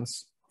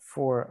finance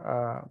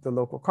for the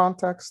local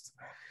context.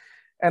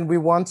 And we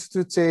want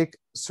to take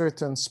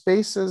certain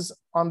spaces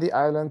on the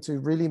island to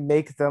really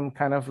make them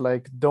kind of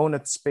like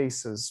donut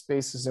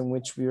spaces in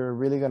which we are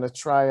really going to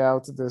try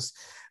out this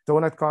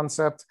donut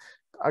concept.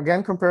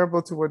 Again,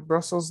 comparable to what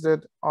Brussels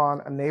did on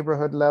a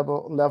neighborhood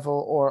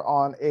level or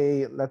on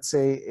a, let's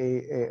say,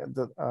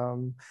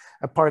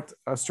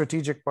 a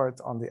strategic part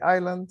on the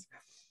island.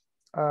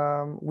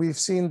 We've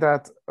seen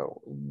that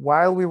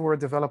while we were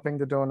developing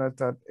the donut,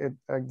 that it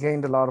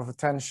gained a lot of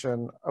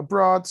attention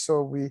abroad.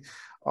 So we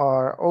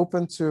are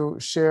open to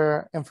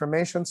share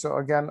information. So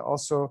again,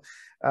 also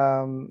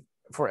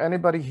for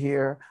anybody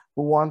here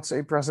who wants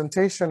a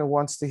presentation, who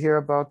wants to hear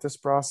about this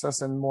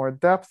process in more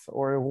depth,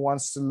 or who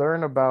wants to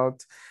learn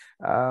about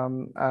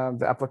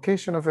the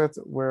application of it,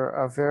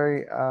 we're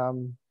very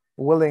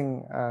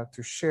willing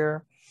to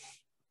share.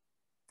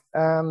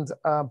 And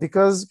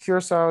because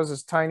Curaçao is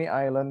this tiny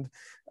island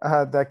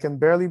that can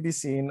barely be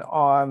seen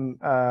on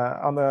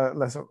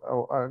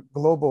a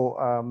global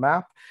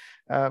map,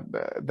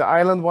 the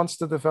island wants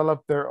to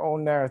develop their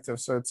own narrative.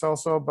 So it's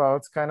also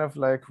about kind of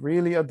like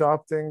really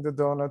adopting the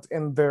donut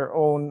in their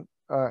own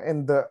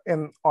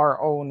in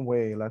our own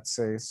way, let's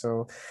say.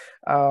 So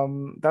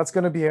that's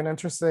going to be an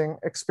interesting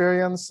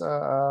experience.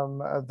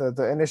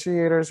 The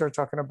initiators are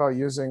talking about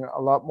using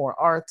a lot more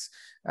art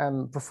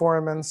and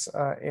performance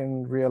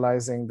in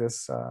realizing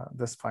this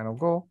this final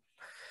goal.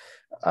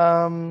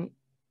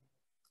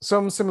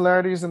 Some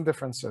similarities and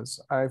differences.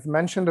 I've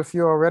mentioned a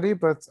few already,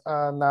 but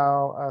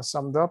now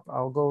summed up,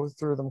 I'll go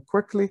through them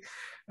quickly.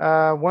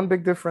 One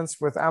big difference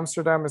with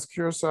Amsterdam is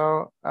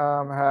Curaçao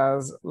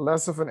has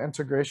less of an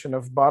integration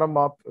of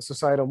bottom-up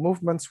societal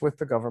movements with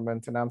the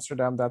government. In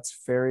Amsterdam, that's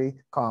very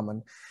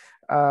common.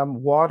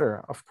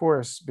 Water, of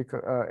course,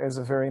 because, is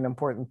a very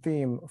important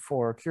theme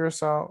for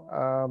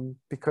Curaçao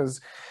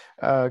because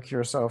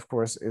Curaçao, of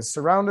course, is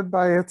surrounded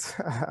by it.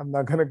 I'm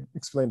not going to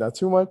explain that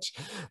too much.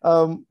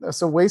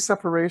 So waste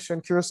separation,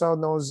 Curaçao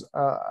knows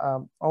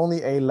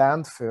only a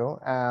landfill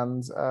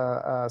and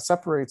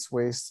separates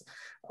waste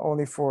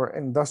only for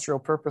industrial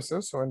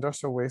purposes. So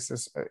industrial waste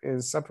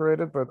is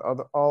separated, but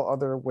all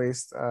other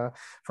waste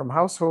from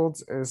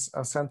households is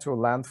sent to a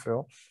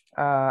landfill.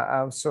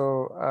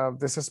 So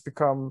this has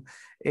become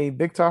a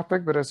big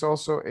topic, but it's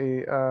also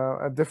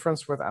a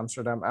difference with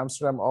Amsterdam.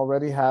 Amsterdam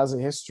already has a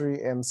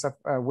history in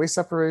waste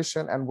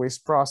separation and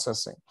waste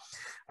processing.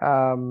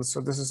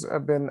 So this has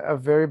been a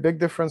very big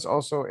difference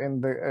also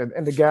in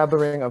the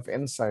gathering of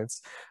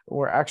insights.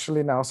 We're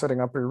actually now setting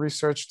up a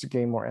research to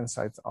gain more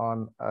insights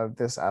on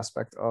this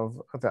aspect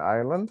of the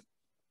island.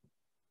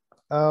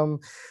 So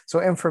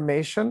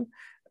information.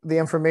 The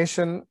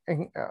information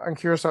in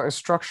Curaçao is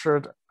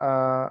structured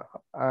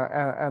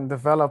and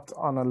developed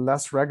on a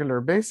less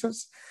regular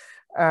basis,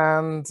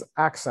 and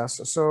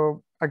access.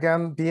 So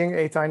again, being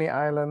a tiny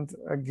island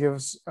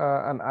gives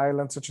an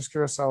island such as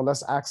Curaçao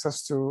less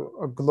access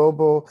to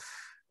global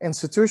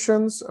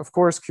institutions. Of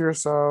course,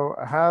 Curaçao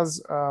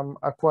has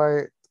a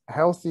quite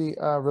healthy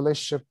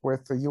relationship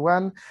with the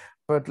UN,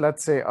 but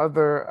let's say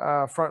other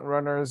front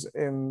runners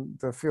in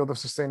the field of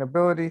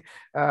sustainability,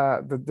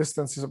 the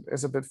distance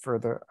is a bit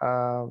further,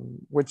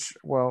 which,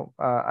 well,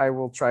 I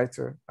will try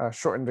to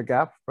shorten the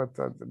gap, but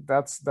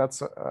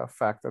that's a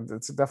fact, that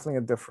it's definitely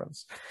a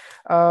difference.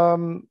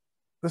 The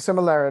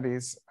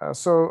similarities.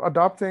 So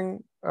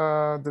adopting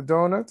the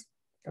donut,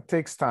 it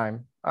takes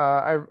time.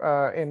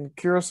 In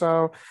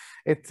Curaçao,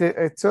 it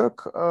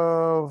took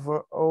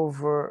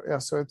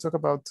so it took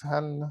about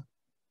 10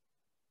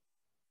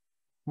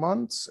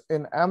 months.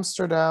 In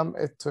Amsterdam,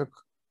 it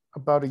took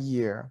about a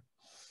year.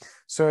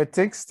 So it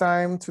takes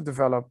time to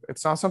develop.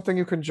 It's not something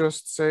you can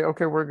just say,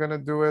 okay, we're going to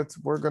do it.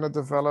 We're going to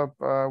develop.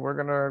 We're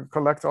going to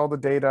collect all the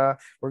data.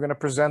 We're going to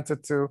present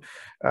it to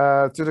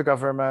the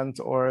government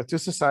or to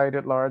society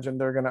at large, and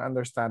they're going to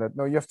understand it.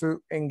 No, you have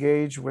to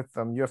engage with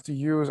them. You have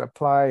to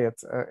apply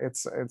it.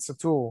 It's a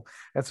tool.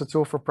 It's a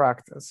tool for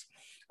practice.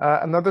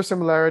 Another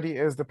similarity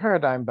is the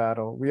paradigm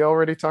battle. We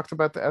already talked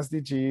about the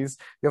SDGs.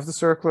 You have the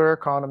circular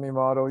economy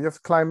model. You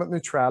have climate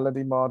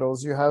neutrality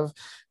models. You have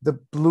the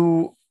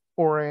blue,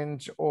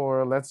 orange,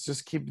 or let's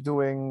just keep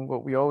doing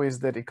what we always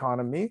did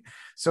economy.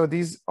 So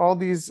all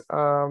these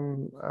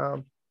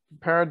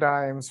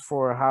paradigms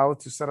for how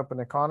to set up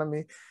an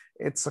economy,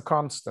 it's a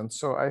constant.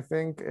 So I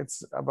think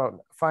it's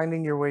about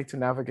finding your way to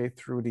navigate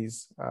through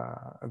these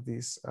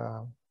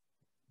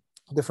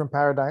different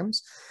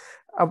paradigms.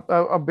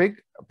 A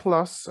big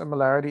plus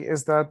similarity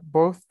is that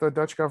both the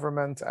Dutch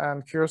government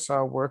and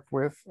Curaçao work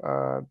with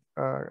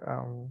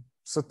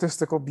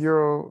statistical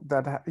bureau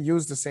that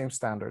use the same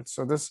standards.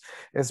 So this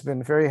has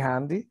been very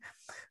handy.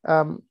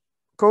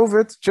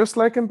 COVID, just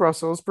like in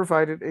Brussels,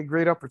 provided a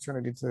great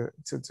opportunity to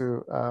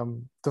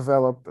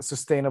develop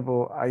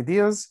sustainable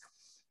ideas.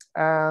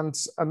 And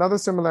another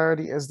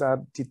similarity is that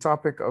the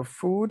topic of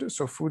food,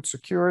 so food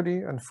security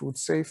and food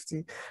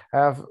safety,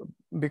 have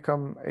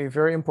become a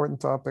very important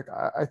topic.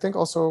 I think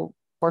also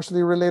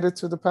partially related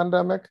to the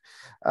pandemic,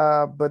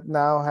 but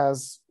now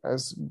has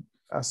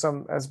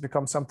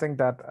become something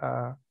that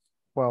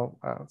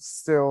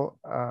still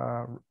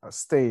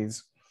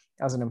stays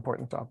as an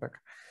important topic.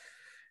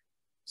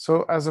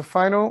 So as a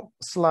final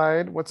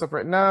slide, what's up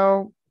right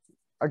now?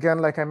 Again,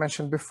 like I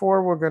mentioned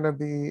before, we're going to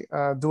be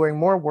doing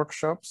more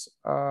workshops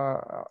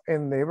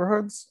in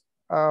neighborhoods.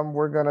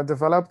 We're going to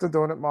develop the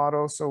donut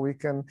model so we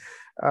can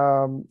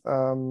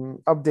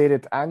update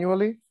it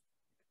annually.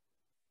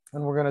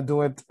 And we're going to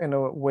do it in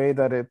a way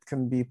that it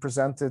can be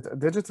presented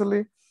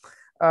digitally.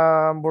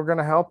 We're going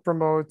to help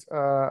promote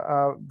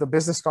the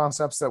business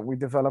concepts that we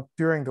developed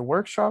during the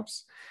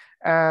workshops.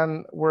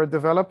 And we're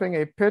developing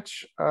a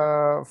pitch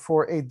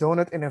for a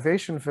donut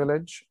innovation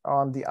village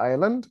on the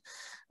island.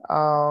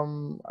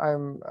 So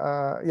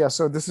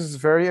this is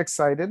very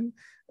exciting.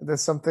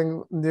 There's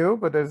something new,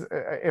 but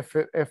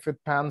if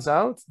it pans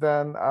out,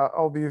 then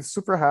I'll be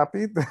super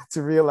happy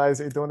to realize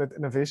a donut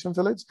innovation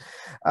village.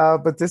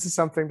 But this is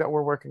something that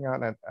we're working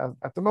on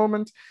at the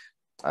moment.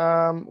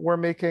 We're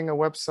making a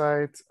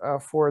website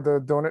for the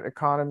Doughnut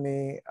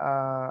Economy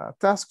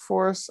task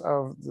force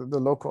of the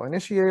local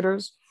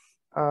initiators.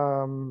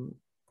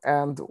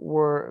 And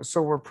we're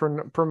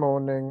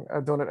promoting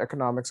Doughnut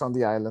Economics on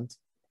the island.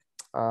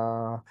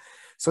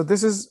 So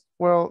this is,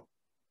 well,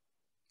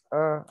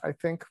 I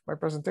think, my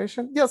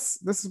presentation. Yes,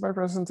 this is my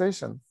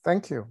presentation.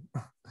 Thank you.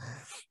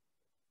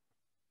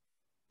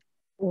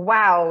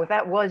 Wow,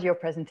 that was your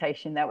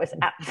presentation. That was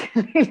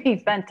absolutely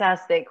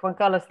fantastic.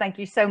 Juan-Carlos, thank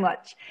you so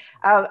much.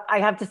 I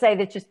have to say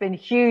there's just been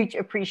huge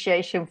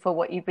appreciation for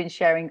what you've been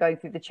sharing going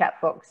through the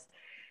chat box.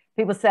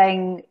 People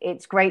saying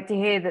it's great to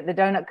hear that the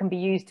donut can be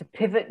used to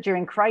pivot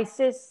during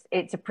crisis.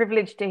 It's a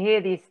privilege to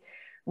hear these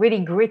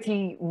really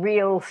gritty,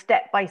 real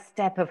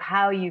step-by-step of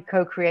how you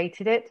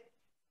co-created it.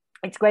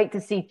 It's great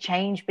to see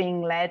change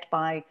being led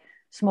by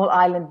small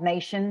island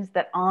nations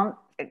that aren't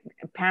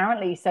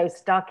apparently so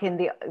stuck in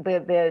the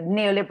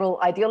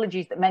neoliberal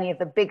ideologies that many of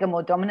the bigger,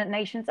 more dominant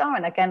nations are.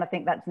 And again, I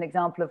think that's an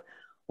example of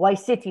why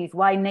cities,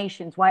 why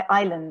nations, why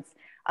islands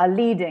are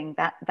leading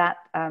that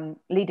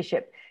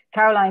leadership.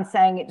 Caroline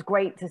saying it's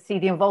great to see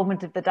the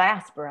involvement of the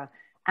diaspora,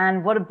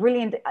 and what a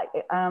brilliant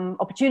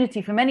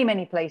opportunity for many,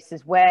 many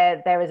places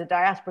where there is a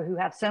diaspora who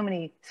have so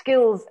many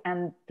skills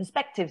and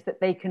perspectives that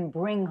they can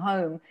bring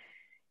home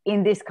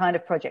in this kind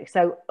of project.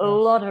 So a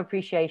lot of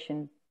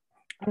appreciation.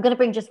 I'm going to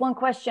bring just one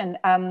question.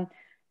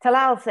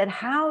 Talal said,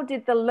 how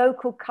did the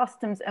local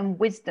customs and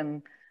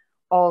wisdom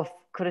of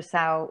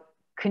Curaçao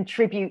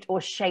contribute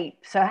or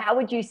shape? So how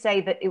would you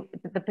say that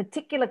the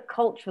particular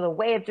culture, the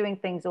way of doing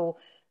things, or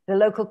the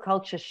local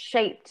culture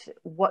shaped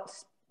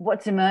what's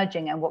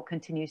emerging and what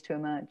continues to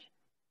emerge?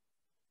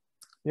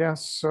 Yeah,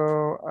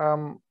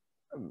 so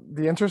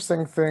the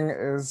interesting thing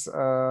is,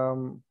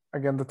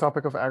 again, the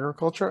topic of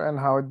agriculture and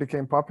how it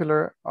became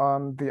popular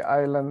on the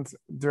island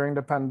during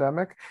the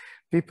pandemic.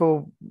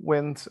 People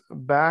went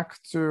back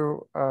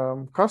to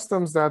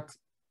customs that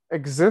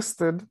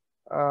existed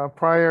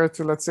prior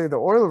to, let's say, the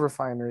oil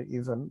refinery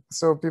even.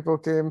 So people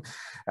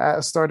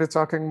started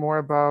talking more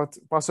about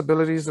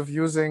possibilities of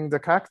using the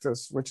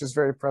cactus, which is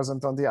very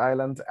present on the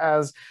island,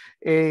 as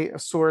a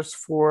source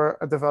for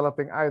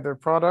developing either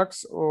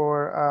products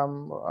or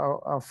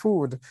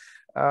food.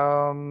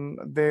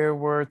 They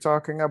were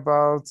talking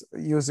about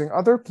using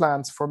other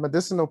plants for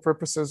medicinal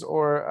purposes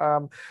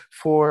or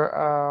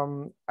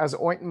as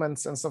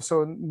ointments and stuff.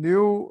 So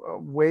new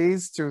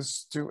ways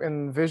to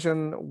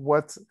envision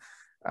what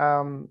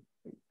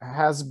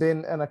has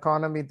been an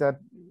economy that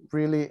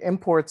really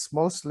imports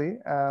mostly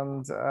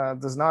and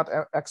does not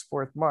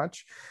export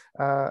much,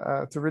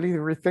 to really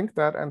rethink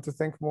that and to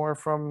think more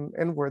from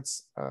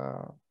inwards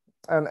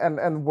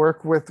and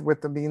work with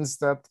the means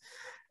that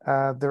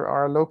there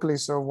are locally.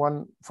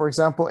 So for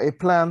example, a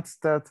plant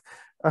that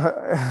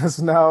has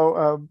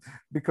now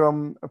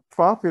become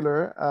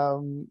popular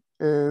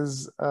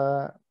is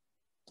a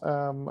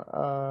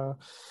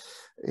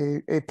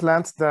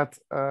plant that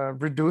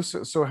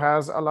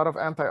has a lot of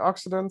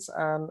antioxidants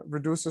and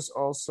reduces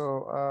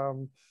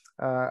also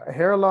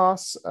hair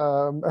loss,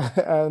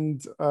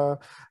 and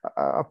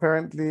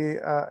apparently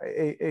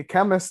a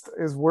chemist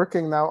is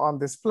working now on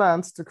this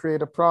plant to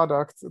create a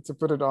product to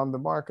put it on the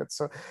market.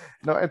 So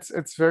no,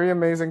 it's very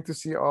amazing to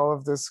see all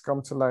of this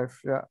come to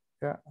life. Yeah.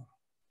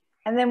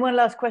 And then one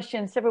last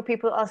question, several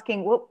people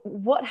asking,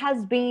 what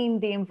has been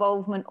the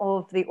involvement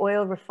of the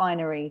oil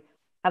refinery?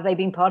 Have they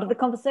been part of the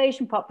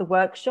conversation, part of the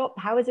workshop?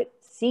 How is it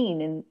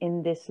seen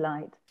in this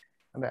light?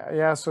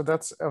 Yeah, so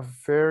that's a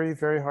very,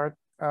 very hard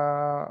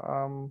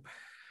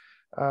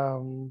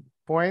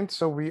point.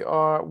 So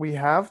we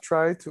have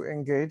tried to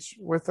engage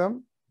with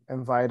them,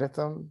 invited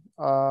them.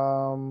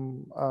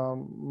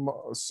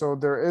 So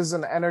there is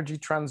an energy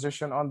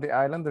transition on the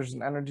island. There's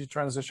an energy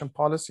transition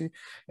policy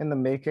in the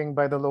making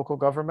by the local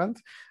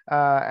government,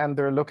 and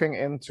they're looking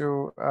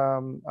into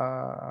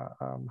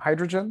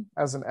hydrogen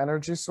as an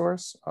energy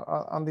source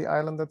on the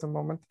island at the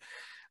moment.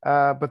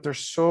 But they're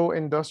so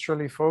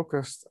industrially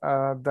focused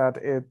that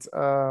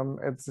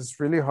it's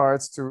really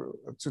hard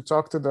to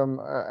talk to them,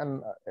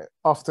 and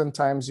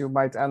oftentimes you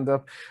might end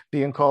up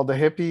being called a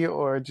hippie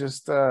or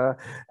just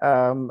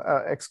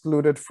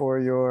excluded for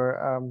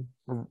your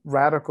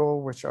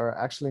radical, which are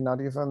actually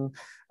not even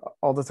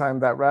all the time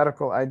that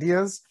radical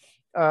ideas.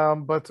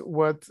 But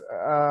what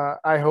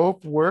I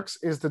hope works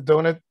is the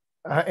Doughnut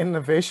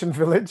Innovation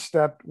Village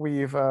that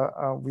we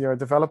are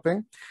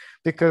developing,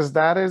 because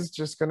that is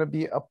just going to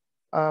be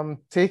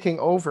taking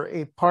over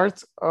a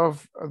part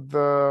of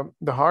the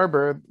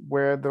harbor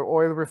where the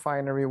oil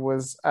refinery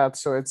was at.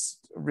 So it's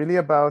really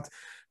about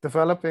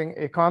developing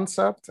a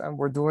concept, and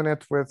we're doing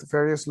it with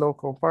various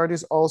local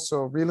parties,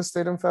 also real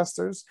estate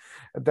investors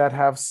that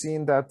have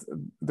seen that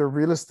the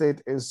real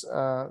estate is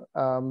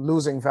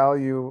losing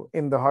value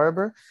in the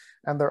harbor,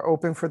 and they're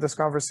open for this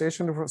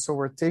conversation. So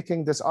we're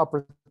taking this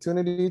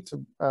opportunity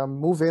to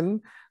move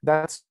in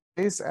that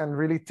space and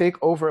really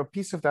take over a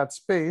piece of that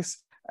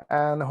space,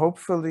 and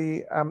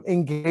hopefully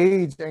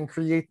engage and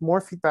create more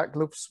feedback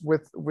loops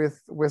with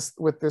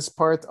this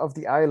part of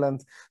the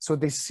island, so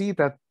they see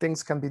that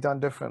things can be done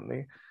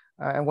differently.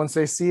 And once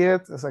they see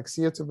it, it's like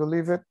see it to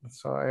believe it.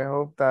 So I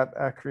hope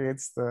that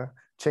creates the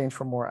change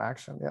for more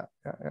action. Yeah.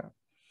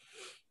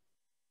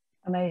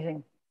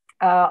 Amazing.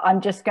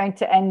 I'm just going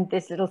to end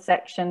this little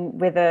section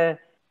with a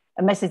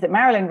message that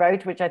Marilyn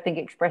wrote, which I think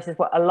expresses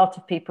what a lot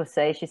of people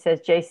say. She says,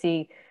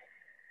 JC,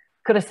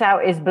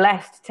 Curaçao is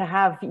blessed to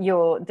have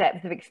your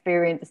depth of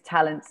experience,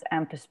 talents,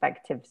 and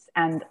perspectives.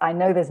 And I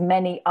know there's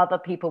many other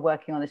people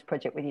working on this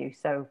project with you.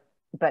 So,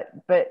 but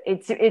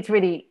it's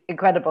really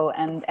incredible,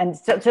 and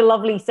such a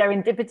lovely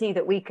serendipity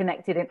that we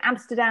connected in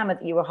Amsterdam, and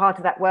you were part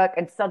of that work,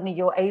 and suddenly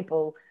you're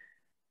able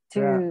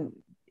to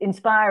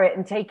inspire it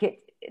and take it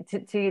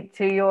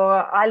to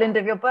your island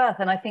of your birth.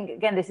 And I think,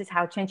 again, this is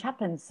how change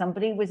happens.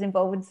 Somebody was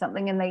involved in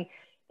something, and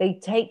they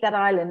take that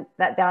island,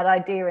 that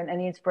idea, and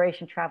the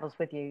inspiration travels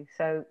with you.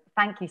 So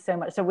thank you so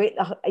much. So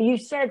you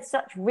shared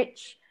such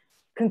rich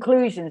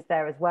conclusions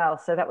there as well.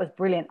 So that was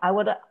brilliant. I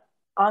would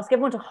ask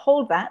everyone to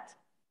hold that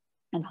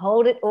and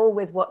hold it all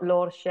with what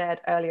Laure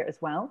shared earlier as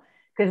well,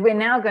 because we're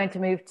now going to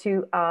move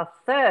to our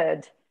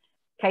third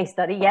case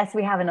study. Yes,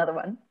 we have another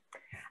one.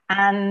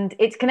 And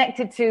it's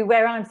connected to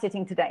where I'm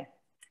sitting today.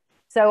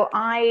 So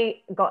I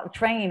got a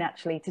train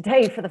actually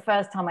today for the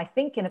first time, I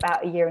think in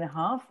about a year and a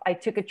half. I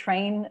took a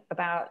train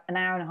about an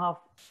hour and a half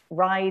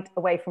ride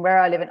away from where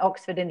I live in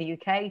Oxford in the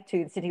UK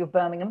to the city of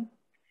Birmingham.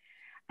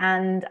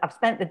 And I've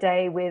spent the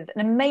day with an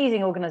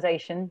amazing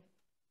organization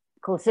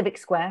called Civic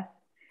Square,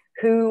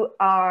 who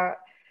are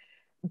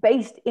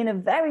based in a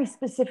very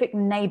specific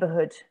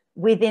neighborhood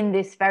within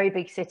this very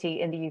big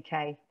city in the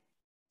UK.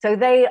 So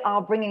they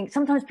are bringing,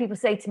 sometimes people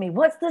say to me,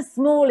 what's the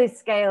smallest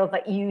scale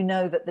that you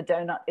know that the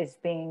donut is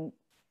being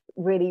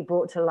really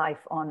brought to life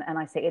on? And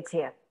I say, it's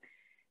here.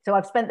 So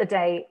I've spent the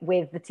day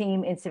with the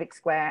team in Civic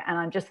Square, and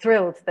I'm just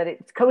thrilled that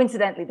it's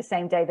coincidentally the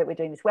same day that we're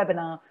doing this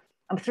webinar.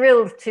 I'm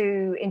thrilled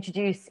to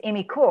introduce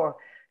Immy Kaur,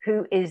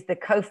 who is the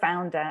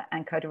co-founder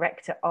and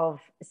co-director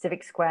of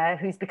Civic Square,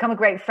 who's become a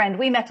great friend.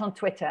 We met on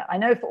Twitter. I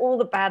know for all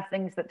the bad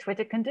things that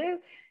Twitter can do,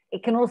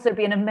 it can also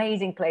be an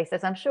amazing place,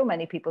 as I'm sure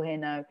many people here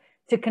know,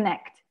 to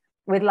connect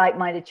with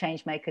like-minded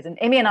change makers. And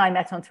Immy and I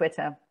met on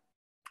Twitter,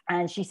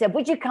 and she said,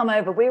 would you come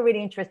over? We're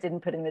really interested in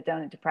putting the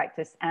donut to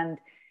practice. And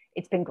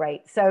it's been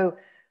great. So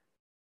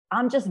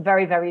I'm just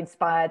very, very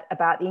inspired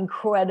about the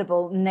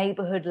incredible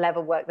neighborhood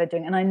level work they're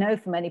doing. And I know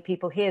for many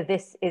people here,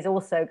 this is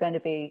also going to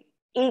be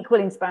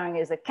equally inspiring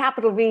as a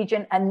capital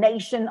region, a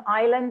nation,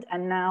 island,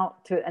 and now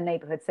to a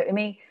neighborhood. So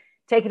Immy,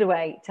 take it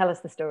away. Tell us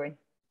the story.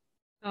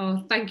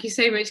 Oh, thank you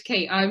so much,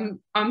 Kate.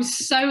 I'm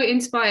so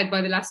inspired by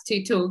the last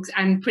two talks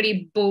and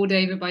pretty bowled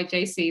over by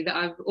JC that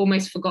I've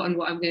almost forgotten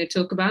what I'm going to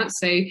talk about.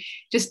 So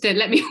just to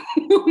let me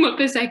warm up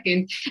a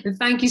second. And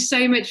thank you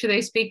so much for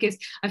those speakers.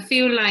 I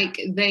feel like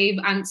they've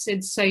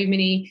answered so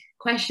many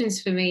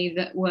questions for me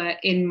that were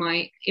in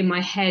my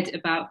head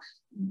about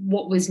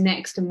what was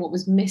next and what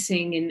was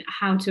missing and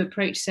how to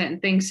approach certain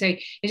things. So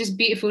it's just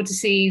beautiful to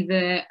see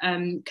the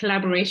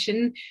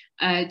collaboration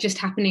just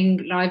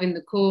happening live in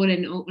the call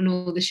and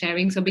all the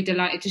sharing. So I'll be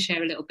delighted to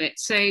share a little bit.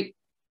 So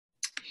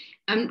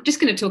I'm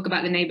just going to talk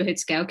about the neighbourhood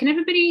scale. Can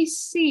everybody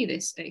see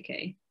this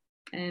okay?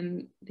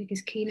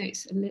 Because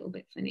Keynote's a little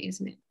bit funny,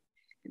 isn't it?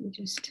 Let me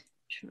just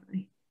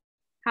try.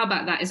 How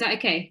about that? Is that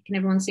okay? Can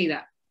everyone see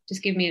that?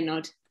 Just give me a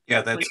nod.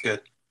 Yeah, that's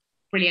good.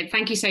 Brilliant.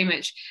 Thank you so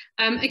much.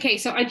 Okay,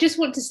 so I just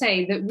want to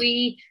say that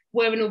we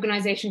were an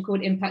organisation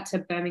called Impact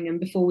Hub Birmingham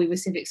before we were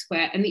Civic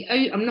Square. And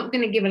I'm not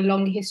going to give a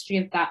long history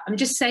of that. I'm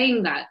just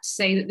saying that to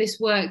say that this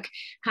work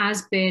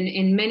has been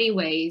in many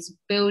ways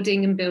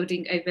building and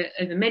building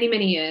over many,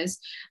 many years,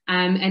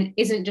 and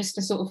isn't just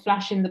a sort of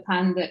flash in the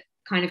pan that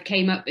kind of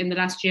came up in the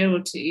last year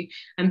or two,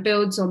 and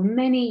builds on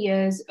many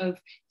years of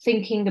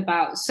thinking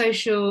about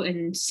social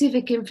and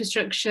civic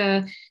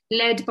infrastructure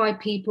led by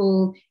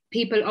people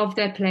of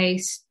their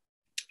place,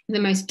 the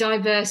most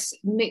diverse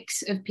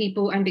mix of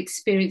people and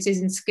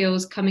experiences and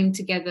skills coming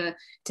together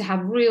to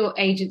have real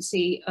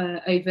agency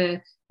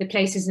over the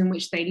places in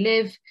which they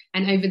live.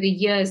 And over the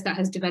years that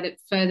has developed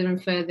further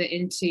and further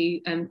into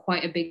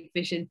quite a big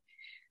vision.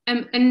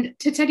 And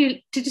to tell you,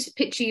 to just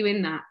picture you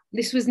in that,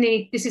 this has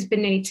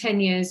been nearly 10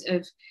 years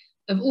of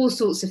all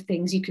sorts of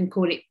things. You can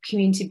call it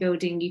community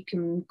building, you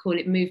can call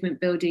it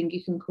movement building,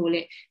 you can call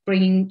it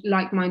bringing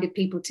like-minded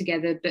people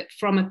together. But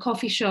from a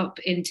coffee shop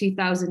in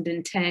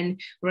 2010,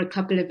 where a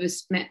couple of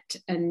us met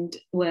and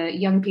were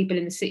young people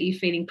in the city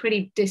feeling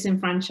pretty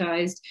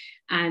disenfranchised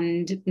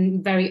and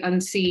very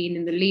unseen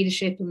in the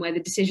leadership and where the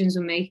decisions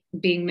were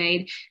being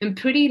made, and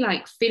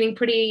feeling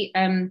pretty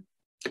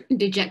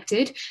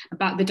dejected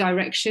about the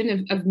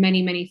direction of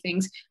many, many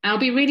things. And I'll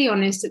be really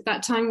honest, at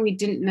that time we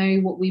didn't know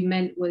what we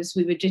meant was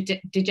we were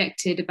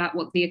dejected about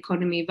what the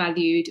economy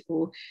valued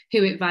or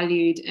who it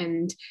valued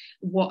and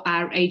what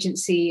our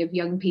agency of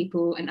young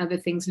people and other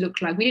things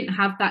looked like. We didn't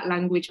have that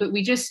language, but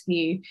we just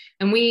knew.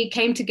 And we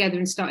came together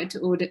and started to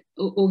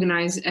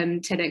organise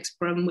TEDx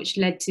Brum, which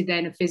led to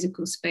then a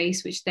physical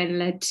space, which then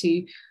led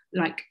to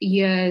like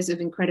years of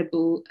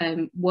incredible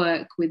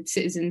work with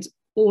citizens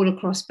all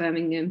across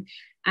Birmingham.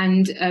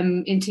 And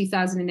in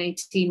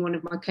 2018, one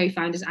of my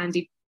co-founders,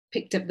 Andy,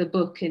 picked up the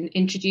book and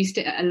introduced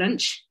it at a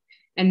lunch.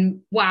 And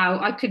wow,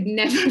 I could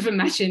never have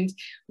imagined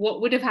what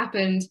would have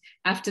happened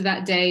after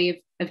that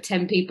day of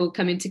 10 people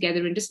coming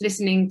together and just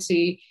listening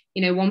to,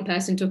 one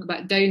person talk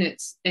about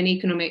donuts and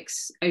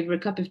economics over a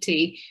cup of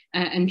tea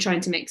and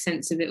trying to make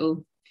sense of it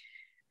all.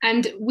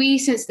 And we,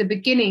 since the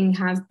beginning,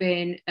 have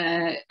been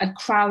a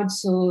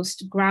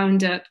crowdsourced,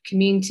 ground-up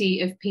community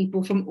of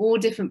people from all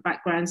different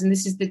backgrounds. And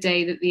this is the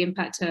day that the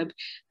Impact Hub,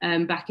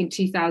 back in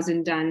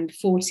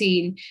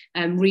 2014,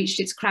 reached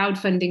its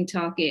crowdfunding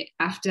target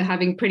after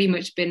having pretty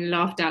much been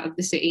laughed out of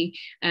the city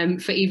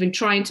for even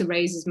trying to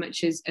raise as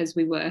much as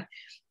we were.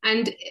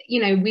 And,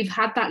 you know, we've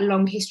had that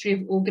long history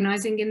of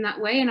organising in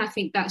that way. And I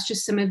think that's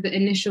just some of the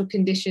initial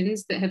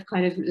conditions that have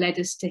kind of led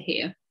us to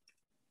here.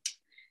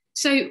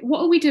 So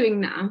what are we doing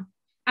now?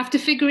 After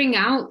figuring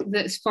out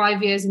that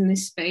 5 years in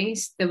this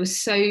space, there were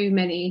so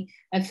many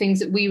things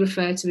that we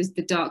refer to as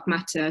the dark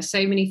matter,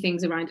 so many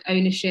things around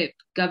ownership,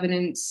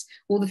 governance,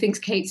 all the things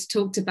Kate's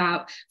talked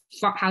about,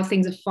 how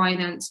things are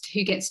financed,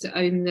 who gets to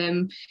own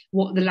them,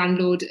 what the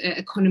landlord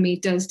economy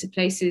does to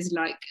places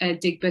like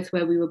Digbeth,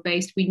 where we were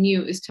based. We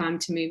knew it was time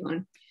to move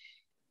on.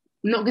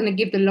 I'm not going to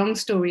give the long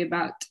story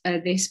about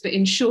this, but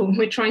in short,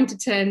 we're trying to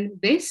turn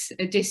this,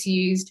 a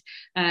disused,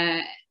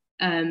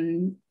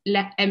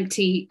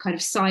 empty kind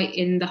of site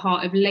in the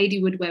heart of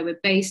Ladywood, where we're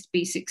based,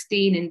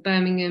 B16 in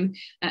Birmingham,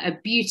 a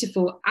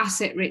beautiful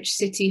asset-rich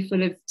city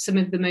full of some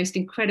of the most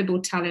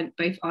incredible talent,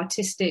 both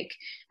artistic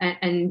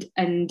and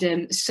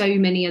so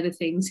many other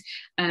things.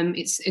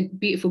 It's a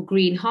beautiful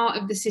green heart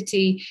of the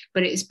city,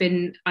 but it's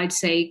been, I'd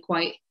say,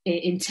 quite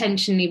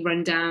intentionally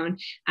run down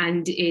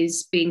and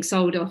is being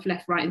sold off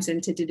left, right and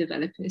centre to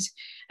developers.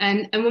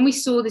 And when we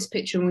saw this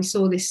picture and we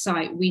saw this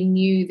site, we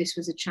knew this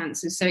was a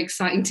chance. It's so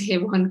exciting to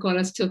hear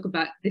Juan-Carlos talk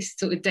about this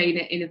sort of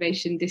Doughnut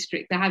Innovation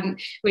District. I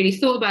hadn't really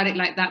thought about it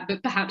like that,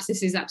 but perhaps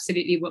this is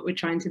absolutely what we're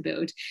trying to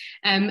build.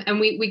 And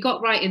we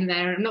got right in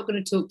there. I'm not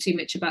going to talk too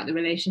much about the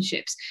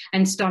relationships,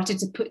 and started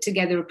to put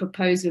together a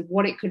proposal of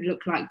what it could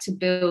look like to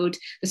build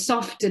the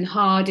soft and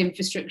hard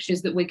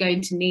infrastructures that we're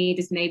going to need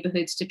as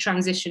neighbourhoods to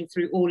transition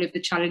through all of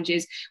the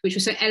challenges, which were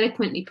so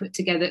eloquently put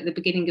together at the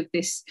beginning of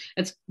this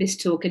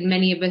talk. And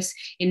many of us,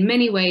 in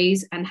many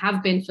ways, and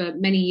have been for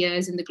many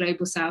years in the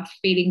Global South,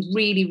 feeling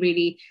really,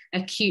 really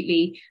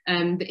acutely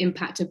the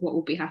impact of what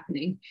will be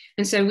happening.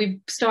 And so we've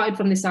started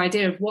from this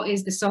idea of what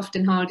is the soft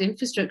and hard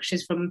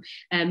infrastructures, from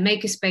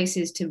maker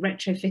spaces to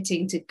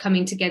retrofitting to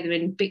coming together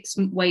in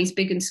ways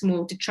big and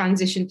small to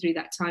transition through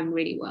that time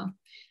really well.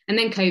 And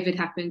then COVID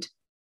happened.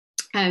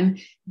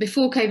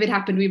 Before COVID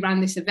happened, we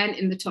ran this event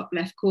in the top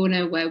left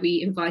corner where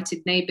we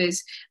invited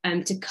neighbours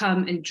to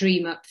come and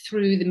dream up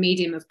through the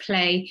medium of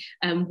play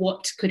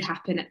what could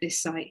happen at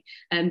this site.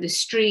 The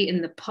street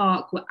and the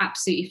park were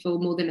absolutely full.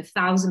 More than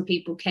 1,000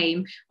 people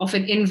came off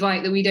an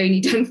invite that we'd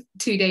only done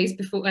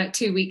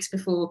 2 weeks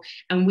before,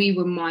 and we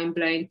were mind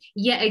blown.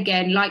 Yet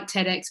again, like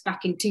TEDx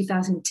back in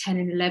 2010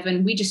 and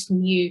 11, we just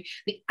knew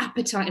the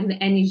appetite and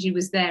the energy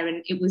was there,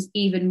 and it was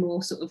even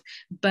more sort of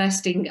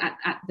bursting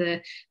at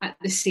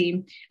the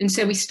seam. And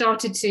so we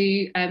started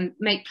to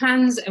make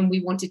plans, and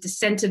we wanted to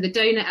centre the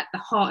Doughnut at the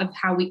heart of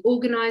how we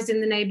organised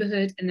in the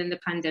neighbourhood. And then the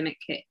pandemic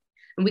hit,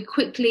 and we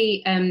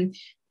quickly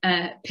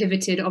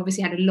pivoted.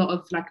 Obviously had a lot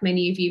of, like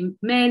many of you,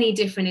 many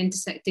different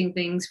intersecting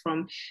things,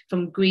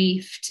 from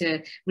grief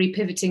to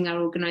repivoting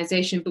our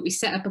organisation. But we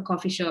set up a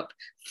coffee shop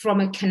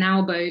from a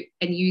canal boat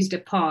and used a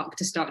park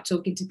to start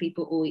talking to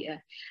people all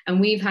year.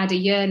 And we've had a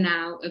year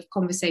now of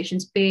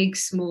conversations, big,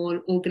 small,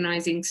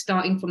 organising,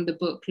 starting from the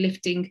book,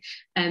 lifting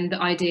the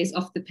ideas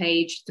off the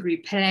page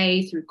through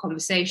play, through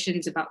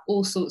conversations about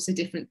all sorts of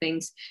different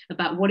things,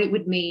 about what it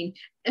would mean,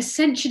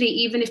 essentially,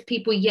 even if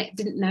people yet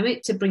didn't know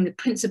it, to bring the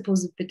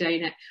principles of the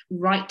Doughnut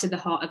right to the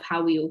heart of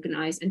how we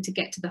organise, and to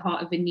get to the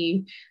heart of a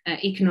new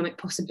economic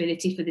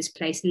possibility for this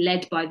place,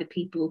 led by the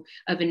people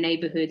of a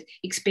neighbourhood,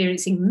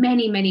 experiencing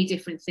many, many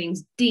different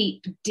things,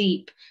 deep,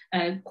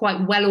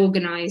 quite well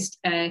organised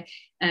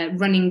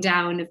running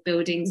down of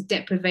buildings,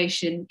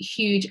 deprivation,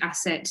 huge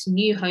assets,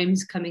 new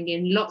homes coming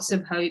in, lots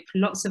of hope,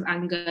 lots of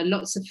anger,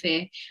 lots of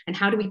fear. And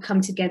how do we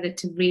come together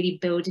to really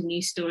build a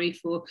new story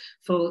for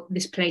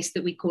this place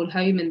that we call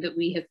home and that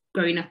we have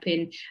grown up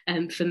in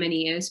for many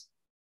years?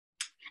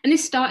 And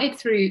this started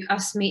through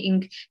us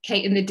meeting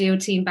Kate and the Deal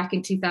team back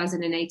in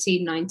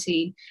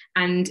 2018-19.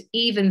 And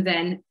even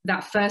then,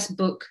 that first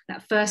book,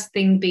 that first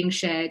thing being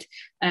shared,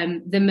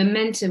 the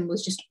momentum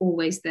was just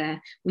always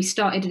there. We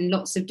started in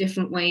lots of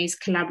different ways,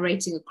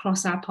 collaborating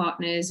across our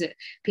partners, at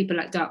people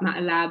like Dark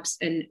Matter Labs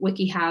and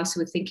WikiHouse,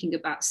 who were thinking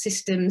about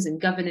systems and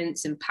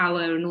governance and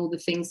power and all the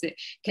things that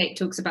Kate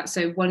talks about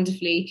so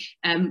wonderfully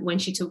when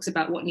she talks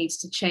about what needs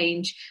to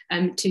change,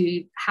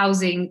 to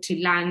housing,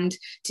 to land,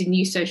 to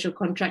new social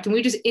contract. And we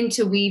were just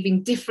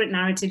interweaving different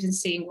narratives and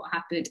seeing what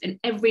happened. And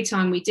every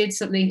time we did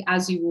something,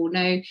 as you all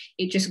know,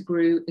 it just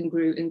grew and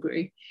grew and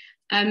grew.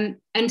 And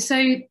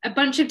so a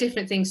bunch of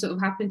different things sort of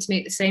happened to me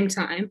at the same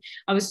time.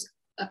 I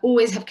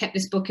always have kept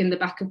this book in the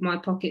back of my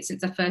pocket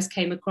since I first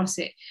came across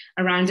it,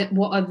 around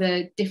what are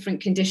the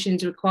different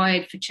conditions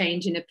required for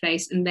change in a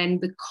place, and then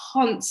the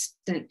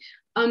constant,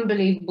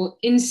 unbelievable,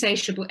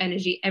 insatiable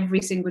energy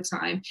every single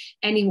time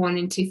anyone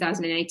in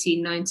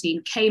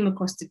 2018-19 came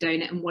across the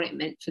Doughnut and what it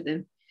meant for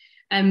them.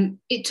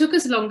 It took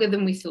us longer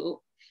than we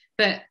thought,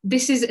 But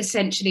this is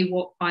essentially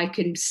what I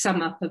can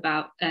sum up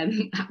about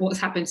what's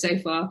happened so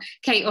far.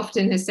 Kate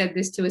often has said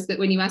this to us, that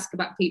when you ask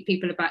about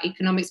people about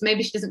economics,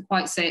 maybe she doesn't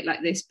quite say it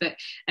like this, but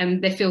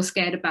they feel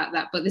scared about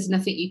that. But there's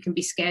nothing you can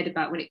be scared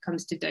about when it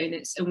comes to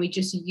donuts. And we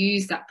just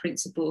use that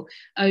principle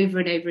over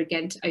and over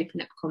again to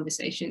open up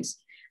conversations.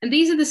 And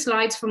these are the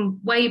slides from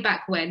way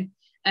back when.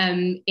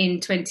 In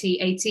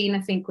 2018, I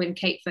think, when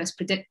Kate first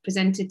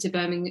presented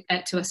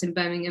to us in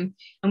Birmingham,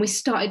 and we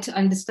started to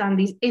understand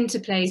these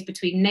interplays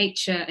between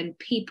nature and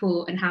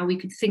people and how we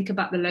could think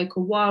about the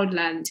local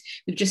wildland.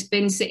 We've just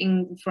been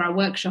sitting for our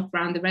workshop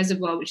around the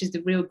reservoir, which is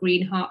the real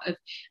green heart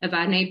of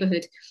our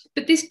neighbourhood.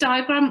 But this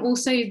diagram,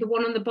 also the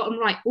one on the bottom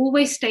right,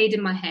 always stayed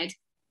in my head.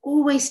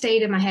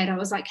 I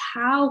was like,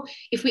 how,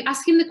 if we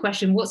ask him the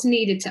question, what's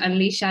needed to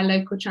unleash our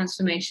local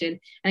transformation?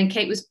 And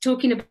Kate was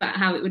talking about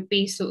how it would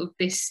be sort of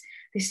this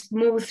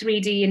more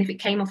 3D, and if it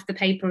came off the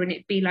paper and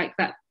it'd be like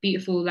that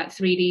beautiful, like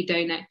 3D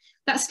donut.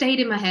 That stayed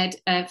in my head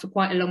for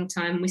quite a long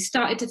time. We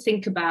started to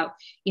think about,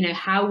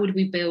 how would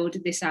we build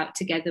this out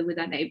together with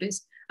our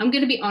neighbours? I'm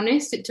going to be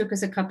honest, it took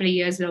us a couple of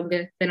years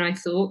longer than I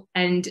thought.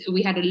 And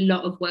we had a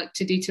lot of work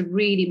to do to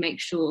really make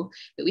sure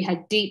that we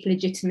had deep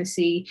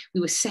legitimacy.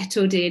 We were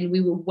settled in, we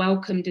were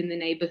welcomed in the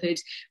neighbourhood.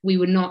 We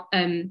were not,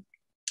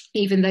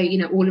 even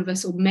though, all of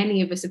us, or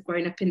many of us, have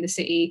grown up in the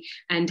city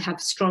and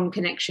have strong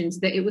connections,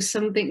 that it was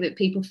something that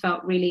people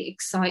felt really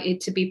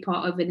excited to be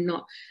part of and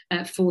not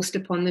forced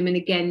upon them. And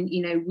again,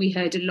 we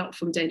heard a lot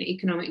from Doughnut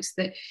Economics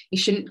that you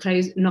shouldn't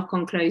knock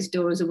on closed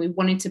doors, and we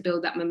wanted to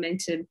build that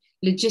momentum,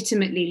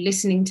 legitimately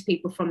listening to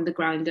people from the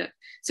ground up.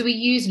 So we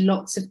used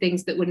lots of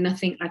things that were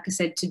nothing, like I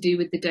said, to do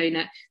with the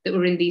donut, that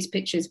were in these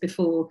pictures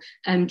before,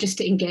 just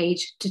to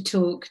engage, to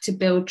talk, to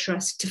build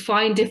trust, to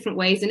find different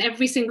ways. And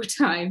every single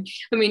time,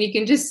 you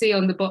can just see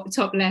on the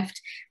top left,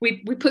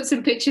 we put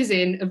some pictures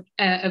in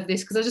of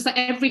this, because I was just like,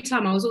 every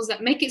time I was always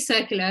like, make it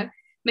circular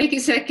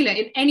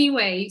in any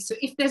way. So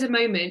if there's a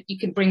moment, you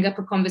can bring up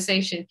a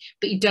conversation,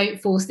 but you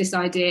don't force this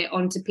idea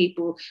onto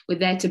people. We're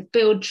there to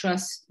build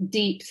trust,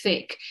 deep,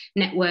 thick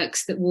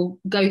networks that will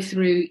go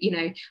through,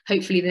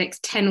 hopefully the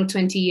next 10 or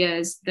 20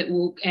 years, that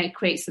will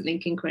create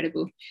something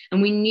incredible.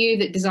 And we knew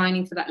that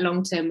designing for that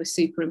long term was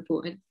super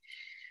important.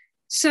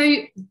 So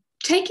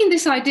taking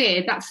this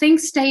idea, that thing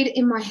stayed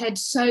in my head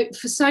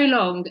for so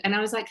long. And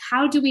I was like,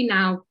 how do we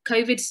now,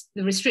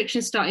 the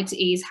restrictions started to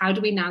ease, how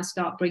do we now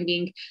start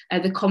bringing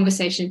the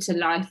conversation to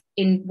life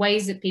in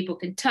ways that people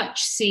can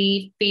touch,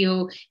 see,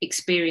 feel,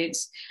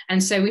 experience?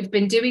 And so we've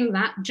been doing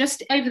that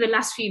just over the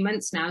last few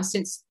months now,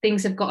 since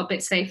things have got a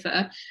bit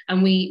safer.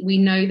 And we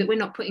know that we're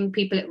not putting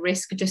people at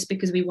risk just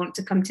because we want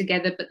to come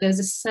together, but there's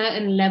a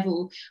certain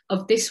level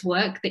of this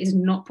work that is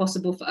not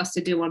possible for us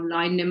to do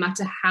online, no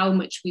matter how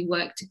much we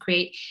work to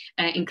create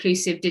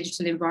inclusive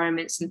digital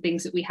environments and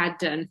things that we had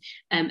done,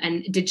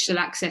 and digital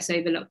access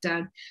over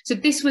lockdown. So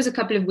this was a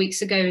couple of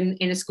weeks ago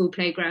in a school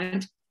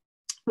playground,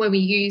 where we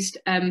used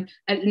a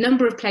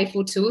number of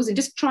playful tools and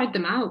just tried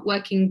them out,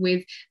 working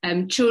with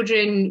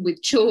children,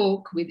 with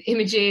chalk, with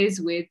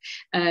images, with,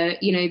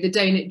 the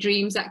Doughnut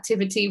Dreams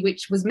activity,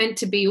 which was meant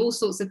to be all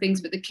sorts of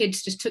things, but the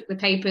kids just took the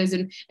papers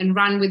and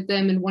ran with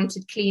them and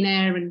wanted clean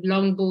air and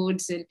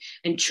longboards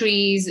and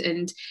trees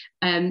and,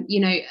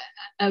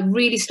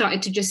 really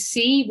started to just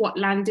see what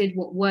landed,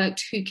 what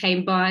worked, who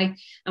came by.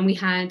 And we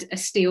had a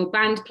steel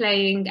band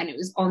playing, and it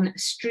was on a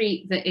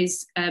street that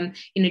is,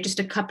 just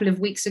a couple of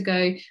weeks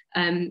ago,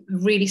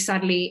 really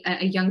sadly,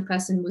 a young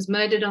person was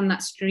murdered on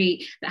that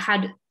street, that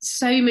had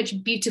so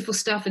much beautiful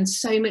stuff and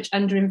so much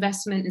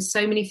underinvestment and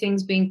so many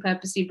things being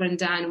purposely run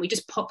down. And we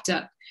just popped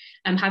up,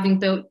 having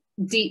built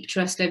deep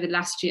trust over the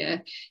last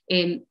year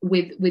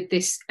with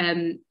this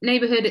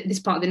neighborhood,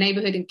 this part of the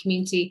neighborhood and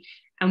community.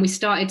 And we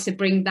started to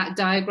bring that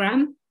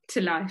diagram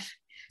to life.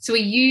 So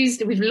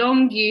we've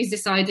long used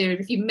this idea of,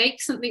 if you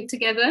make something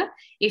together,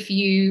 if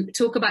you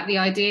talk about the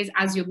ideas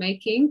as you're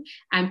making,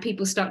 and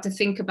people start to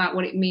think about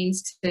what it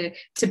means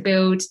to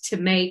build, to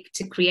make,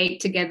 to create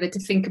together, to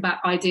think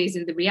about ideas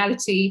in the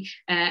reality,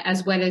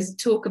 as well as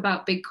talk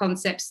about big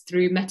concepts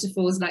through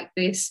metaphors like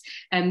this.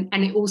 And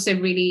it also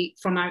really,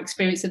 from our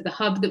experience of the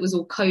hub that was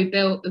all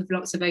co-built of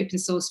lots of open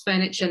source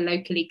furniture,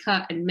 locally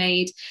cut and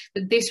made,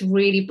 that this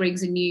really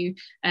brings a new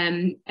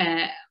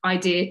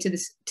idea to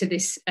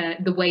this,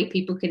 the way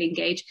people can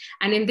engage.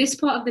 And in this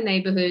part of the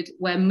neighborhood,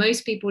 where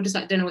most people just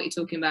like, don't know what you're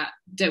talking about,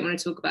 don't want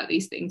to talk about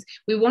these things,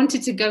 we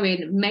wanted to go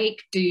in,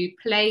 make, do,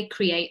 play,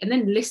 create, and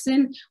then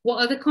listen.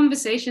 What are the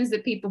conversations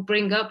that people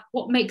bring up?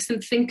 What makes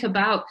them think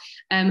about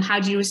how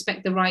do you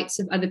respect the rights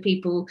of other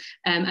people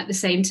at the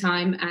same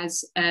time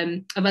as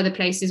of other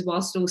places,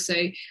 whilst also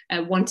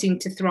wanting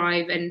to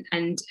thrive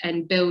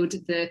and build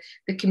the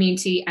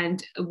community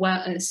and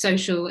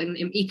social and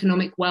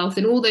economic wealth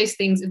and all those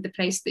things of the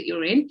place that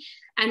you're in.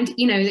 And,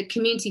 the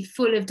community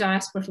full of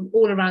diaspora from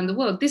all around the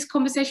world. This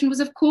conversation was,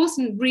 of course,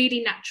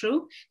 really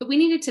natural, but we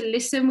needed to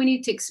listen, we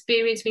needed to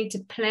experience, we need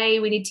to play,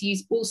 we need to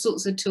use all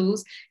sorts of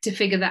tools to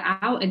figure that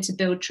out and to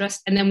build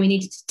trust. And then we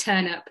needed to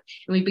turn up.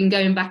 And we've been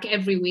going back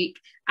every week,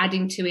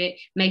 adding to it,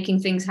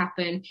 making things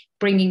happen,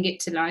 bringing it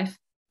to life.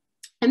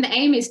 And the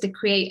aim is to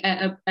create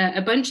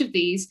a bunch of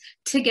these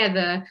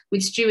together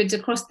with stewards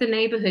across the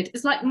neighbourhood.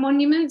 It's like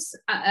monuments,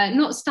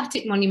 not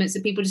static monuments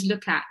that people just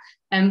look at,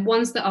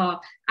 ones that are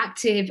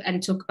active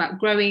and talk about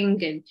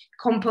growing and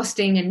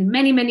composting and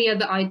many, many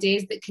other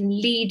ideas that can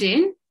lead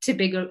in to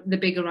the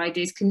bigger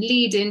ideas, can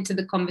lead into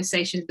the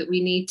conversations that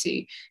we need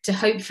to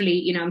hopefully,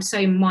 you know, I'm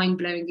so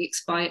mind-blowingly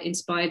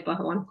inspired by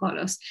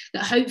Juan-Carlos,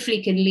 that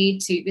hopefully can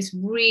lead to this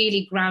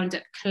really ground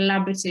up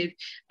collaborative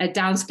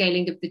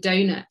downscaling of the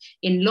donut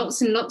in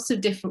lots and lots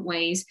of different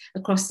ways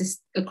across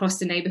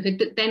the neighborhood,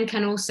 that then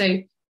can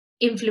also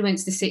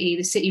influence the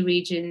city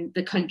region,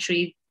 the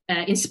country,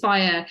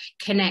 inspire,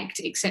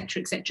 connect,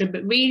 etc.,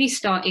 but really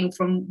starting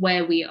from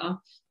where we are.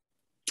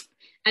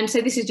 And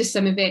so this is just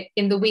some of it.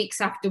 In the weeks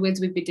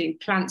afterwards, we've been doing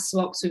plant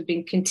swaps. We've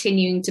been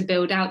continuing to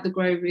build out the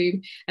grow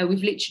room.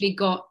 We've literally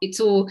got, it's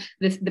all,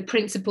 the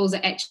principles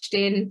are etched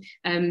in.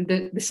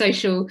 The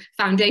social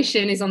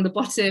foundation is on the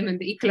bottom and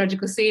the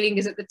ecological ceiling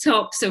is at the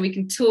top. So we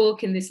can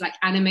talk in this like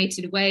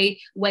animated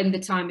way. When the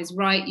time is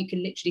right, you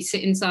can literally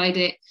sit inside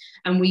it.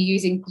 And we're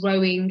using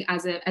growing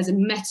as a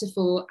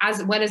metaphor,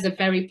 as well as a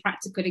very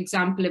practical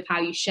example of how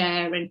you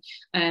share, and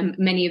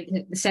many of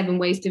the 7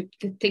 ways to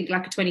think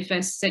like a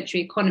 21st century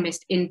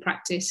economist in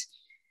practice.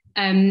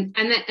 And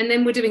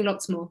then we're doing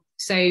lots more.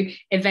 So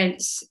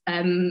events,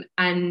 and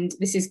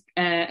this is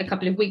a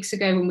couple of weeks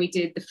ago when we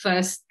did the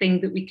first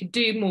thing that we could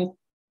do more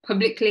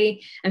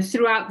publicly, and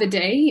throughout the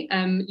day,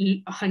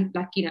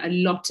 like, you know, a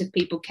lot of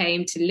people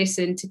came to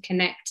listen, to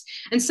connect,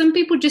 and some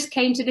people just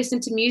came to listen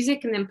to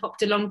music and then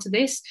popped along to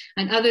this,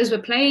 and others were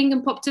playing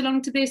and popped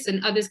along to this,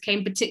 and others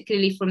came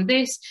particularly from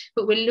this.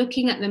 But we're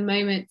looking at the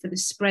moment for the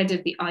spread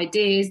of the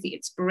ideas, the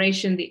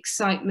inspiration, the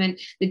excitement,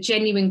 the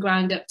genuine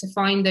ground up to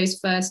find those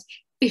first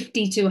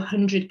 50 to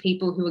 100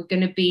 people who are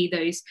going to be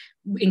those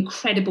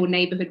incredible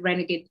neighborhood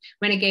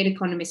renegade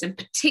economists, and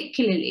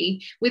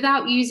particularly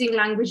without using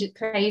language that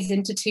plays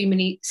into too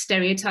many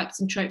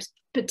stereotypes and tropes,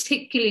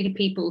 particularly to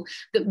people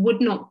that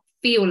would not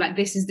feel like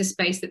this is the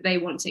space that they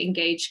want to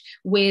engage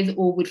with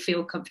or would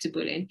feel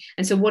comfortable in.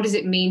 And so what does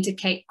it mean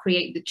to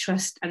create the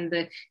trust and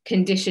the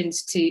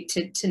conditions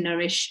to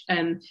nourish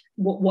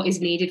what is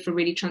needed for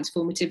really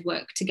transformative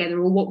work together,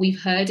 or what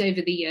we've heard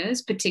over the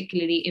years,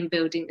 particularly in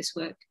building this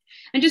work.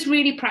 And just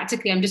really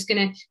practically, I'm just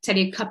going to tell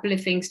you a couple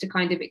of things to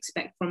kind of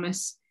expect from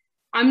us.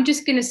 I'm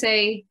just going to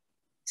say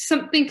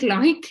something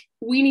like,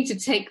 we need to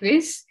take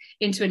this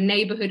into a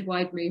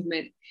neighborhood-wide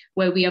movement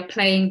where we are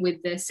playing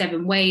with the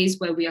 7 ways,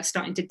 where we are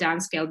starting to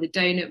downscale the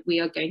donut.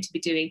 We are going to be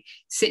doing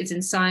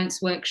citizen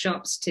science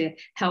workshops to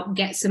help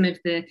get some of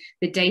the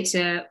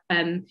data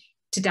to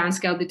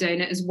downscale the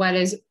donut, as well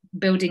as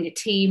building a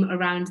team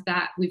around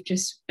that. We've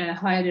just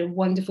hired a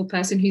wonderful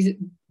person who's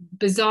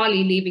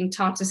bizarrely leaving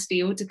Tata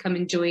Steel to come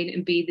and join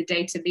and be the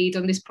data lead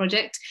on this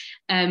project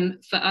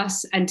for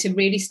us, and to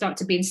really start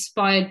to be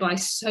inspired by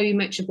so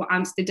much of what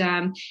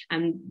Amsterdam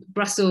and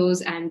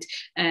Brussels and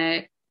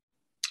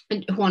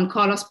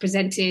Juan-Carlos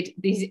presented.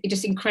 These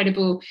just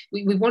incredible.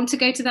 We want to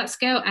go to that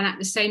scale, and at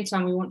the same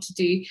time we want to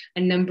do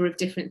a number of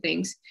different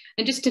things.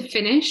 And just to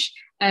finish,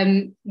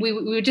 we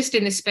were just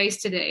in this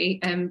space today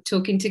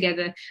talking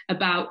together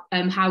about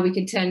how we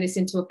can turn this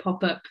into a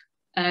pop-up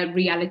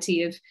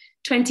reality of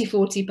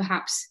 2040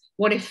 perhaps.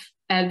 What if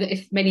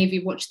many of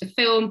you watched the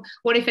film,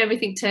 what if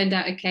everything turned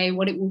out okay?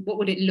 What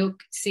would it look,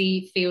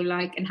 see, feel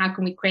like? And how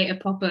can we create a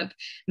pop-up?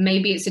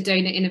 Maybe it's a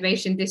donut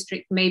innovation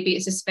district, maybe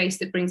it's a space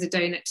that brings a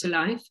donut to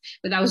life.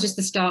 But that was just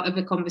the start of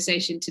a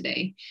conversation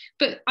today.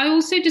 But I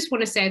also just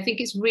want to say, I think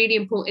it's really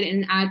important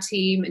in our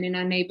team and in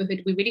our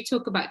neighborhood, we really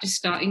talk about just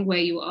starting where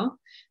you are.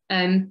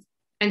 And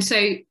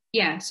so,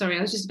 yeah, sorry,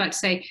 I was just about to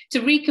say,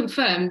 to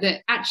reconfirm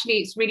that actually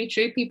it's really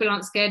true. People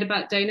aren't scared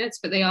about donuts,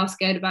 but they are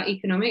scared about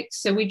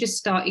economics. So we're just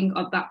starting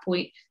at that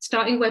point,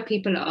 starting where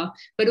people are,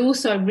 but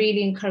also I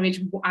really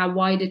encourage our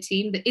wider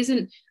team that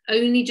isn't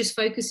only just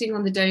focusing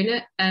on the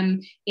donut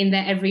in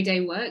their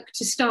everyday work,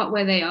 to start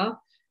where they are.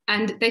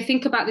 And they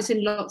think about this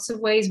in lots of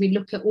ways. We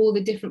look at all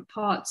the different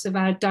parts of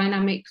our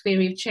dynamic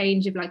theory of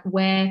change, of like,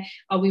 where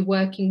are we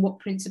working? What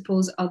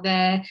principles are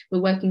there?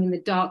 We're working in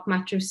the dark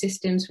matter of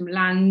systems, from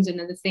land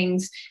and other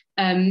things,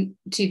 to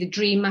the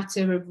dream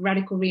matter of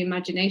radical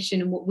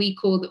reimagination, and what we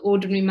call the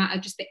ordinary matter,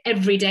 just the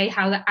everyday,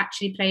 how that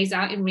actually plays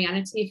out in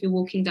reality if you're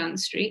walking down the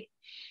street.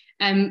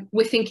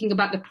 We're thinking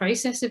about the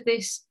process of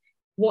this.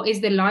 What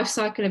is the life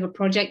cycle of a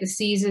project, the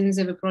seasons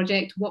of a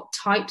project? What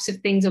types of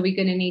things are we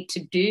going to need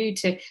to do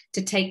to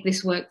take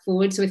this work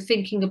forward? So we're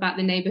thinking about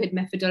the neighbourhood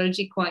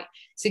methodology quite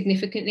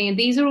significantly. And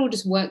these are all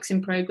just works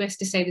in progress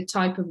to say the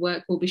type of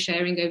work we'll be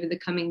sharing over the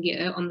coming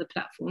year on the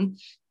platform.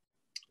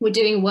 We're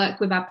doing work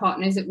with our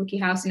partners at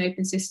WikiHouse and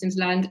Open Systems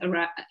Lab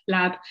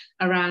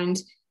around,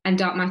 and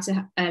Dark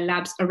Matter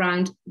Labs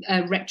around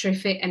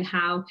retrofit, and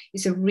how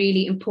it's a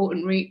really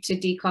important route to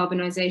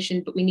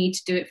decarbonisation, but we need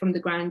to do it from the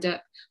ground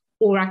up.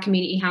 or our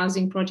community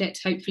housing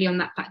project, hopefully on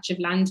that patch of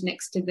land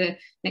next to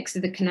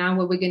the canal,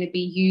 where we're going to be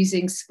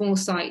using small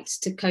sites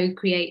to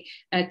co-create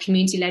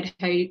community-led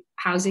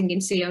housing in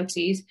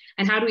CLTs.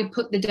 And how do we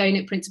put the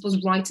Doughnut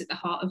principles right at the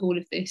heart of all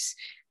of this?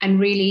 And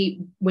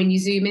really, when you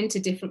zoom into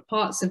different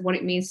parts of what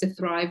it means to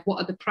thrive,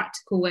 what are the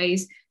practical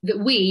ways that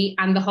we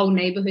and the whole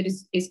neighbourhood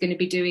is going to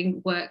be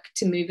doing work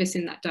to move us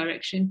in that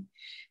direction?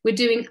 We're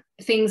doing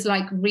things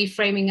like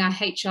reframing our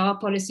HR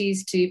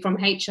policies from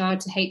HR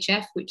to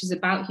HF, which is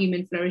about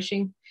human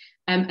flourishing,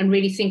 and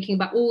really thinking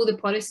about all the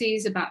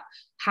policies about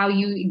how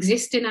you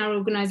exist in our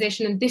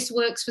organisation. And this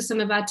works for some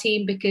of our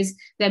team because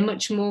they're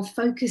much more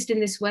focused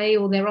in this way,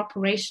 or they're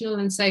operational,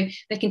 and so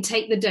they can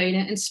take the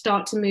Doughnut and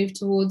start to move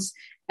towards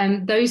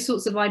those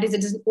sorts of ideas.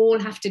 It doesn't all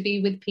have to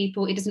be with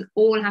people. It doesn't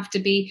all have to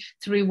be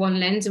through one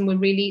lens, and we're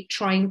really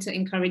trying to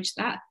encourage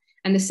that.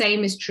 And the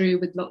same is true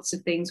with lots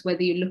of things,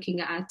 whether you're looking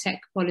at our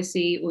tech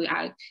policy or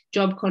our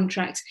job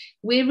contracts.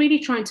 We're really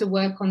trying to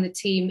work on the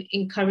team,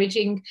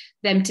 encouraging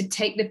them to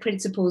take the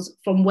principles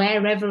from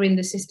wherever in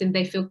the system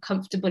they feel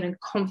comfortable and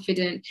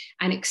confident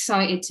and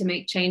excited to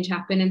make change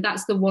happen. And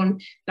that's the one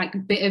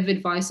bit of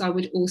advice I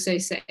would also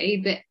say,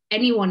 that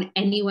anyone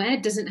anywhere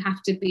doesn't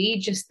have to be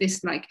just this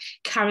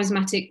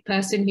charismatic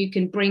person who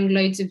can bring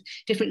loads of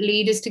different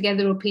leaders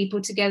together or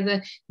people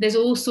together. There's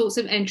all sorts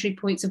of entry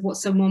points of what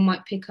someone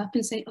might pick up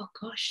and say, oh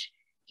gosh,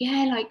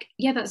 yeah,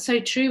 that's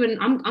so true. And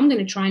I'm going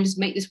to try and just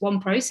make this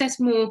one process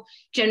more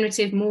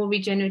generative, more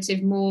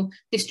regenerative, more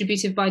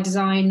distributive by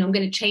design. I'm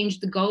going to change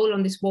the goal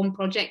on this one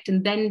project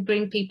and then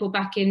bring people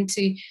back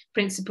into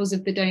principles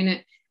of the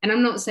Doughnut. And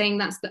I'm not saying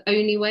that's the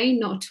only way,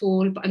 not at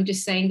all, but I'm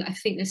just saying that I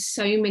think there's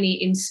so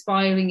many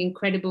inspiring,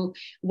 incredible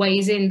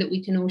ways in that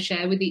we can all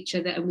share with each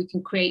other, and we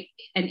can create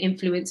an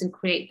influence and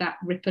create that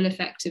ripple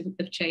effect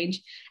of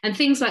change. And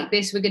things like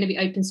this, we're going to be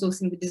open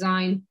sourcing the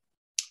design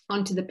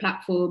onto the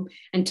platform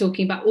and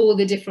talking about all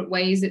the different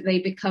ways that they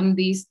become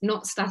these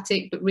not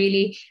static but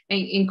really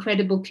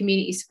incredible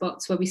community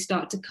spots where we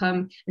start to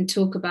come and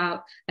talk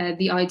about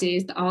the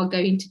ideas that are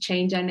going to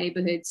change our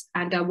neighbourhoods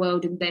and our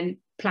world, and then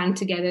plan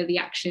together the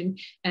action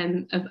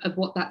of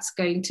what that's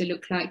going to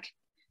look like.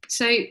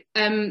 So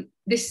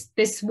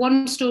this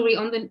one story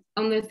on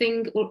the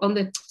thing, or on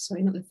the,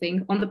 sorry, not the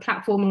thing, on the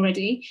platform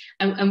already,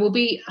 and we'll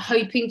be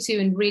hoping to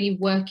and really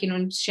working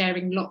on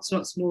sharing lots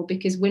more,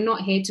 because we're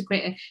not here to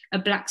create a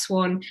black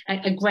swan,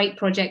 a great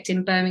project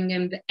in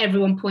Birmingham that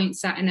everyone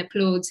points at and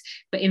applauds,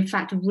 but in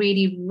fact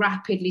really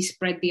rapidly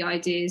spread the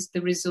ideas,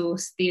 the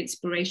resource, the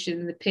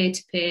inspiration, the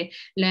peer-to-peer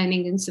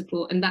learning and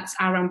support. And that's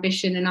our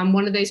ambition. And I'm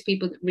one of those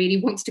people that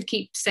really wants to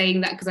keep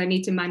saying that, because I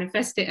need to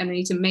manifest it, and I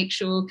need to make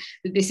sure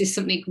that this is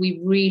something we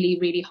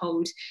really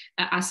hold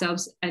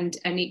ourselves and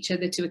each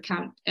other to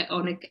account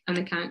on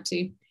account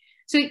to.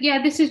 So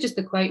yeah, this is just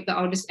the quote that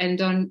I'll just end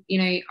on.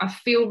 You know, I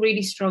feel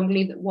really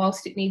strongly that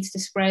whilst it needs to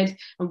spread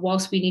and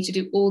whilst we need to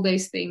do all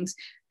those things,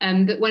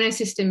 that when a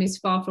system is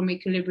far from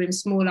equilibrium,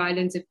 small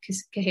islands of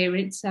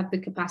coherence have the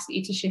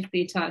capacity to shift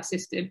the entire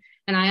system.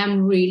 And I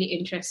am really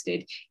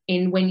interested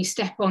in, when you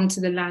step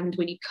onto the land,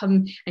 when you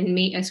come and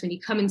meet us, when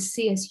you come and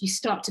see us, you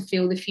start to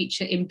feel the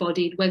future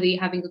embodied, whether you're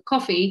having a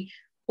coffee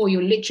or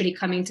you're literally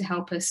coming to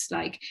help us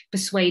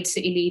persuade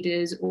city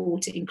leaders or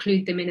to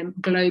include them in a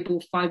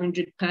global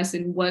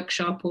 500-person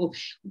workshop or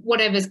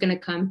whatever's going to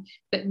come.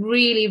 But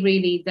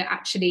really that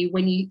actually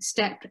when you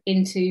step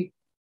into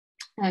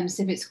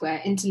Civic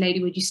Square, into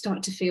Ladywood, you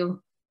start to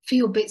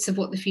feel bits of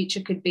what the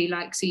future could be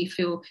like. So you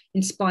feel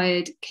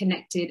inspired,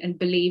 connected, and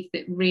believe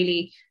that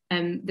really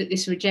that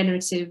this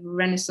regenerative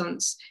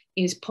renaissance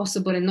is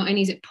possible. And not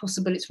only is it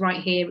possible, it's right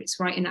here,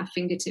 it's right in our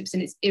fingertips,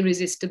 and it's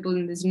irresistible,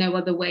 and there's no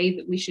other way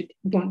that we should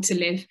want to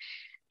live.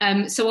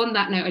 So on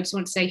that note, I just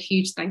want to say a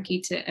huge thank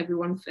you to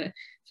everyone for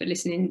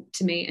listening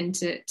to me, and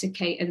to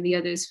Kate and the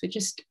others for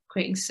just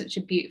creating such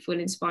a beautiful,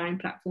 inspiring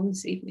platform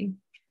this evening.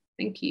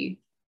 Thank you.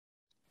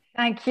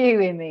 Thank you,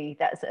 Immy.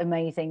 That's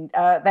amazing.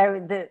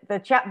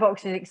 The chat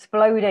box is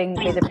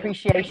exploding with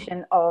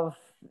appreciation of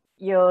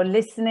your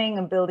listening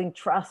and building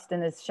trust.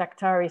 And as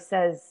Shakhtari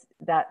says,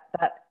 that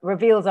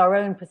reveals our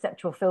own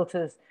perceptual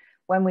filters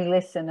when we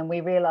listen, and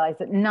we realize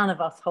that none of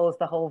us holds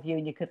the whole view,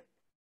 and you could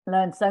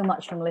learn so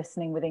much from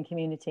listening within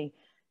community.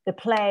 The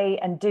play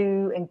and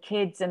do, and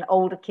kids and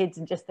older kids,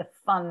 and just the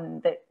fun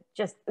that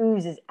just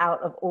oozes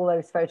out of all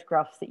those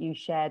photographs that you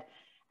shared.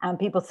 And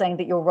people saying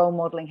that you're role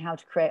modeling how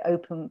to create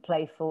open,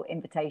 playful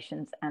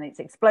invitations, and it's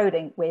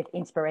exploding with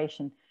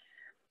inspiration.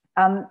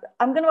 I'm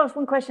going to ask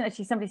one question.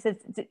 Actually, somebody says,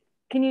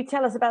 can you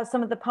tell us about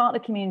some of the partner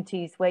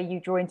communities where you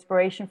draw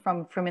inspiration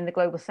from in the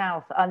Global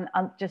South, and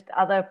just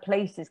other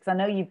places? Because I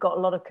know you've got a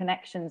lot of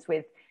connections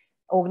with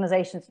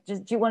organizations.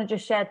 Do you want to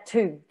just share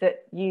two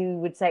that you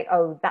would say,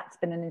 oh, that's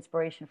been an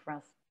inspiration for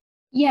us?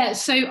 Yeah,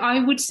 so I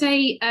would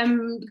say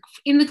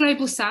in the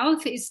Global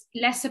South, it's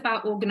less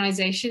about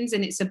organisations,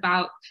 and it's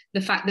about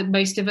the fact that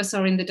most of us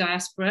are in the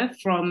diaspora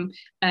from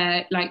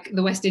like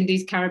the West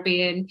Indies,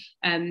 Caribbean,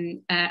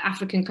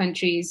 African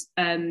countries,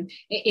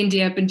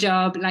 India,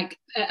 Punjab, like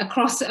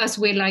across us,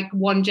 we're like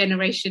one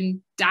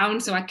generation down.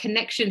 So our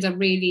connections are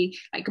really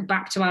like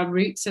back to our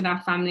roots and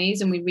our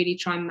families, and we really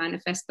try and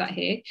manifest that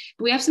here.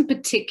 But we have some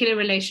particular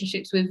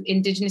relationships with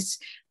Indigenous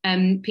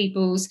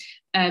peoples,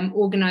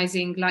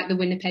 organising like the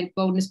Winnipeg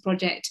Boldness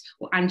Project,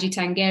 or Angie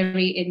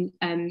Tangeri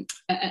in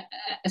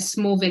a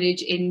small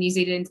village in New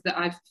Zealand that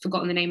I've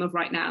forgotten the name of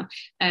right now.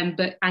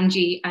 But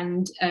Angie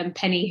and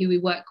Penny, who we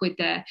work with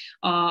there,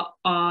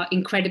 are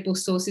incredible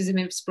sources of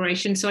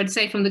inspiration. So I'd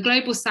say from the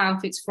Global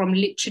South, it's from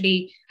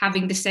literally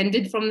having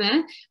descended from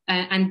there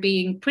and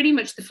being pretty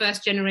much the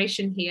first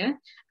generation here.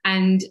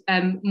 And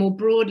more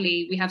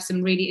broadly, we have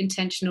some really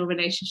intentional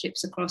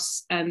relationships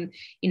across,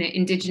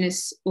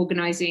 Indigenous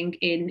organising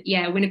in,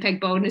 Winnipeg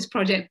Boldness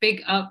Project.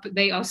 Big up!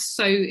 They are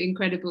so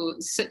incredible,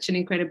 such an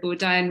incredible.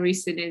 Diane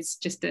Rusin is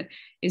just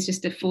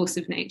a force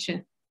of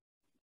nature.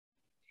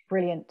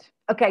 Brilliant.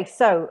 Okay,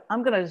 so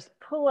I'm going to just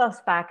pull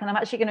us back, and I'm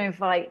actually going to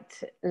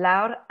invite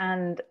Laure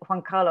and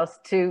Juan-Carlos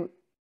to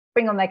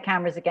bring on their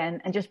cameras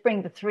again and just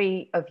bring the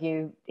three of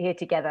you here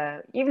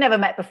together. You've never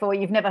met before,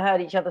 you've never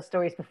heard each other's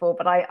stories before,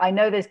 but I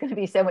know there's going to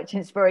be so much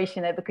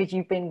inspiration there because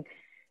you've been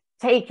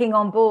taking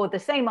on board the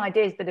same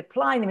ideas, but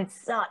applying them in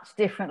such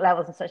different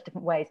levels and such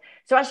different ways.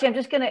 So actually, I'm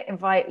just going to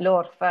invite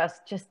Laure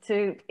first, just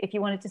to, if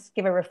you wanted to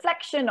give a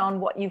reflection on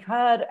what you've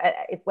heard,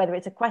 whether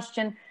it's a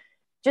question,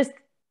 just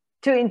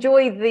to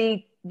enjoy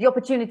the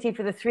opportunity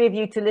for the three of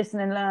you to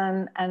listen and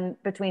learn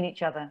and between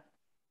each other.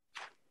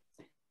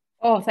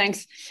 Oh,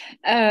 thanks.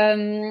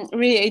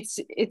 Really,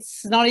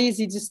 it's not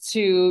easy just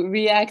to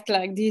react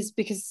like this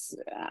because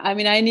I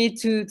mean I need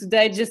to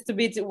digest a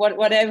bit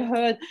what I've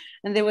heard,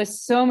 and there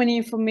was so many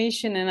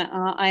information, and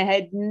I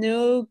had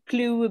no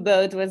clue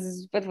about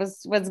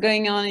what's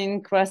going on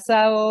in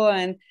Curaçao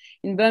and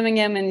in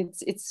Birmingham, and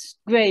it's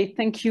great.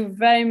 Thank you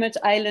very much.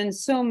 I learned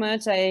so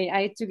much.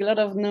 I took a lot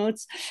of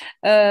notes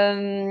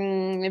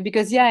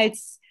because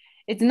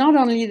it's not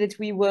only that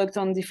we worked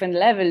on different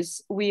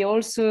levels, we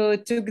also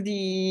took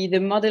the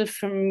model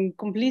from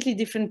completely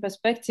different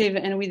perspective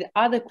and with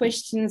other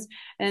questions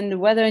and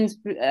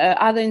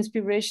other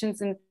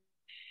inspirations,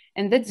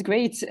 and that's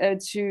great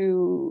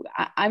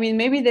I mean,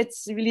 maybe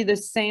that's really the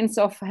sense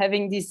of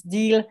having this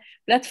deal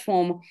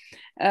platform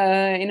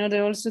in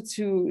order also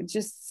to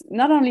just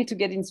not only to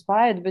get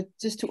inspired, but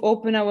just to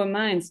open our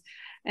minds.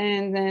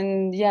 And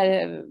then,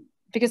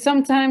 because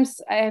sometimes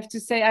I have to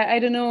say, I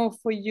don't know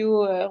for you,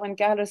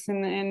 Juan-Carlos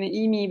and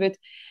Immy, but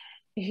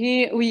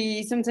here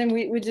sometimes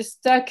we're just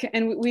stuck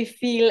and we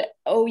feel,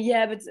 oh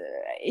yeah, but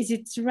is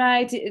it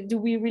right? Do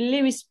we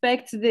really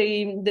respect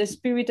the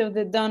spirit of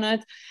the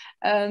donut?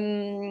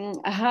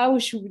 How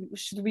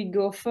should we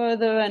go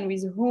further, and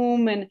with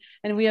whom? And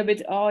we are a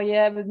bit, oh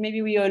yeah, but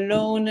maybe we are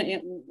alone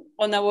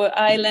on our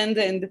island,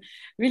 and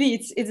really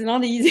it's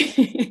not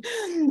easy.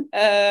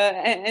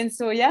 and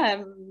so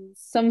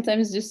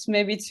sometimes just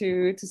maybe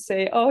to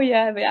say, oh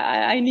yeah,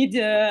 I need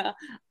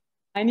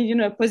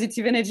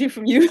positive energy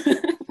from you.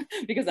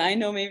 Because I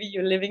know maybe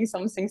you're living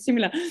something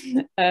similar,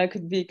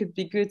 could be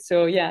good.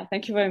 So yeah,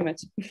 thank you very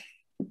much.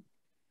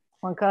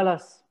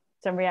 Juan-Carlos,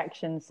 some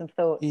reactions, some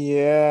thoughts.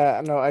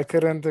 Yeah, no, I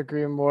couldn't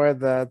agree more.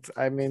 That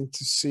I mean,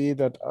 to see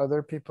that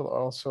other people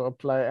also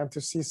apply and to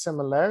see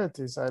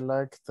similarities. I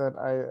like that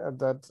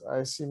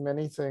I see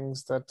many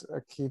things that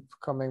keep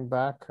coming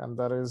back, and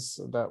that is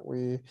that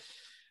we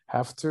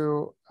have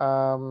to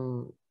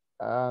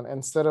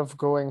instead of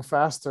going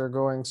faster,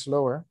 going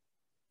slower.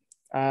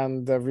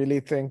 And really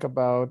think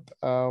about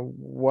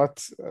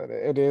what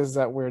it is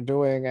that we're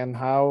doing and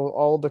how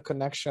all the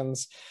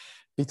connections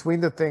between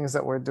the things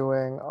that we're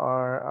doing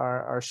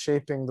are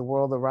shaping the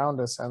world around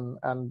us.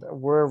 And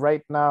we're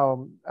right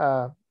now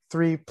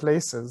 3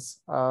 places.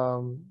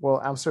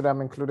 Well,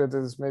 Amsterdam included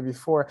is maybe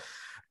 4.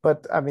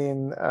 But I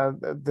mean,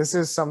 this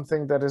is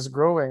something that is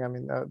growing. I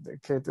mean,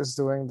 Kate is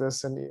doing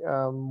this in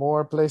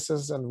more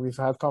places, and we've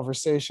had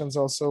conversations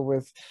also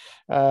with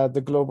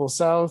the Global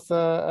South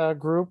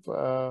group,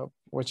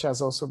 which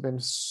has also been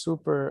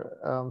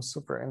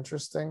super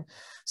interesting.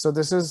 So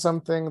this is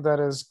something that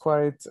is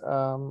quite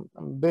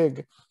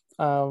big,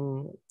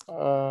 and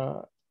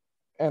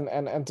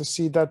to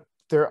see that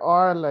there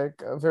are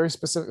like very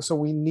specific. So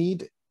we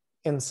need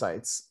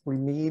insights, we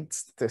need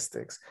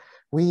statistics,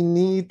 we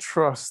need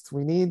trust,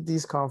 we need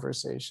these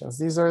conversations.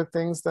 These are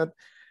things that,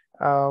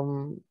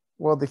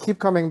 well, they keep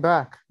coming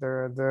back.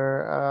 They're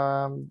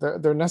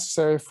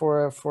necessary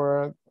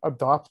for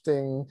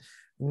adopting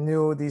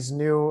these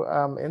new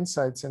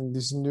insights and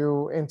these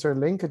new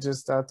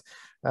interlinkages that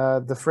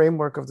the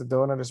framework of the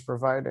donut is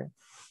providing.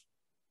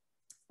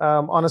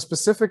 On a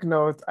specific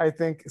note, I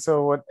think,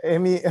 so what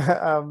Immy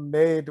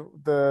made,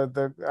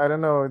 I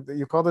don't know,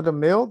 you called it a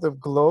mill, the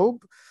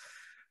globe.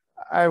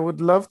 I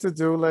would love to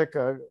do like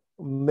a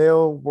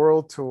mill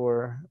world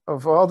tour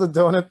of all the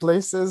donut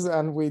places,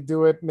 and we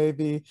do it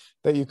maybe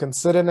that you can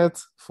sit in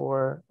it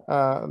for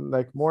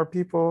like more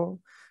people,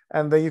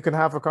 and then you can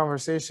have a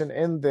conversation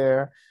in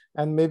there.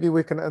 And maybe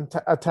we can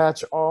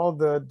attach all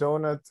the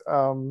donut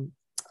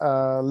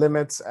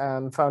limits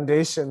and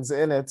foundations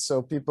in it,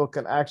 so people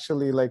can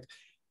actually like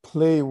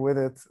play with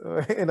it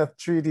in a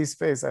 3D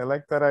space. I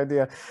like that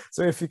idea.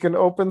 So if you can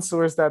open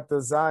source that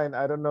design,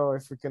 I don't know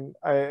if we can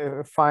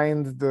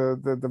find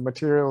the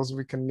materials,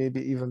 we can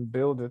maybe even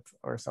build it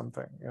or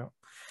something. Yeah.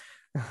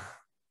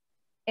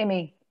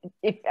 Immy,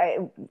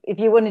 if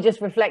you want to just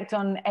reflect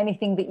on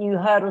anything that you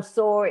heard or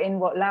saw in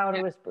what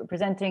Laure was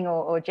presenting,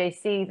 or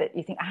JC, that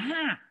you think,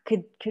 aha,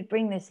 could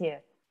bring this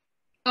here.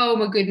 Oh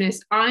my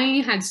goodness,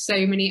 I had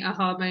so many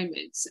aha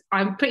moments.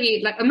 I'm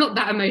pretty, like, I'm not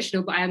that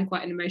emotional, but I am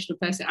quite an emotional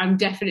person. I'm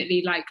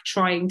definitely like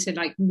trying to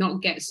like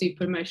not get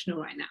super emotional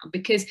right now,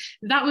 because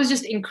that was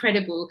just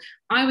incredible.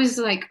 I was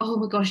like, oh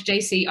my gosh,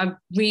 JC, I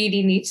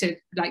really need to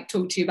like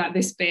talk to you about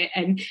this bit.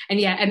 And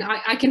yeah, and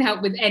I can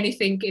help with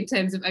anything in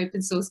terms of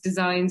open source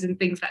designs and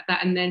things like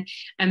that. And then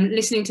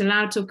listening to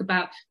Laure talk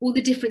about all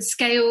the different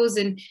scales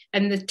and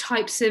the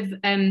types of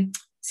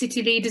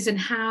city leaders and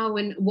how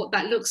and what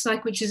that looks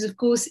like, which is of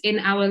course in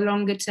our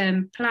longer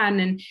term plan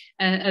and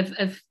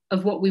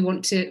of what we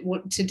want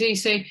to do.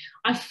 So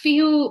I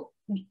feel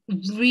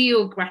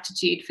real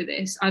gratitude for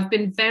this. I've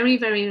been very,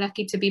 very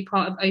lucky to be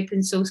part of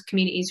open source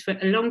communities for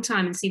a long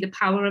time and see the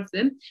power of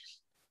them.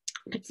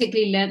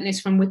 Particularly learnt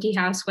this from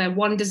WikiHouse, where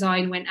one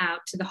design went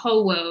out to the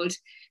whole world.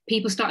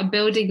 People started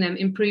building them,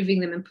 improving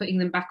them, and putting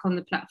them back on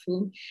the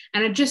platform.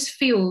 And I just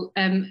feel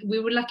we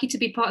were lucky to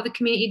be part of the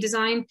community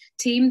design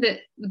team that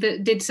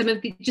did some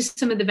of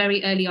the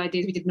very early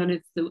ideas. We did none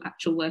of the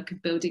actual work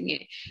of building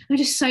it. I'm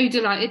just so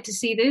delighted to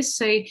see this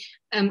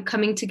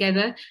coming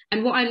together.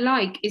 And what I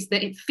like is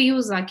that it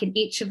feels like in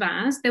each of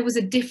ours there was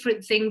a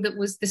different thing that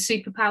was the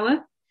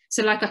superpower.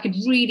 So like I could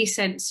really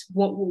sense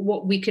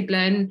what we could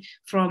learn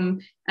from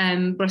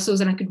Brussels,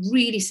 and I could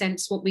really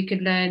sense what we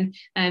could learn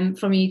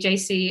from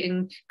UJC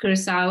and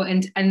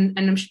Curaçao,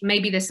 and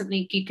maybe there's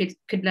something you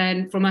could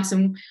learn from us.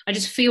 And I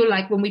just feel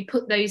like when we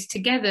put those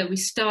together, we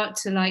start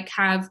to like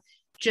have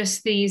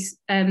just these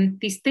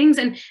things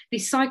and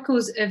these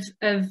cycles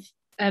of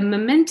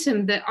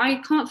momentum that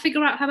I can't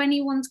figure out how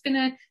anyone's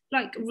gonna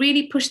like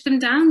really push them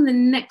down the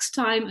next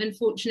time.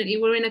 Unfortunately,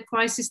 we're in a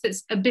crisis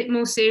that's a bit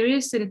more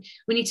serious, and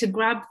we need to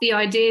grab the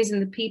ideas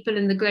and the people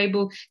and the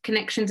global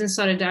connections and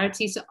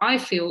solidarity. So I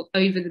feel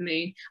over the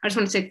moon. I just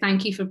want to say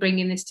thank you for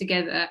bringing this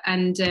together,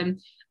 and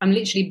I'm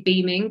literally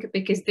beaming,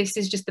 because this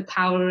is just the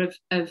power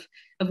of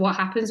what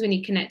happens when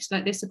you connect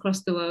like this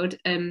across the world.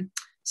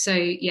 So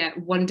yeah,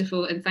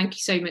 wonderful, and thank you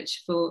so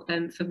much for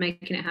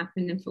making it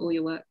happen and for all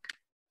your work.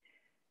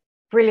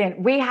 Brilliant.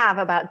 We have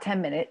about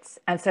 10 minutes.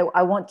 And so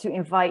I want to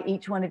invite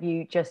each one of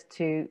you just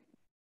to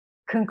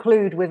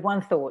conclude with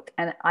one thought.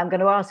 And I'm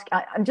going to ask,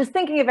 I'm just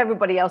thinking of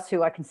everybody else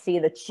who I can see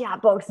in the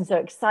chat box and so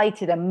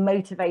excited and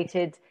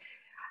motivated.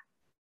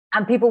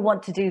 And people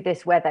want to do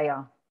this where they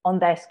are on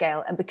their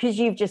scale. And because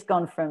you've just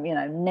gone from,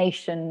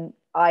 nation,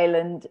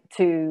 island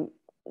to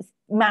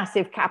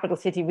massive capital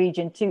city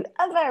region to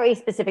a very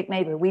specific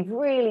neighborhood, we've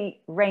really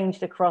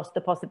ranged across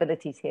the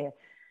possibilities here.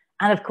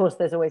 And of course,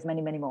 there's always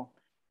many, many more.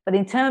 But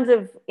in terms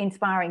of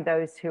inspiring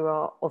those who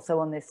are also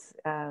on this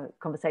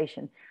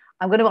conversation,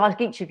 I'm going to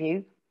ask each of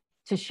you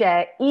to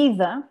share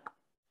either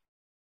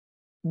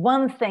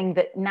one thing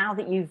that now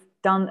that you've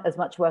done as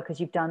much work as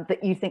you've done,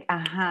 that you think,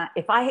 aha,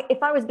 if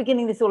I was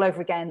beginning this all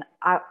over again,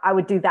 I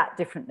would do that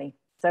differently.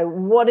 So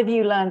what have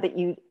you learned that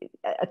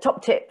a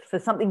top tip for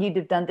something you'd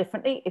have done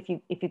differently if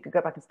you could go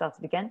back and start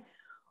it again?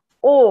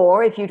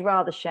 Or if you'd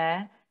rather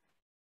share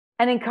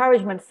an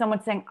encouragement, someone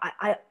saying,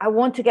 I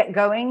want to get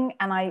going,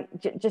 and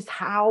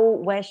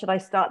where should I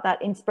start?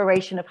 That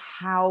inspiration of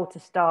how to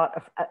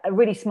start a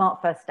really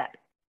smart first step.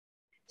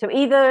 So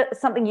either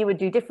something you would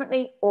do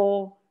differently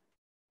or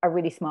a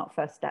really smart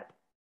first step.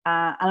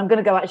 And I'm going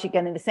to go actually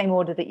again in the same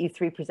order that you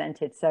three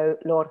presented. So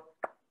Laure.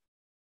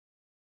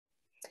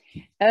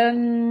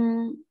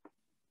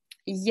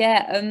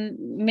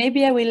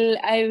 Maybe I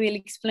will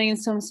explain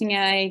something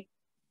I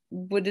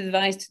would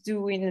advise to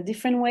do in a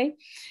different way,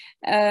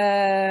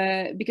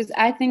 because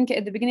I think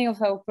at the beginning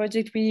of our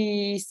project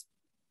we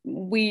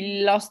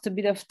lost a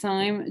bit of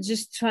time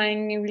just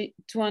trying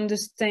to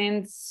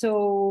understand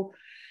so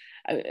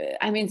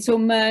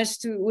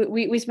much.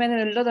 We spent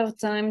a lot of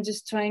time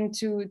just trying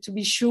to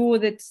be sure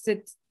that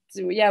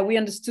we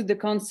understood the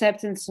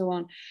concept and so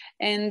on.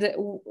 And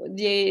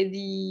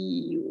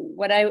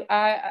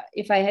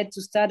if I had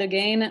to start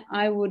again,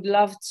 I would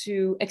love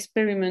to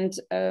experiment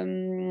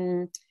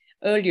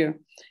earlier,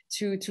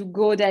 to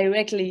go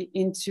directly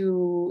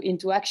into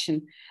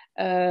action,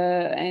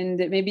 and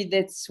maybe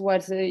that's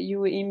what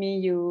you,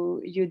 Immy,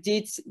 you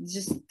did,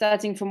 just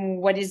starting from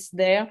what is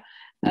there,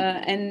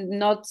 and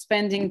not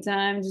spending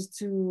time just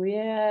to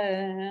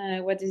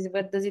what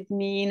does it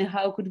mean,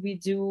 how could we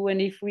do,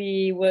 and if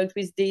we worked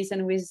with this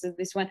and with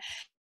this one.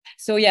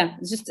 So yeah,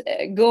 just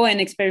go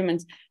and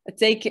experiment.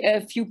 Take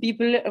a few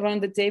people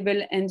around the table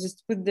and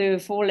just put the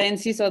 4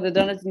 lenses or the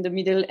donut in the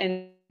middle,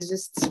 and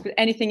just put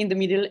anything in the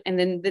middle, and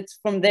then that's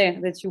from there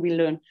that you will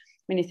learn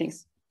many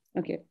things.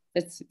 Okay,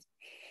 that's it.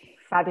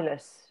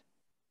 Fabulous.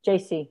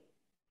 JC.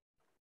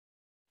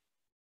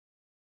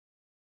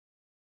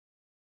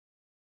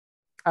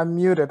 I'm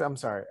muted. I'm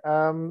sorry.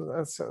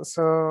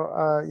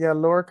 Yeah,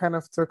 Laure kind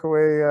of took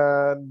away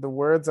the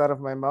words out of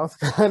my mouth,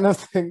 kind of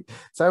thing.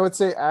 So I would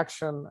say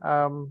action.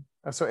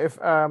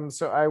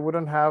 So I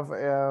wouldn't have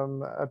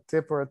a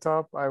tip or a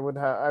top. I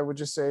would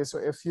just say, so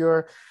if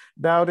you're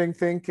doubting,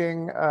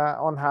 thinking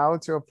on how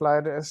to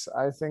apply this,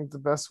 I think the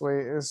best way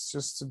is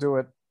just to do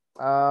it.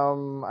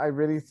 I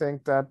really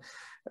think that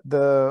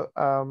the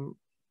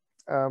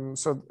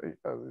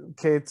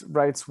Kate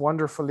writes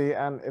wonderfully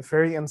and a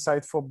very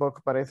insightful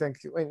book, but I think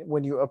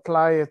when you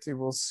apply it, you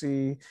will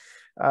see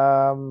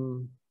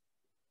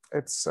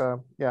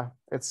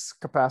its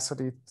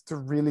capacity to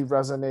really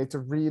resonate, to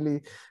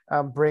really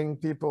bring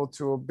people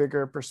to a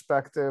bigger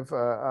perspective,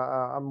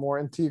 a more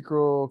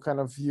integral kind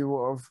of view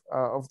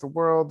of the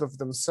world, of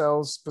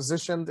themselves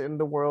positioned in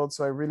the world.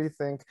 So I really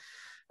think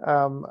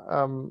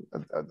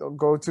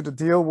go to the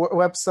Deal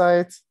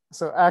website.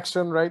 So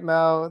action right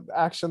now,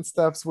 action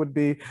steps would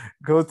be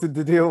go to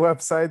the Deal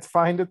website,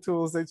 find the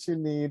tools that you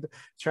need,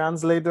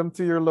 translate them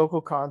to your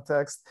local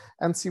context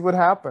and see what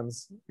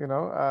happens. You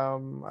know,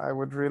 I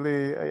would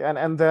really,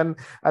 and then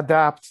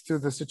adapt to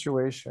the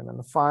situation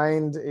and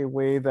find a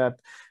way that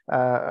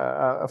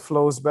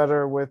flows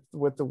better with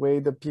the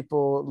way that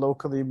people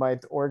locally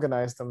might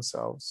organize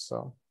themselves.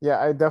 So yeah,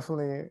 I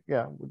definitely,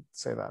 would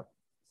say that.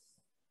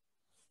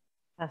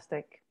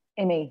 Fantastic.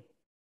 Immy.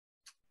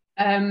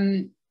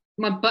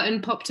 My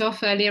button popped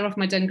off earlier off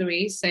my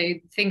dungarees. So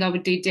the thing I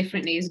would do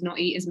differently is not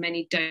eat as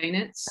many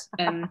donuts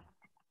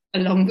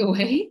along the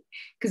way,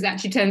 because it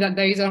actually turns out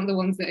those aren't the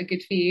ones that are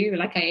good for you.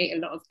 Like I ate a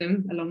lot of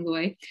them along the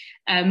way.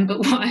 But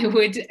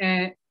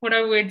what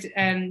I would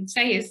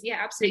say is,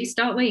 yeah, absolutely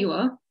start where you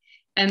are.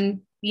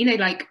 You know,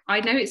 like I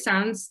know it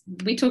sounds,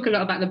 we talk a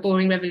lot about the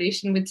boring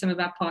revolution with some of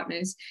our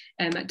partners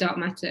at Dark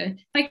Matter.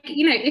 Like,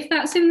 you know, if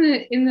that's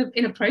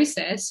in a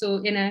process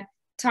or in a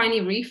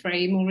tiny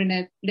reframe or in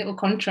a little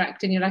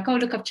contract and you're like, oh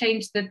look, I've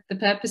changed the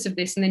purpose of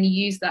this, and then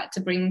you use that to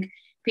bring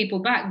people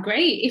back,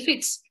 great. If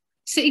it's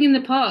sitting in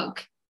the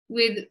park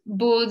with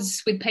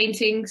boards with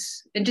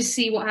paintings and just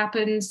see what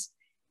happens,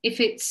 if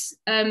it's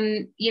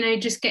you know,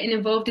 just getting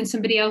involved in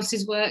somebody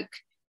else's work,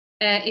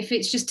 if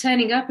it's just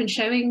turning up and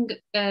showing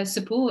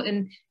support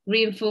and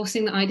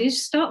reinforcing the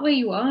ideas, start where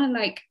you are.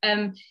 Like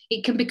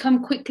it can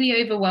become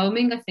quickly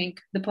overwhelming, I think,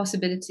 the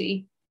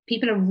possibility.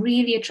 People are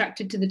really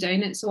attracted to the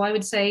donut. So I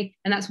would say,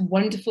 and that's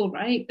wonderful,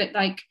 right? But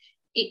like,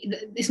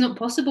 it's not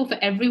possible for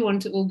everyone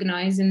to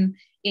organize in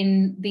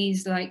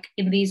these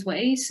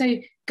ways. So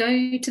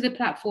go to the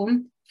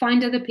platform,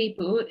 find other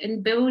people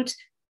and build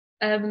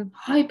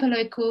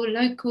hyper-local,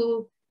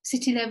 local,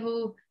 city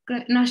level,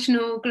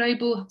 national,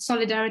 global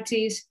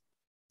solidarities.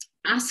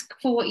 Ask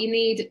for what you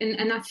need.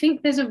 And I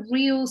think there's a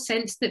real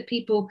sense that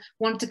people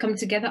want to come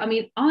together. I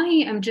mean,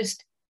 I am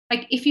just,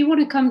 like, if you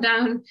want to come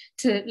down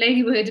to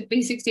Ladywood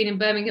B16 in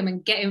Birmingham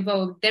and get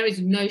involved, there is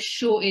no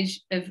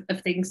shortage of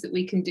things that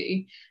we can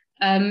do.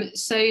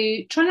 So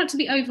try not to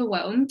be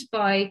overwhelmed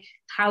by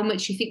how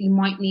much you think you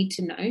might need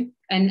to know,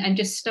 and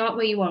just start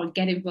where you are and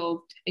get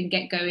involved and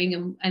get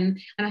going. And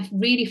I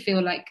really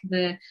feel like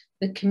the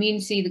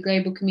community, the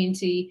global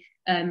community,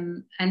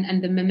 and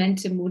the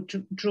momentum will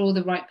draw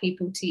the right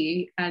people to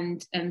you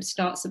and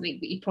start something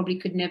that you probably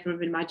could never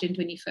have imagined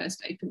when you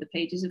first opened the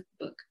pages of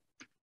the book.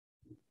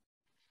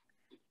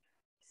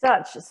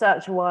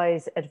 Such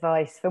wise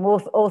advice from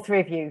all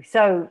three of you.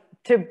 So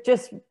to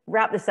just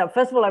wrap this up,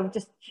 first of all, I would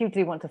just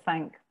hugely want to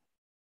thank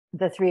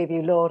the three of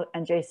you, Laure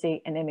and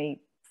JC and Immy,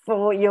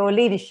 for your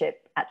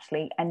leadership,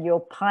 actually, and your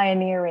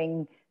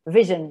pioneering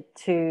vision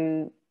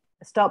to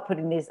start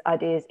putting these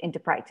ideas into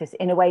practice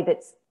in a way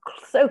that's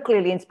so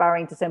clearly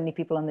inspiring to so many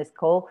people on this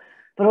call,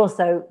 but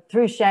also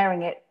through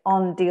sharing it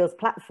on Deal's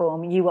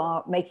platform, you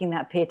are making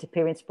that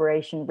peer-to-peer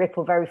inspiration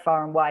ripple very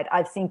far and wide.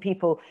 I've seen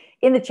people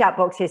in the chat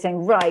box here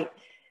saying, right,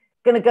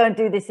 going to go and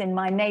do this in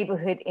my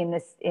neighborhood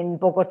in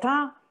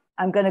Bogota.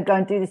 I'm going to go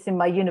and do this in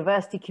my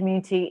university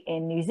community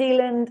in New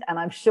Zealand. And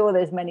I'm sure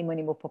there's many,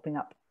 many more popping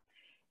up.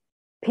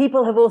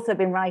 People have also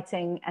been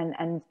writing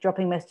and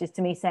dropping messages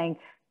to me saying,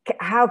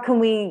 how can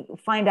we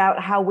find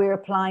out how we're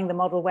applying the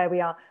model where we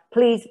are?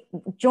 Please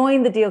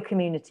join the Deal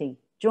community.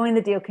 Join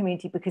the Deal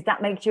community, because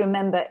that makes you a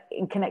member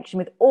in connection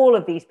with all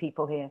of these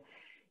people here.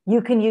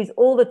 You can use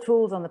all the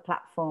tools on the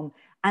platform.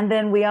 And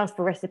then we ask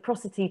for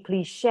reciprocity.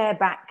 Please share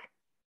back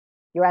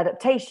your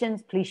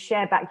adaptations, please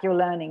share back your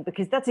learning,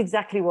 because that's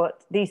exactly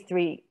what these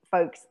three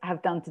folks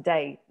have done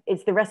today.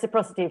 It's the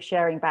reciprocity of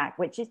sharing back,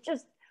 which is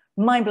just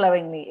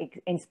mind-blowingly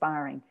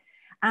inspiring.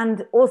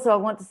 And also I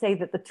want to say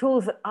that the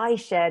tools that I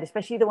shared,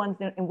 especially the ones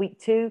in week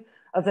 2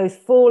 of those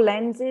 4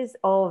 lenses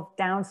of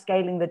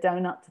downscaling the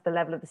donut to the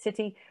level of the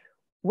city,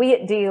 we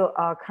at Deal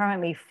are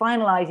currently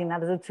finalizing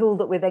that as a tool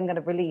that we're then going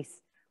to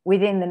release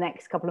within the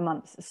next couple of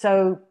months.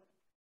 So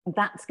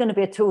that's going to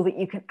be a tool that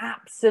you can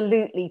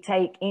absolutely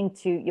take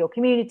into your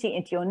community,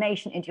 into your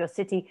nation, into your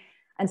city,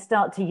 and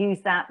start to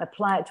use that,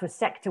 apply it to a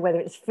sector, whether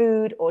it's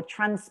food or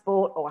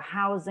transport or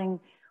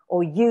housing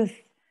or youth.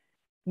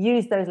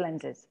 Use those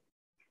lenses.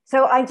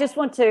 So I just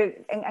want to,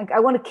 I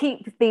want to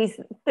keep these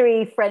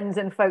three friends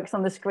and folks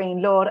on the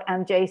screen, Laure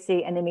and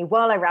JC and Immy,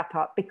 while I wrap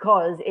up,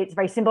 because it's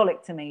very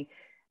symbolic to me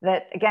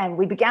that, again,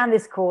 we began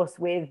this course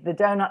with the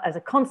donut as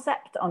a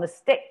concept on a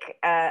stick,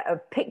 a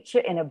picture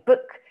in a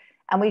book,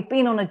 and we've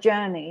been on a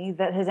journey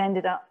that has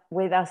ended up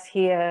with us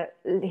here,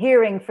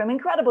 hearing from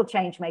incredible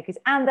change makers,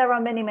 and there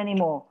are many, many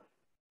more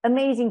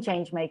amazing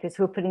change makers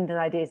who are putting their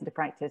ideas into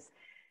practice.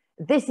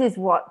 This is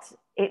what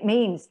it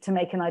means to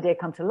make an idea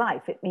come to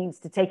life. It means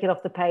to take it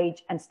off the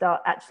page and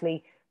start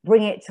actually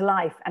bringing it to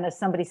life. And as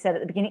somebody said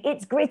at the beginning,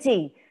 it's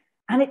gritty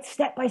and it's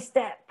step by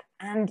step.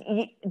 And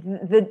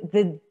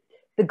the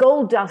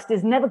gold dust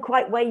is never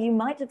quite where you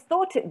might have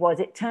thought it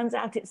was. It turns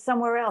out it's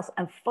somewhere else,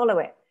 and follow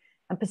it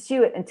and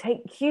pursue it and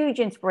take huge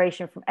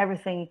inspiration from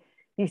everything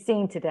you've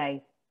seen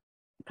today.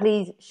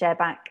 Please share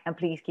back and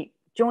please keep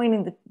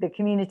joining the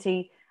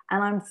community.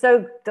 And I'm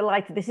so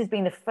delighted. This has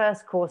been the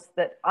first course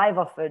that I've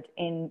offered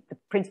in the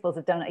principles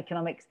of Doughnut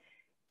Economics,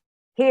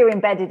 here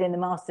embedded in the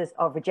Masters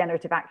of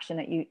Regenerative Action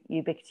at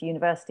Ubiquity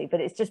University. But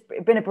it's just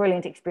been a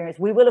brilliant experience.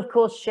 We will, of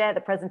course, share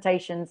the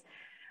presentations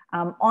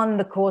on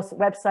the course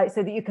website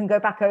so that you can go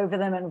back over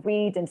them and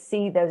read and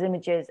see those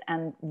images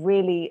and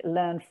really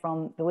learn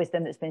from the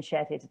wisdom that's been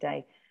shared here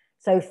today.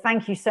 So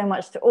thank you so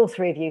much to all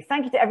three of you.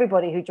 Thank you to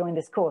everybody who joined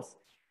this course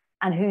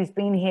and who's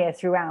been here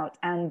throughout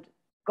and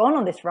gone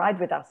on this ride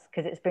with us,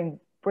 because it's been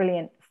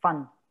brilliant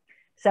fun.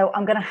 So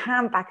I'm going to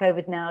hand back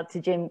over now to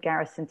Jim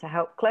Garrison to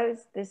help close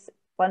this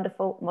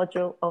wonderful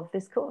module of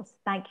this course.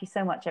 Thank you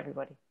so much,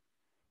 everybody.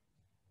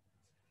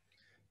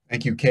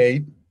 Thank you,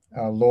 Kate,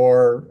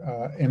 Laure,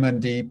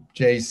 Immandeep,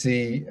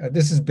 JC.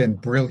 This has been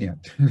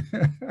brilliant.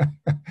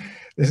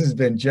 This has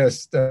been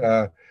just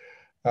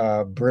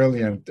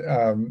brilliant.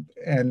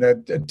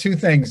 And two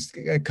things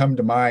come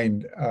to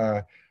mind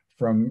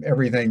from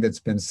everything that's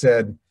been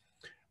said.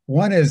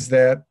 One is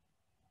that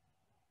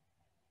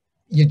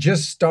you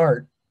just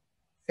start,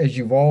 as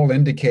you've all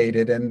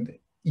indicated, and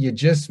you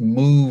just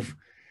move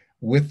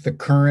with the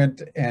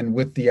current and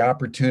with the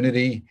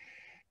opportunity,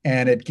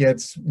 and it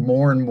gets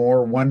more and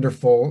more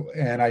wonderful.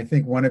 And I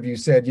think one of you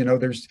said, you know,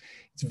 it's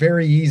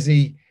very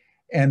easy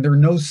and there are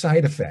no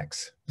side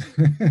effects.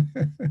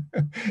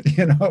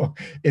 You know,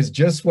 it's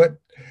just what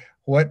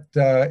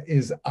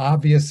is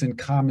obvious and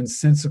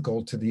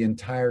commonsensical to the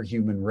entire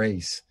human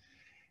race.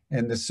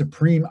 And the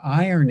supreme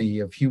irony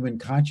of human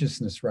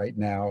consciousness right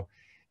now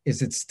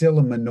is it's still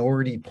a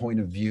minority point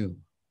of view.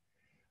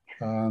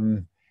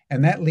 And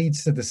that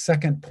leads to the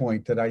second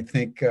point that I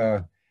think,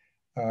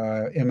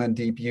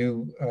 Immandeep,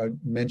 you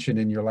mentioned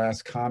in your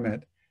last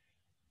comment.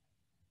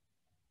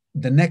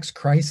 The next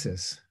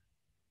crisis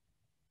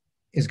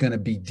is going to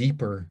be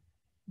deeper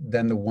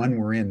than the one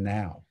we're in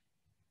now.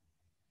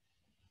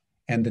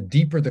 And the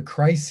deeper the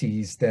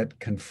crises that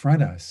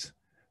confront us,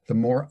 the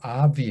more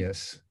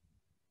obvious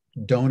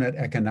Doughnut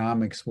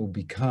Economics will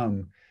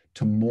become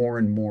to more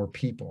and more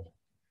people.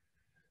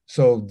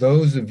 So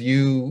those of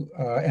you,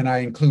 and I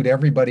include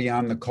everybody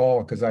on the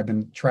call because I've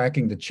been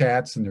tracking the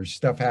chats and there's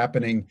stuff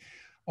happening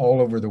all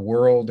over the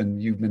world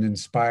and you've been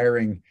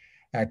inspiring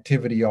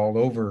activity all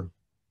over.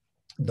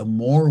 The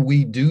more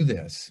we do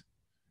this,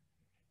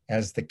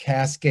 as the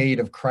cascade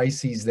of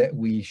crises that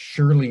we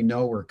surely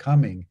know are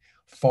coming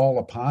fall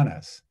upon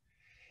us,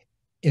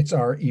 it's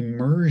our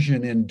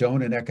immersion in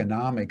Doughnut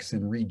Economics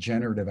and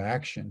regenerative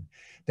action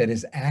that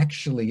is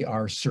actually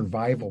our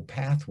survival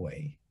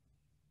pathway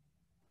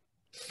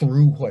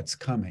through what's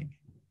coming.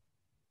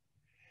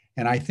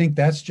 And I think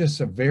that's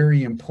just a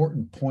very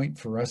important point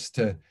for us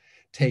to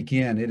take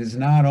in. It is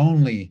not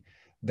only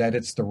that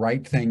it's the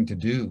right thing to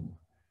do,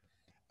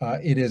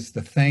 it is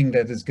the thing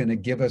that is going to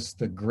give us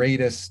the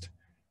greatest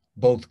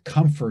both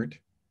comfort,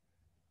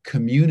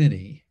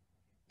 community,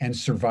 and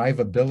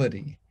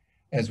survivability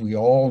as we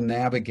all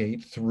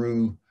navigate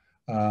through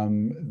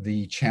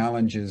the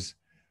challenges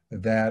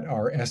that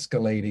are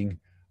escalating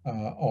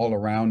all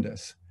around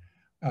us.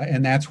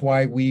 And that's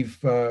why we've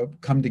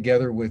come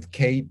together with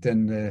Kate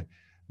and the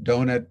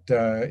Doughnut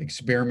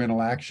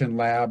Experimental Action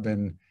Lab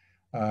and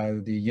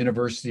the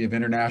University of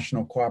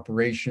International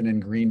Cooperation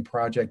and Green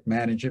Project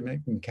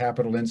Management and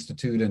Capital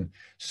Institute and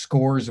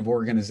scores of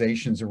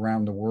organizations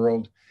around the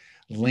world,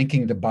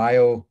 linking to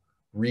bio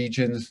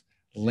regions,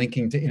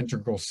 linking to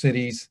integral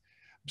cities,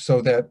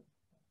 so that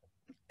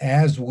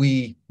as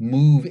we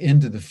move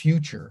into the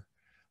future,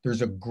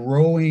 there's a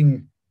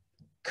growing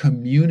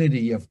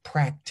community of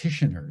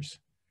practitioners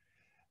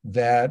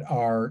that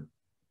are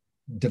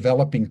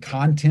developing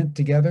content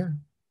together,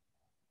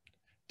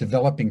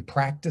 developing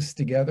practice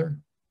together,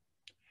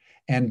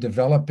 and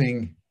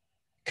developing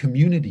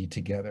community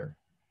together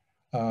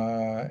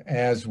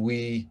as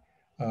we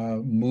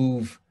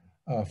move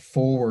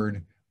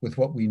forward with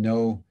what we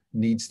know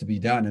needs to be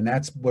done. And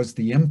that was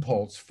the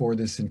impulse for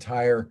this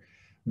entire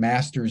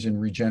Masters in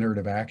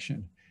Regenerative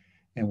Action.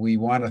 And we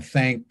want to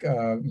thank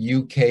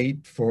you,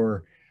 Kate,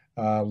 for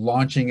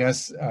launching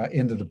us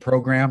into the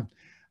program.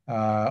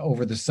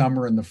 Over the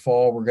summer and the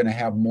fall, we're going to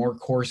have more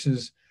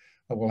courses.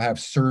 We'll have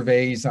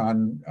surveys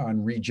on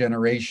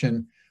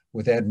regeneration,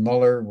 with Ed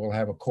Muller. We'll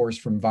have a course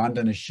from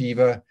Vandana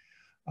Shiva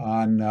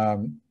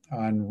on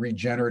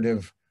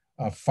regenerative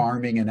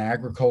farming and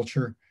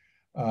agriculture.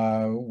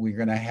 We're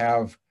going to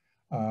have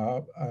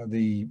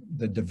the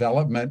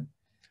development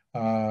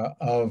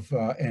of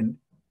an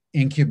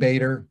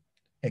incubator,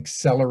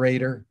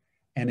 accelerator,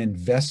 and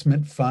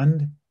investment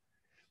fund,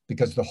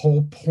 because the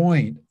whole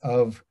point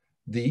of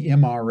the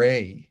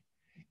MRA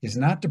is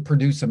not to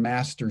produce a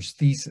master's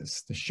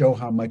thesis to show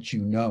how much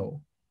you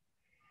know,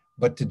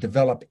 but to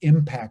develop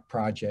impact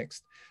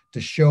projects to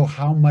show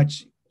how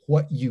much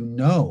what you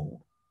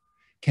know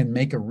can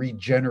make a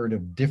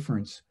regenerative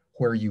difference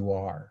where you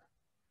are.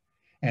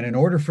 And in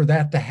order for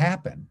that to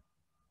happen,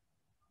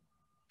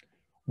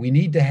 we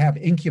need to have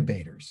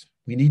incubators.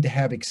 We need to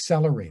have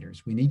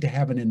accelerators. We need to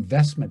have an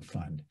investment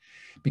fund,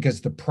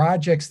 because the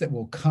projects that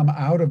will come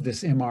out of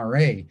this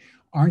MRA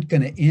aren't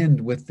going to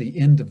end with the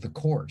end of the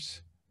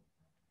course.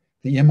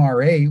 The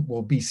MRA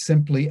will be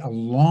simply a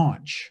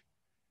launch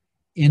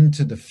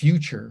into the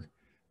future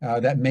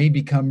that may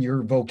become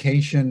your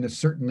vocation,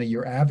 certainly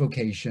your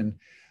avocation,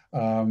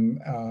 in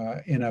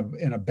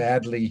a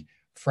badly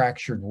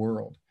fractured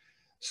world.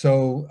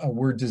 So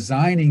we're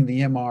designing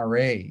the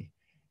MRA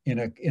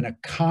in a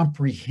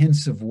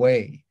comprehensive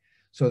way,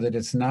 so that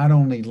it's not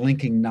only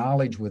linking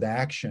knowledge with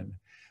action,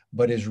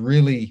 but is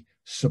really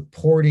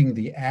supporting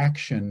the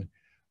action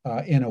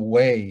in a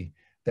way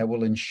that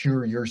will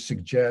ensure your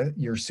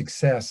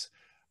success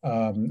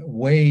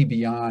way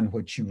beyond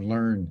what you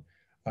learned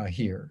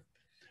here.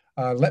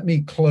 Let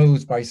me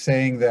close by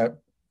saying that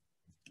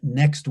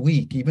next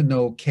week, even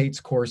though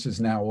Kate's course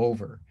is now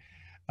over,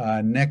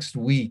 next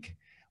week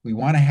we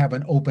want to have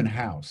an open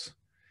house,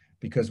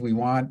 because we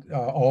want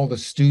all the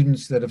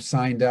students that have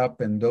signed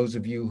up and those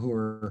of you who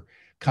are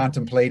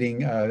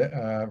contemplating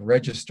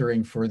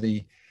registering for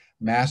the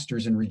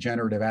Masters in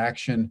Regenerative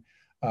Action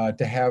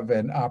to have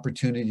an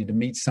opportunity to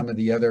meet some of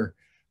the other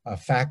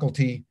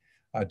faculty,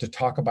 to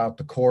talk about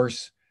the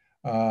course,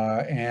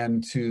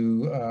 and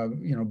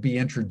to be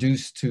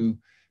introduced to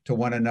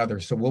one another.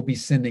 So we'll be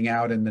sending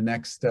out in the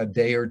next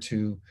day or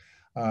two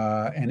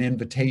an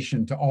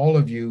invitation to all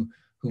of you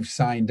who've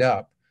signed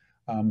up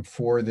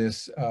for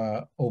this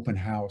open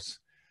house.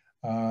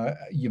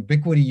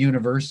 Ubiquity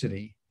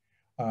University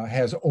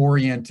has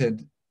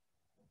oriented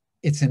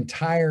its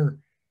entire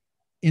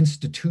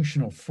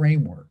institutional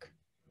framework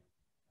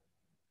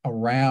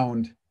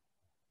around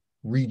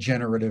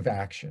regenerative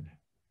action,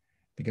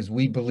 because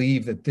we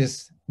believe that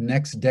this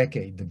next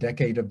decade, the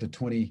decade of the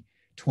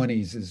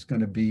 2020s, is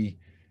going to be,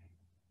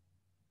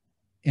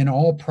 in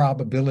all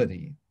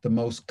probability, the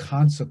most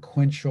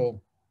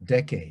consequential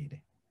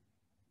decade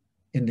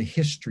in the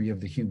history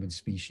of the human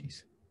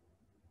species,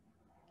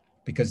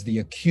 because the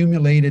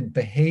accumulated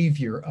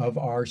behavior of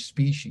our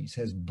species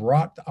has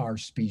brought our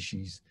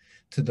species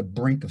to the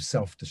brink of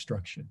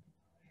self-destruction.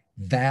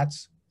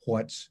 That's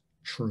what's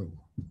true.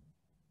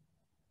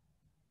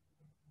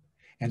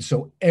 And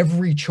so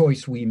every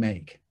choice we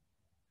make,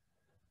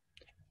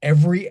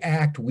 every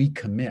act we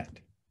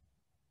commit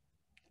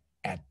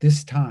at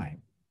this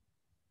time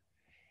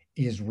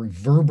is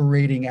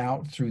reverberating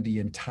out through the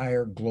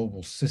entire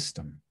global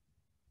system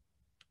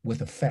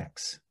with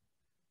effects.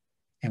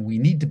 And we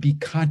need to be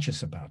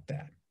conscious about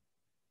that.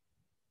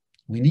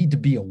 We need to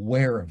be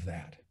aware of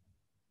that.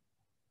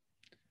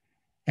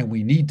 And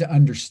we need to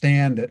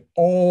understand that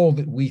all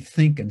that we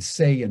think and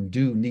say and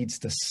do needs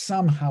to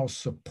somehow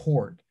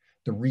support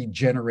the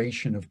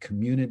regeneration of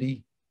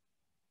community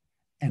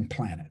and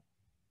planet.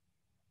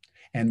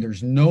 And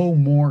there's no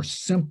more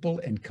simple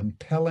and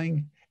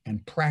compelling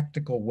and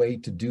practical way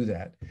to do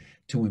that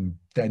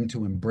than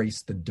to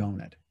embrace the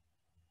donut.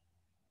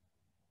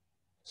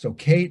 So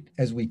Kate,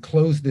 as we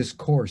close this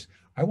course,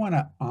 I want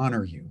to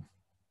honor you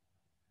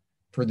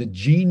for the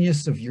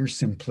genius of your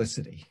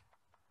simplicity,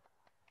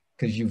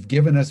 because you've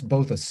given us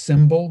both a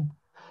symbol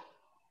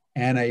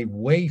and a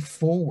way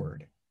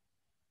forward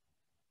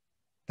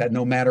that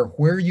no matter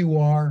where you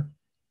are,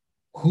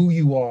 who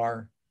you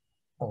are,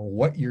 or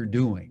what you're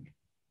doing,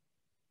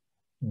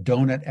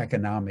 Doughnut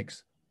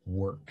Economics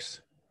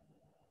works.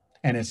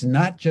 And it's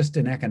not just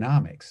in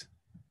economics,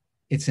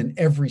 it's in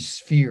every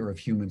sphere of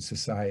human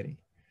society.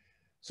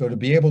 So to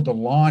be able to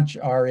launch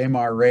our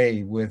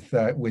MRA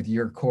with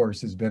your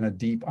course has been a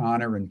deep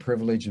honor and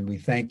privilege, and we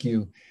thank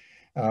you.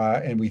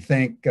 And we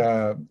thank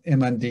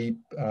Immy,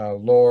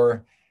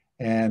 Laure,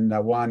 and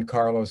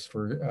Juan-Carlos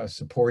for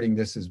supporting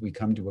this as we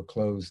come to a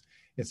close.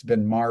 It's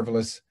been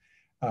marvelous,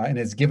 and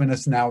it's given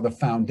us now the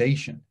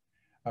foundation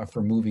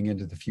for moving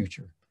into the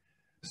future.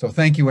 So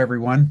thank you,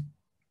 everyone.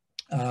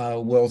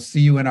 We'll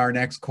see you in our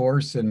next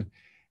course, and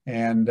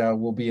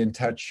we'll be in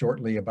touch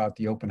shortly about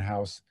the open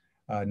house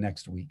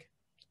next week.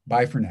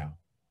 Bye for now.